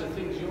 well, the kinds of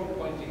things you're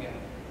pointing at,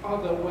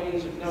 other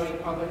ways of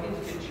knowing, other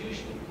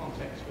institutional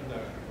contexts for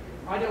knowing.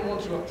 I don't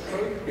want to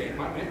appropriate,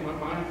 I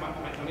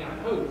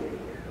hope.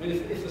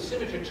 If the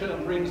symmetry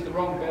term rings the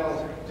wrong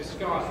bells,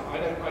 discard it. I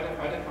don't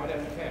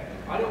care.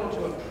 I don't want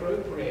to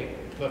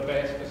appropriate the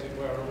best, as it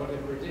were, or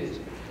whatever it is,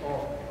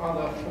 of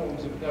other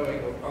forms of knowing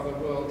of other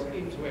worlds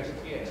into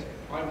STS.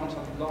 I want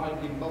a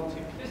lively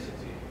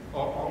multiplicity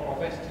of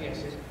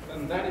STSs,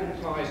 and that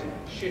implies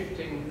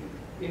shifting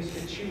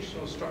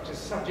institutional structures,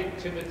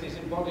 subjectivities,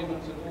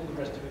 embodiments, and all the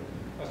rest of it,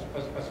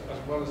 as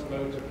well as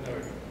modes of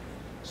knowing.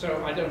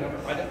 So I don't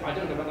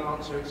have an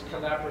answer. It's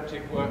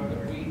collaborative work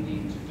that we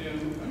need to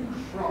do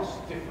across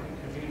different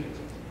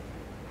communities.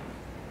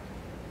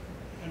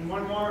 And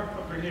one more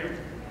over here.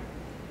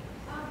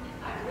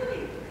 I'm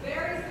really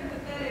very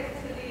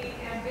sympathetic to the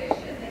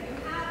ambition that you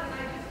have, and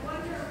I just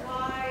wonder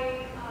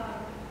why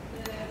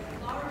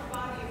the large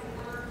body of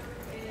work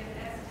in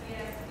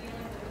STS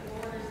dealing with the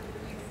borders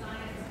between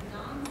science and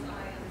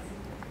non-science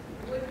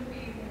wouldn't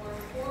be more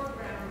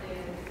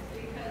foregrounded,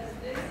 because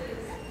this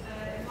is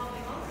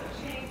involving also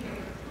change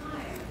over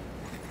time.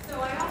 So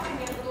I often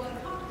get a little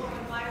uncomfortable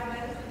when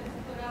biomedicine is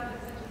put up in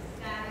such a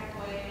static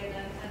way,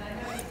 and I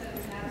know you said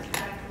it's an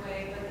abstract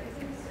way, but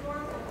it's a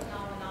historical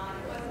phenomenon.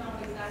 It wasn't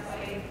always that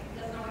way. It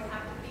doesn't always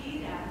have to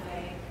be that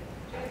way.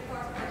 Joyce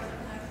Parker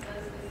sometimes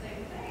does the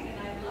same thing, and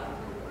I love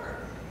her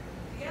work.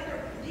 The other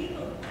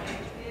legal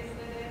point is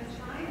that in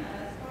China,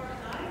 as far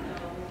as I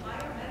know,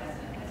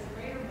 biomedicine has a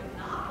greater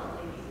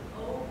monopoly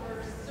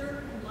over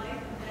certain life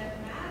and death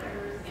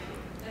matters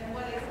than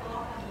what is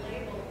often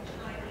labeled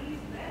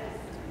Chinese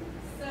medicine.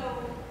 So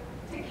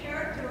to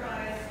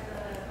characterize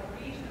a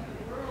region of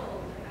the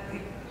world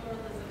as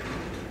pluralism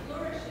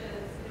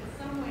flourishes in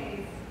some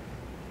ways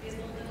is a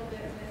little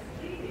bit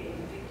misleading,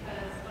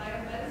 because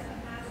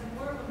biomedicine has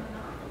more of a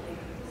monopoly.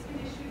 People can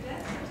issue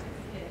death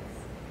certificates.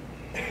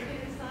 People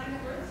can sign a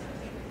birth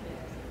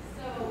certificate.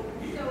 So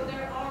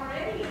there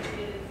already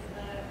is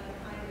a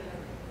kind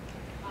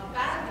of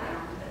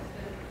background that's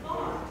been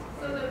fought.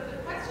 So the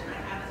question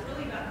I have is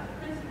really about the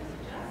principles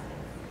of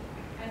justice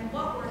and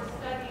what we're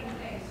studying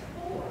things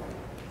for.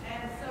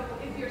 And so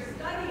if you're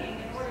studying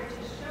in order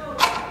to show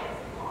that it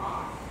gets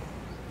lost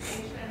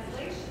in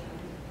translation,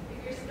 if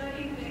you're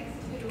studying things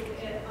to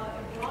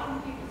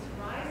broaden people's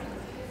horizons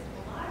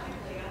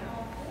epistemologically, I'm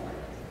all for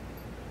it.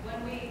 When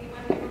we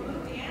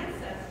remove the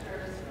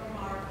ancestors from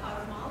our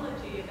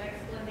cosmology of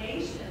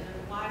explanation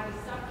of why we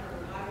suffer,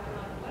 why we're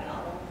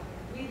unwell,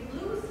 we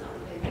lose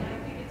something, and I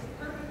think it's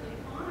perfectly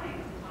fine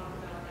to talk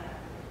about that.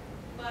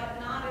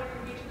 But not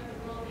every region of the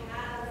world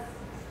has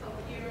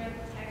coherent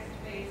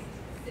text-based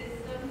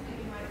systems that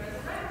you might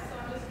resurrect. So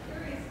I'm just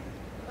curious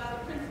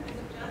about the principles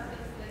of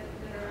justice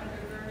that are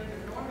undergirding the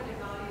normative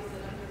values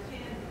that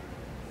underpin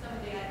some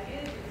of the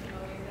ideas you're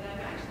promoting that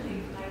I'm actually,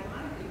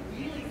 ironically,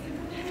 really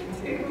sympathetic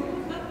to.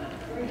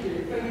 Thank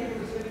you. Thank you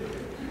for saying it.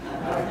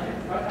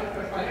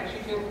 I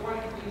actually feel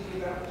quite easy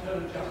about the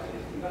term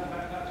justice, and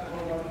that's a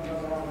whole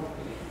other argument,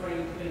 because it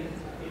frames things,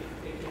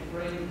 it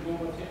frames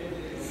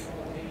normativity or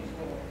politics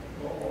or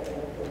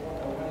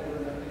whatever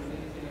in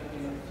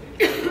a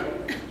particular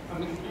way. I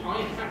mean, I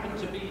happen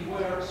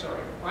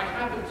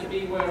to be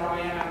where I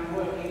am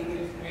working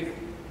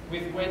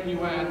with Wen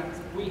Yuan.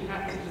 We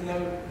happen to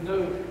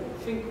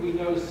think we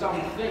know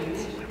some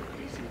things.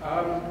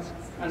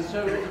 And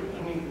so,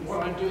 I mean,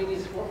 what I'm doing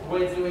is, what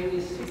we're doing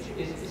is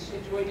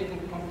situated in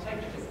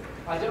contextual.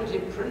 I don't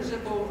in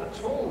principle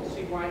at all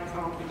see why it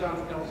can't be done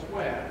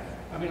elsewhere.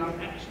 I mean, I'm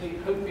actually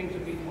hoping to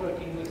be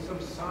working with some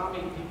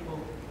Sami people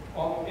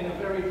in a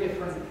very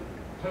different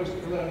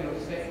post-colonial,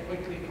 say,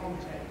 quickly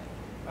context,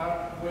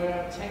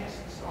 where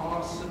texts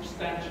are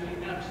substantially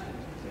absent.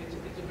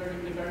 It's a very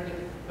different,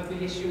 but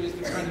the issue is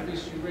the kind of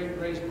issue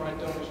raised by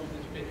Donna.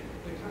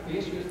 The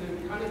issue is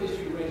the kind of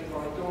issue raised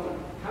by Donna.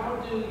 How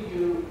do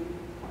you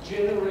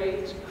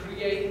generate,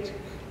 create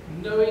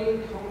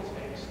knowing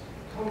context,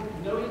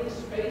 knowing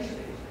spaces,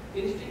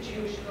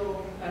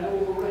 institutional and all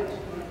the rest,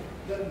 right,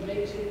 that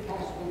makes it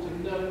possible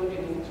to know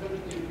in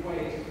alternative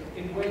ways,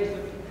 in ways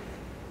that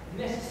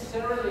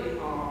necessarily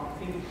are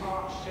in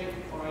part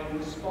shaped by and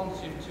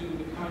responsive to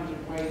the kinds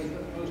of ways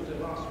that most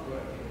of us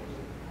work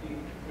in.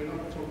 We're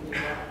not talking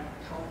about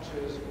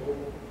cultures or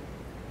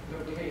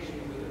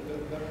locations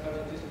that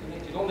are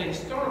disconnected. On the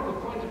historical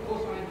point, of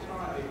course, I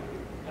entirely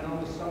agree. And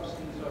on the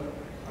substance of,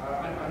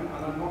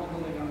 I'm not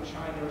holding up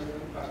China as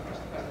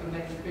the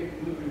next big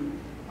move.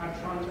 I'm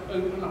trying to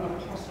open up a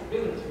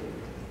possibility,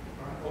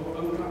 right, or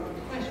open up a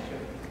question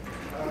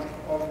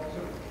of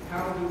sort of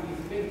how do we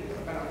think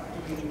about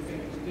doing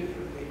things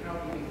differently? How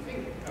do we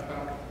think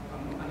about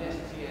an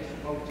STS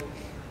vote.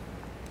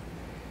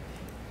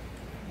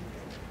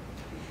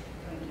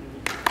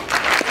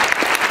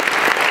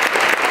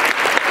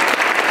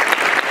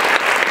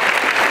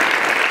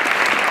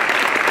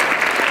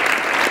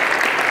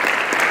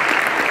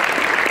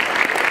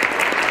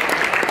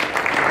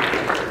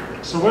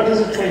 So what does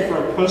it take for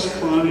a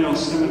post-colonial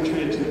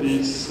symmetry to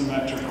be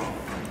symmetrical?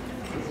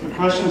 The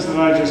questions that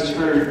I just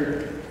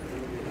heard,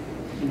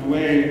 in a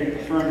way,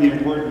 affirm the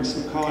importance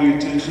of calling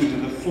attention to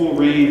the full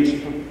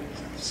range of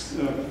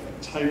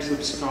types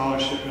of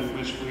scholarship in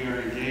which we are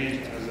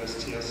engaged as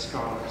STS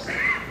scholars.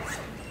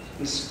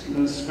 The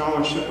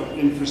scholarship of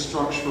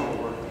infrastructural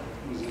work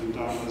was in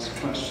Donna's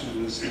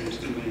question, it seems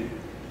to me.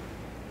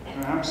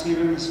 Perhaps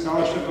even the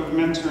scholarship of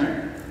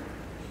mentoring.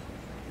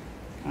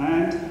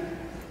 And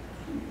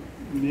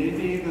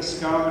maybe the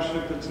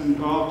scholarship that's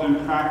involved in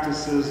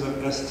practices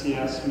of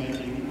STS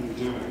making and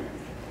doing.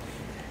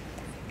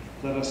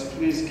 Let us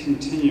please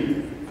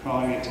continue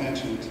calling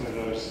attention to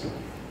those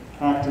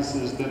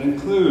practices that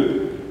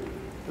include,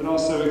 but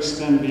also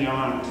extend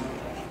beyond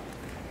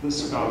the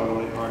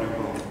scholarly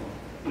article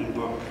and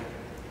book.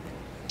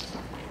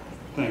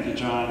 Thank you,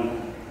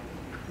 John.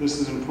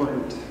 This is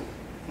important,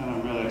 and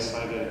I'm really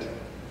excited.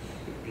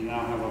 We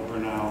now have a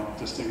Bernal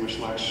Distinguished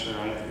Lecturer.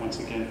 I once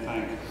again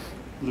thank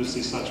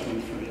Lucy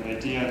Suchman for the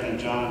idea and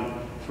John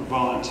for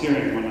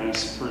volunteering when I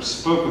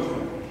first spoke with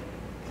him.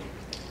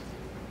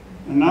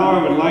 And now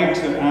I would like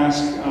to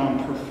ask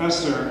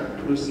Professor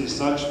Lucy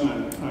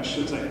Suchman, I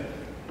should say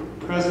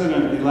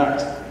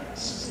President-elect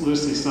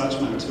Lucy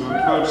Suchman, to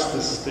approach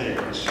the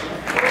stage.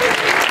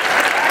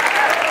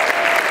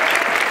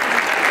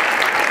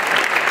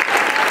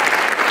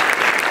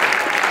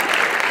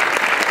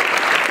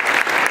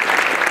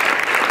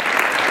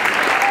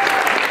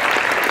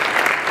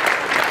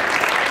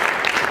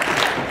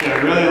 I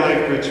really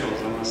like rituals,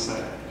 I must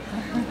say.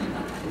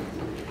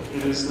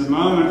 It is the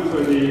moment for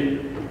the,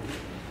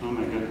 oh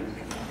my goodness.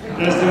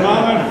 It is the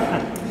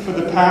moment for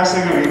the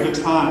passing of the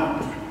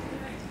baton,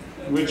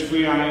 which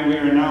we are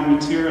now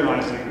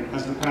materializing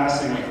as the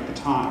passing of the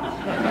baton.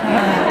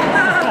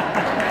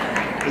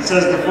 It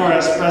says the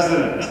forest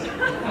president.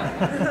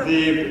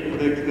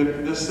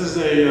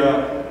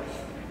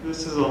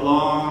 This is a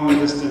long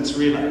distance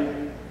relay.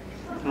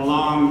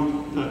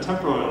 A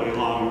temporarily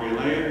long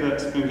relay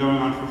that's been going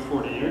on for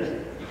 40 years,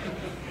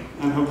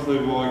 and hopefully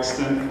will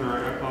extend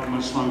for a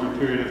much longer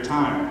period of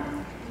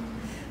time.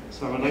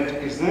 So I would like to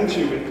present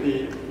you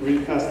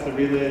with pass the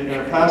baton.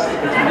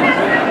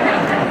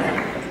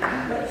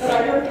 But I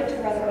don't get to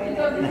run away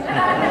now.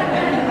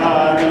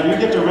 No, you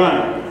get to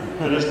run,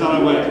 but it's not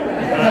a way.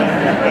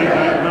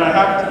 But I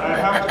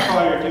have to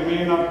call you. You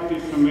may not be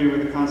familiar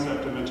with the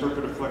concept of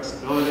interpretive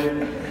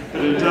flexibility,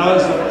 but it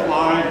does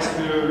apply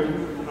to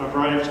a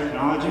variety of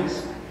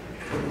technologies.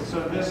 So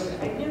this.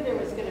 I knew there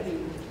was going to be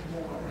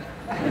more.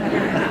 It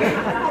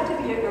had to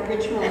be a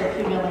ritual of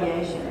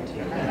humiliation,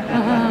 too.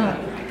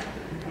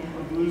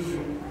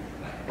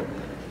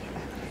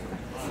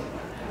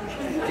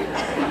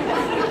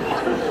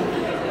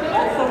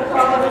 That's the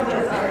problem with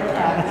this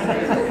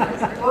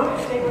artifact. Won't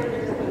stay where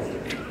they're supposed to be.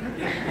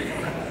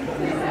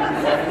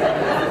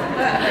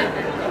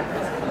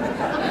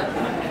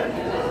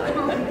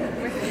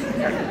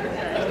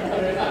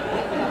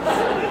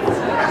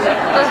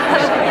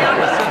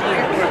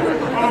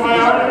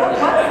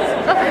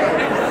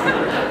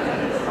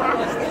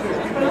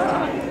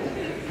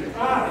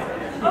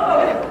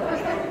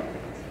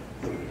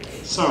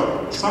 So,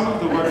 some of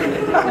the work,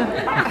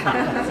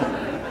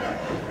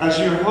 as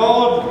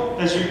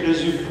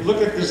you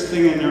look at this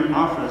thing in your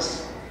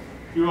office,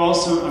 you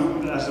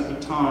also, as a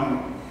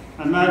baton,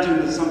 imagine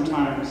that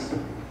sometimes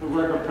the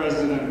work of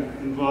president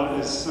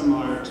is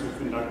similar to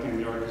conducting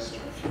the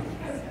orchestra.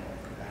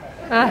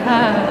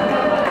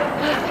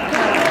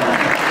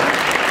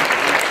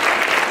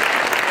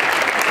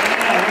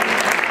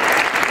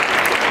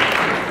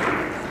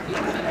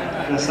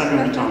 The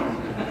second baton.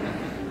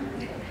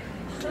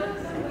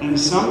 And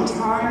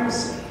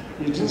sometimes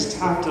you just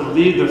have to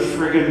lead the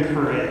friggin'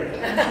 parade.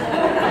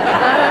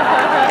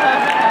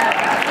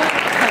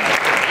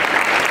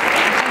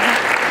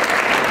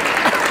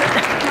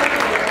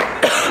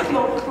 I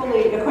feel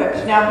fully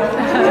equipped. Now,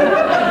 before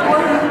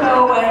you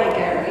go away,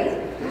 Gary,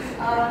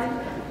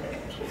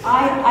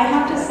 I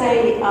have to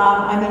say,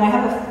 I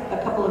have a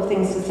couple of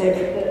things to say,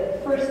 but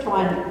the first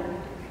one,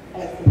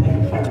 as the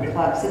microphone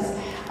collapses,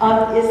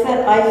 is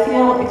that I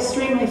feel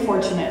extremely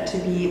fortunate to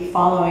be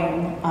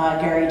following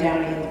Gary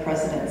Downey in the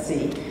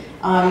presidency.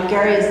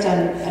 Gary has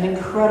done an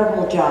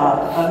incredible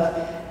job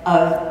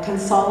of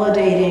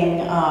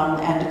consolidating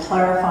and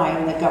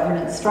clarifying the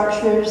governance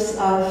structures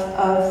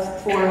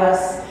for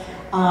us,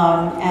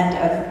 and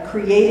of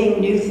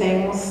creating new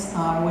things,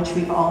 which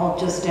we've all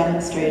just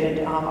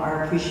demonstrated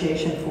our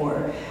appreciation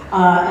for.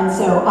 And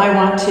so I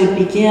want to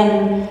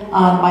begin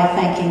by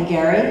thanking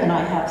Gary, and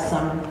I have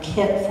some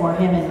kit for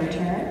him in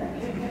return.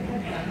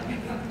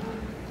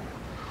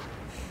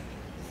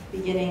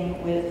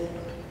 Beginning with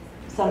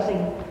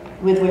something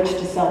with which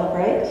to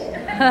celebrate.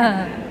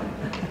 And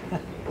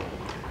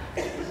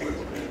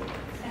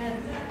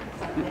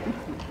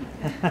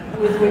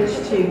with which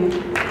to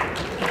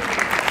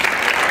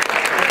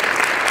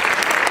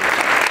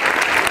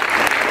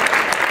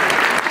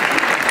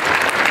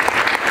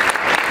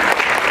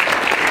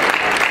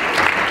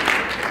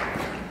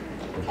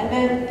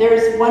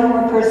there's one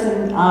more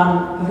person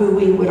who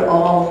we would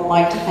all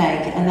like to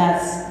thank, and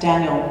that's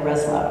Daniel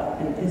Breslau.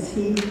 And is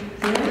he here?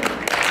 Or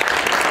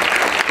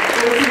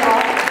is he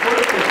off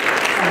working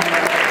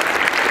somewhere?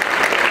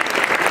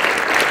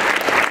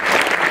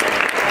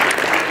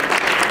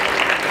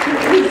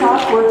 He's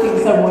off working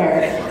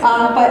somewhere.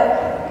 But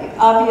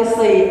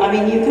obviously, I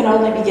mean, you can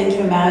only begin to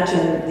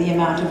imagine the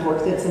amount of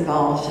work that's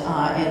involved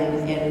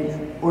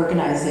in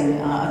organizing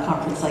a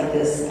conference like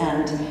this,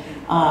 and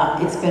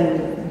it's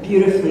been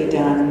beautifully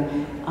done,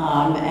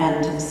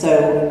 and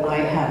so I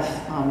have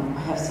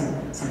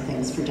some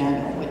things for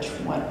Daniel, which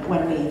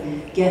when we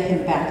get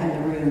him back in the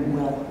room,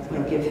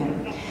 we'll give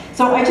him.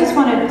 So I just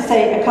wanted to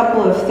say a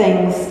couple of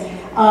things,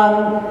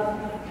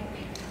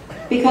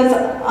 because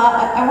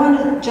I want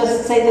to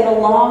just say that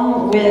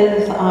along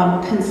with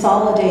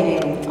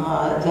consolidating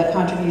the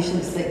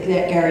contributions that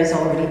Gary's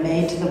already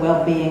made to the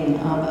well-being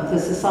of the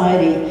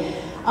society,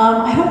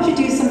 I hope to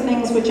do some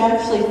things which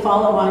actually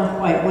follow on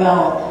quite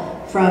well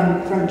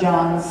from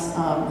John's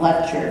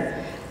lecture,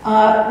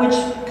 which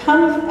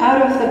come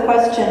out of the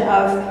question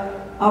of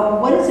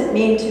what does it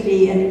mean to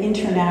be an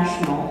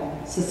international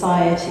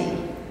society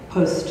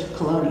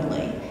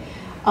post-colonially?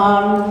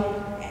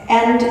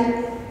 And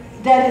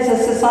that is a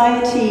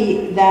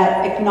society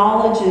that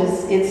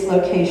acknowledges its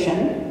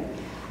location,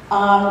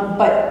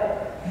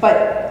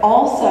 but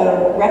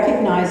also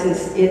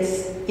recognizes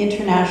its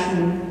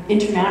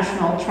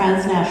international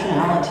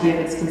transnationality of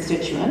its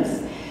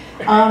constituents,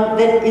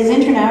 that is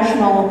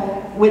international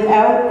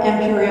without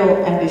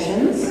imperial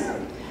ambitions,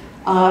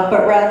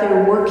 but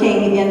rather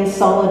working in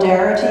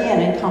solidarity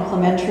and in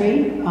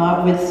complementary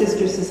with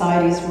sister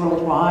societies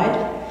worldwide.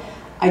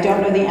 I don't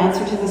know the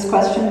answer to this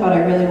question, but I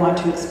really want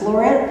to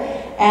explore it.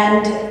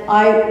 And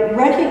I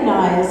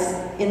recognize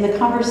in the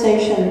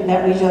conversation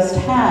that we just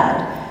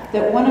had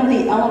that one of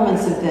the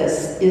elements of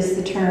this is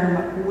the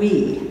term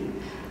we.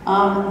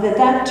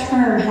 That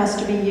term has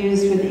to be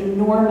used with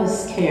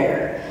enormous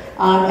care.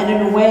 And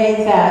in a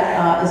way that,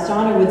 as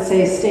Donna would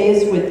say,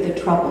 stays with the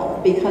trouble.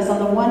 Because on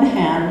the one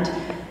hand,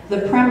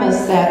 the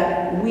premise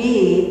that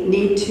we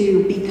need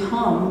to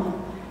become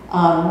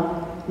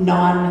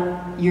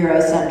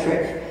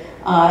non-Eurocentric,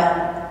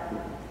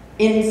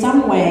 in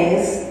some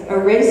ways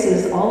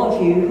erases all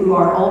of you who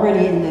are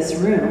already in this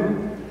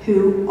room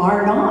who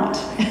are not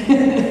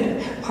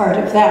part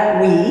of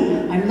that we.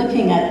 I'm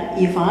looking at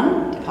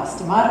Ivan de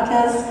Costa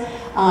Marquez,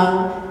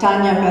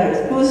 Tanya Perez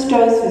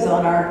Bustos, who's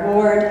on our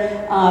board.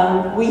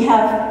 We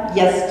have,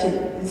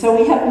 so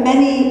we have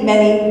many,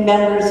 many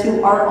members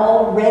who are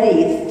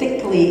already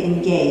thickly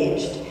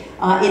engaged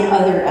in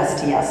other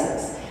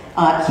STSs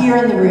here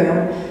in the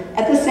room.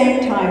 At the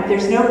same time,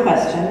 there's no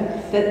question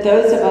that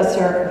those of us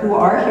who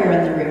are here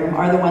in the room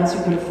are the ones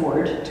who can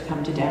afford to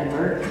come to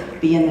Denver,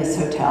 be in this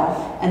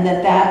hotel, and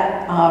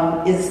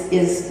that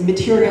is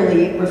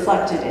materially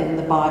reflected in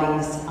the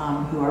bodies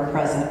who are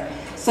present.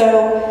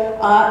 So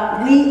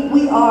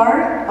we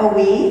are a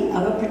we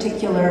of a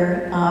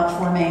particular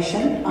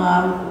formation.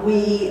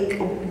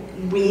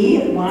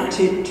 We want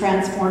to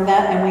transform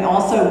that, and we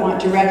also want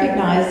to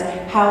recognize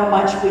how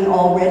much we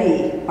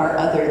already are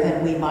other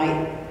than we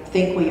might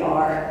think we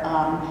are.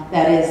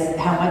 That is,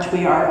 how much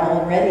we are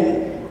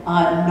already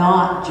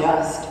not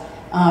just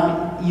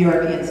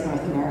Europeans,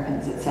 North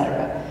Americans,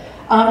 etc.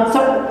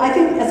 So I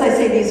think, as I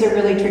say, these are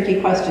really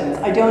tricky questions.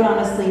 I don't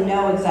honestly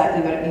know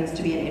exactly what it means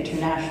to be an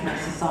international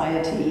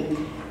society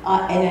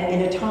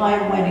in a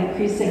time when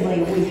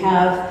increasingly we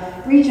have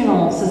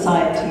regional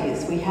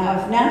societies, we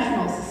have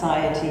national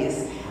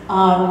societies,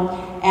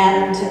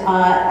 and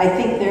I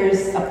think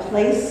there's a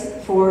place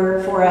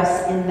for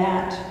us in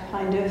that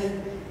kind of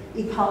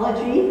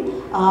ecology,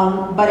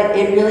 but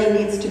it really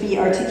needs to be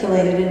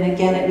articulated, and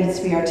again, it needs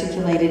to be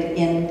articulated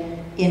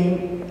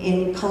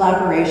in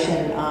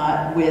collaboration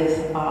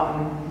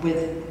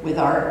with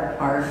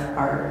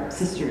our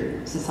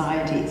sister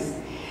societies.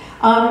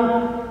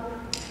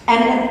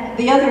 And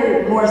the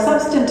other more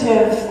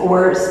substantive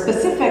or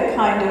specific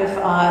kind of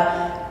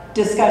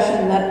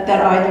discussion that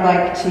I'd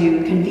like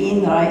to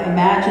convene, that I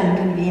imagine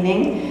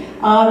convening,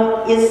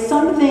 is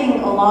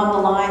something along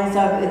the lines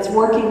of its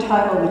working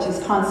title, which is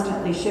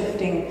constantly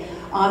shifting,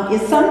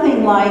 is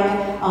something like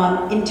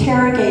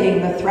interrogating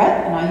the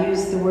threat, and I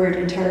use the word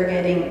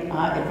interrogating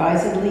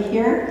advisedly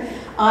here,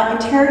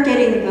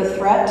 interrogating the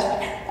threat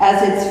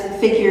as it's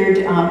figured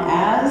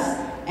as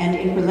and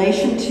in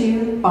relation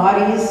to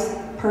bodies,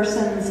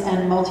 persons,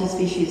 and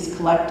multi-species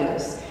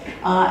collectives.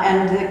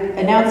 And the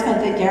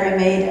announcement that Gary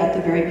made at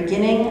the very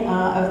beginning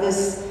of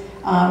this,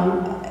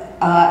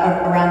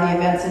 around the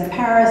events in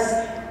Paris,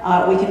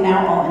 we can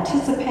now all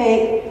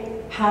anticipate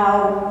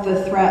how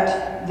the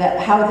threat,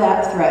 how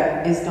that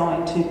threat is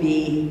going to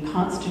be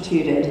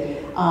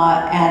constituted.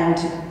 And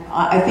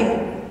I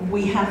think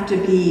we have to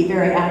be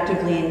very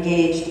actively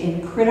engaged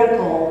in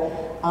critical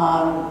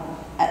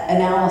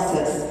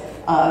analysis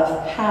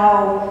of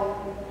how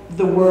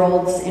the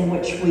worlds in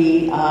which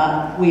we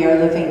are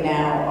living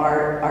now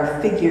are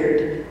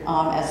figured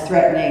as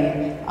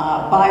threatening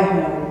by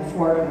whom,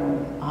 for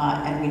whom,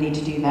 and we need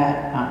to do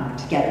that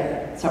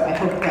together. So I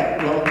hope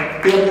that we'll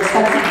be able to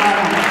spend some time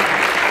on it.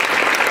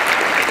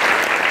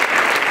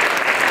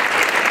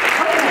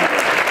 Okay,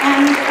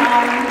 and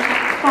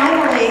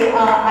finally,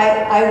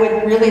 I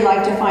would really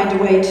like to find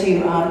a way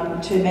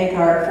to make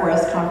our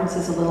forest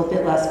conferences a little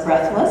bit less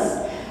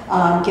breathless.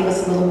 Give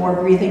us a little more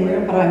breathing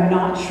room, but I'm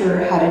not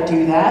sure how to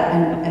do that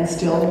and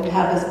still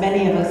have as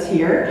many of us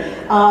here.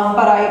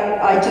 But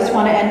I just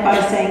want to end by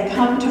saying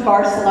come to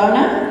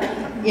Barcelona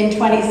in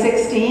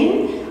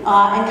 2016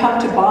 and come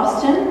to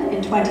Boston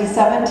in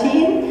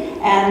 2017.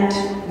 And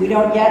we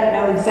don't yet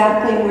know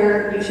exactly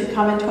where you should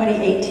come in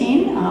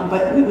 2018,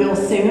 but we will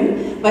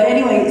soon. But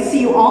anyway, see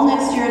you all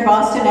next year in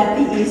Boston at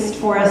the East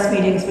Forest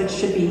meetings, which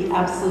should be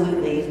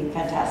absolutely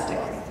fantastic.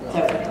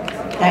 So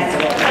thanks.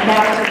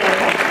 Now to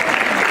the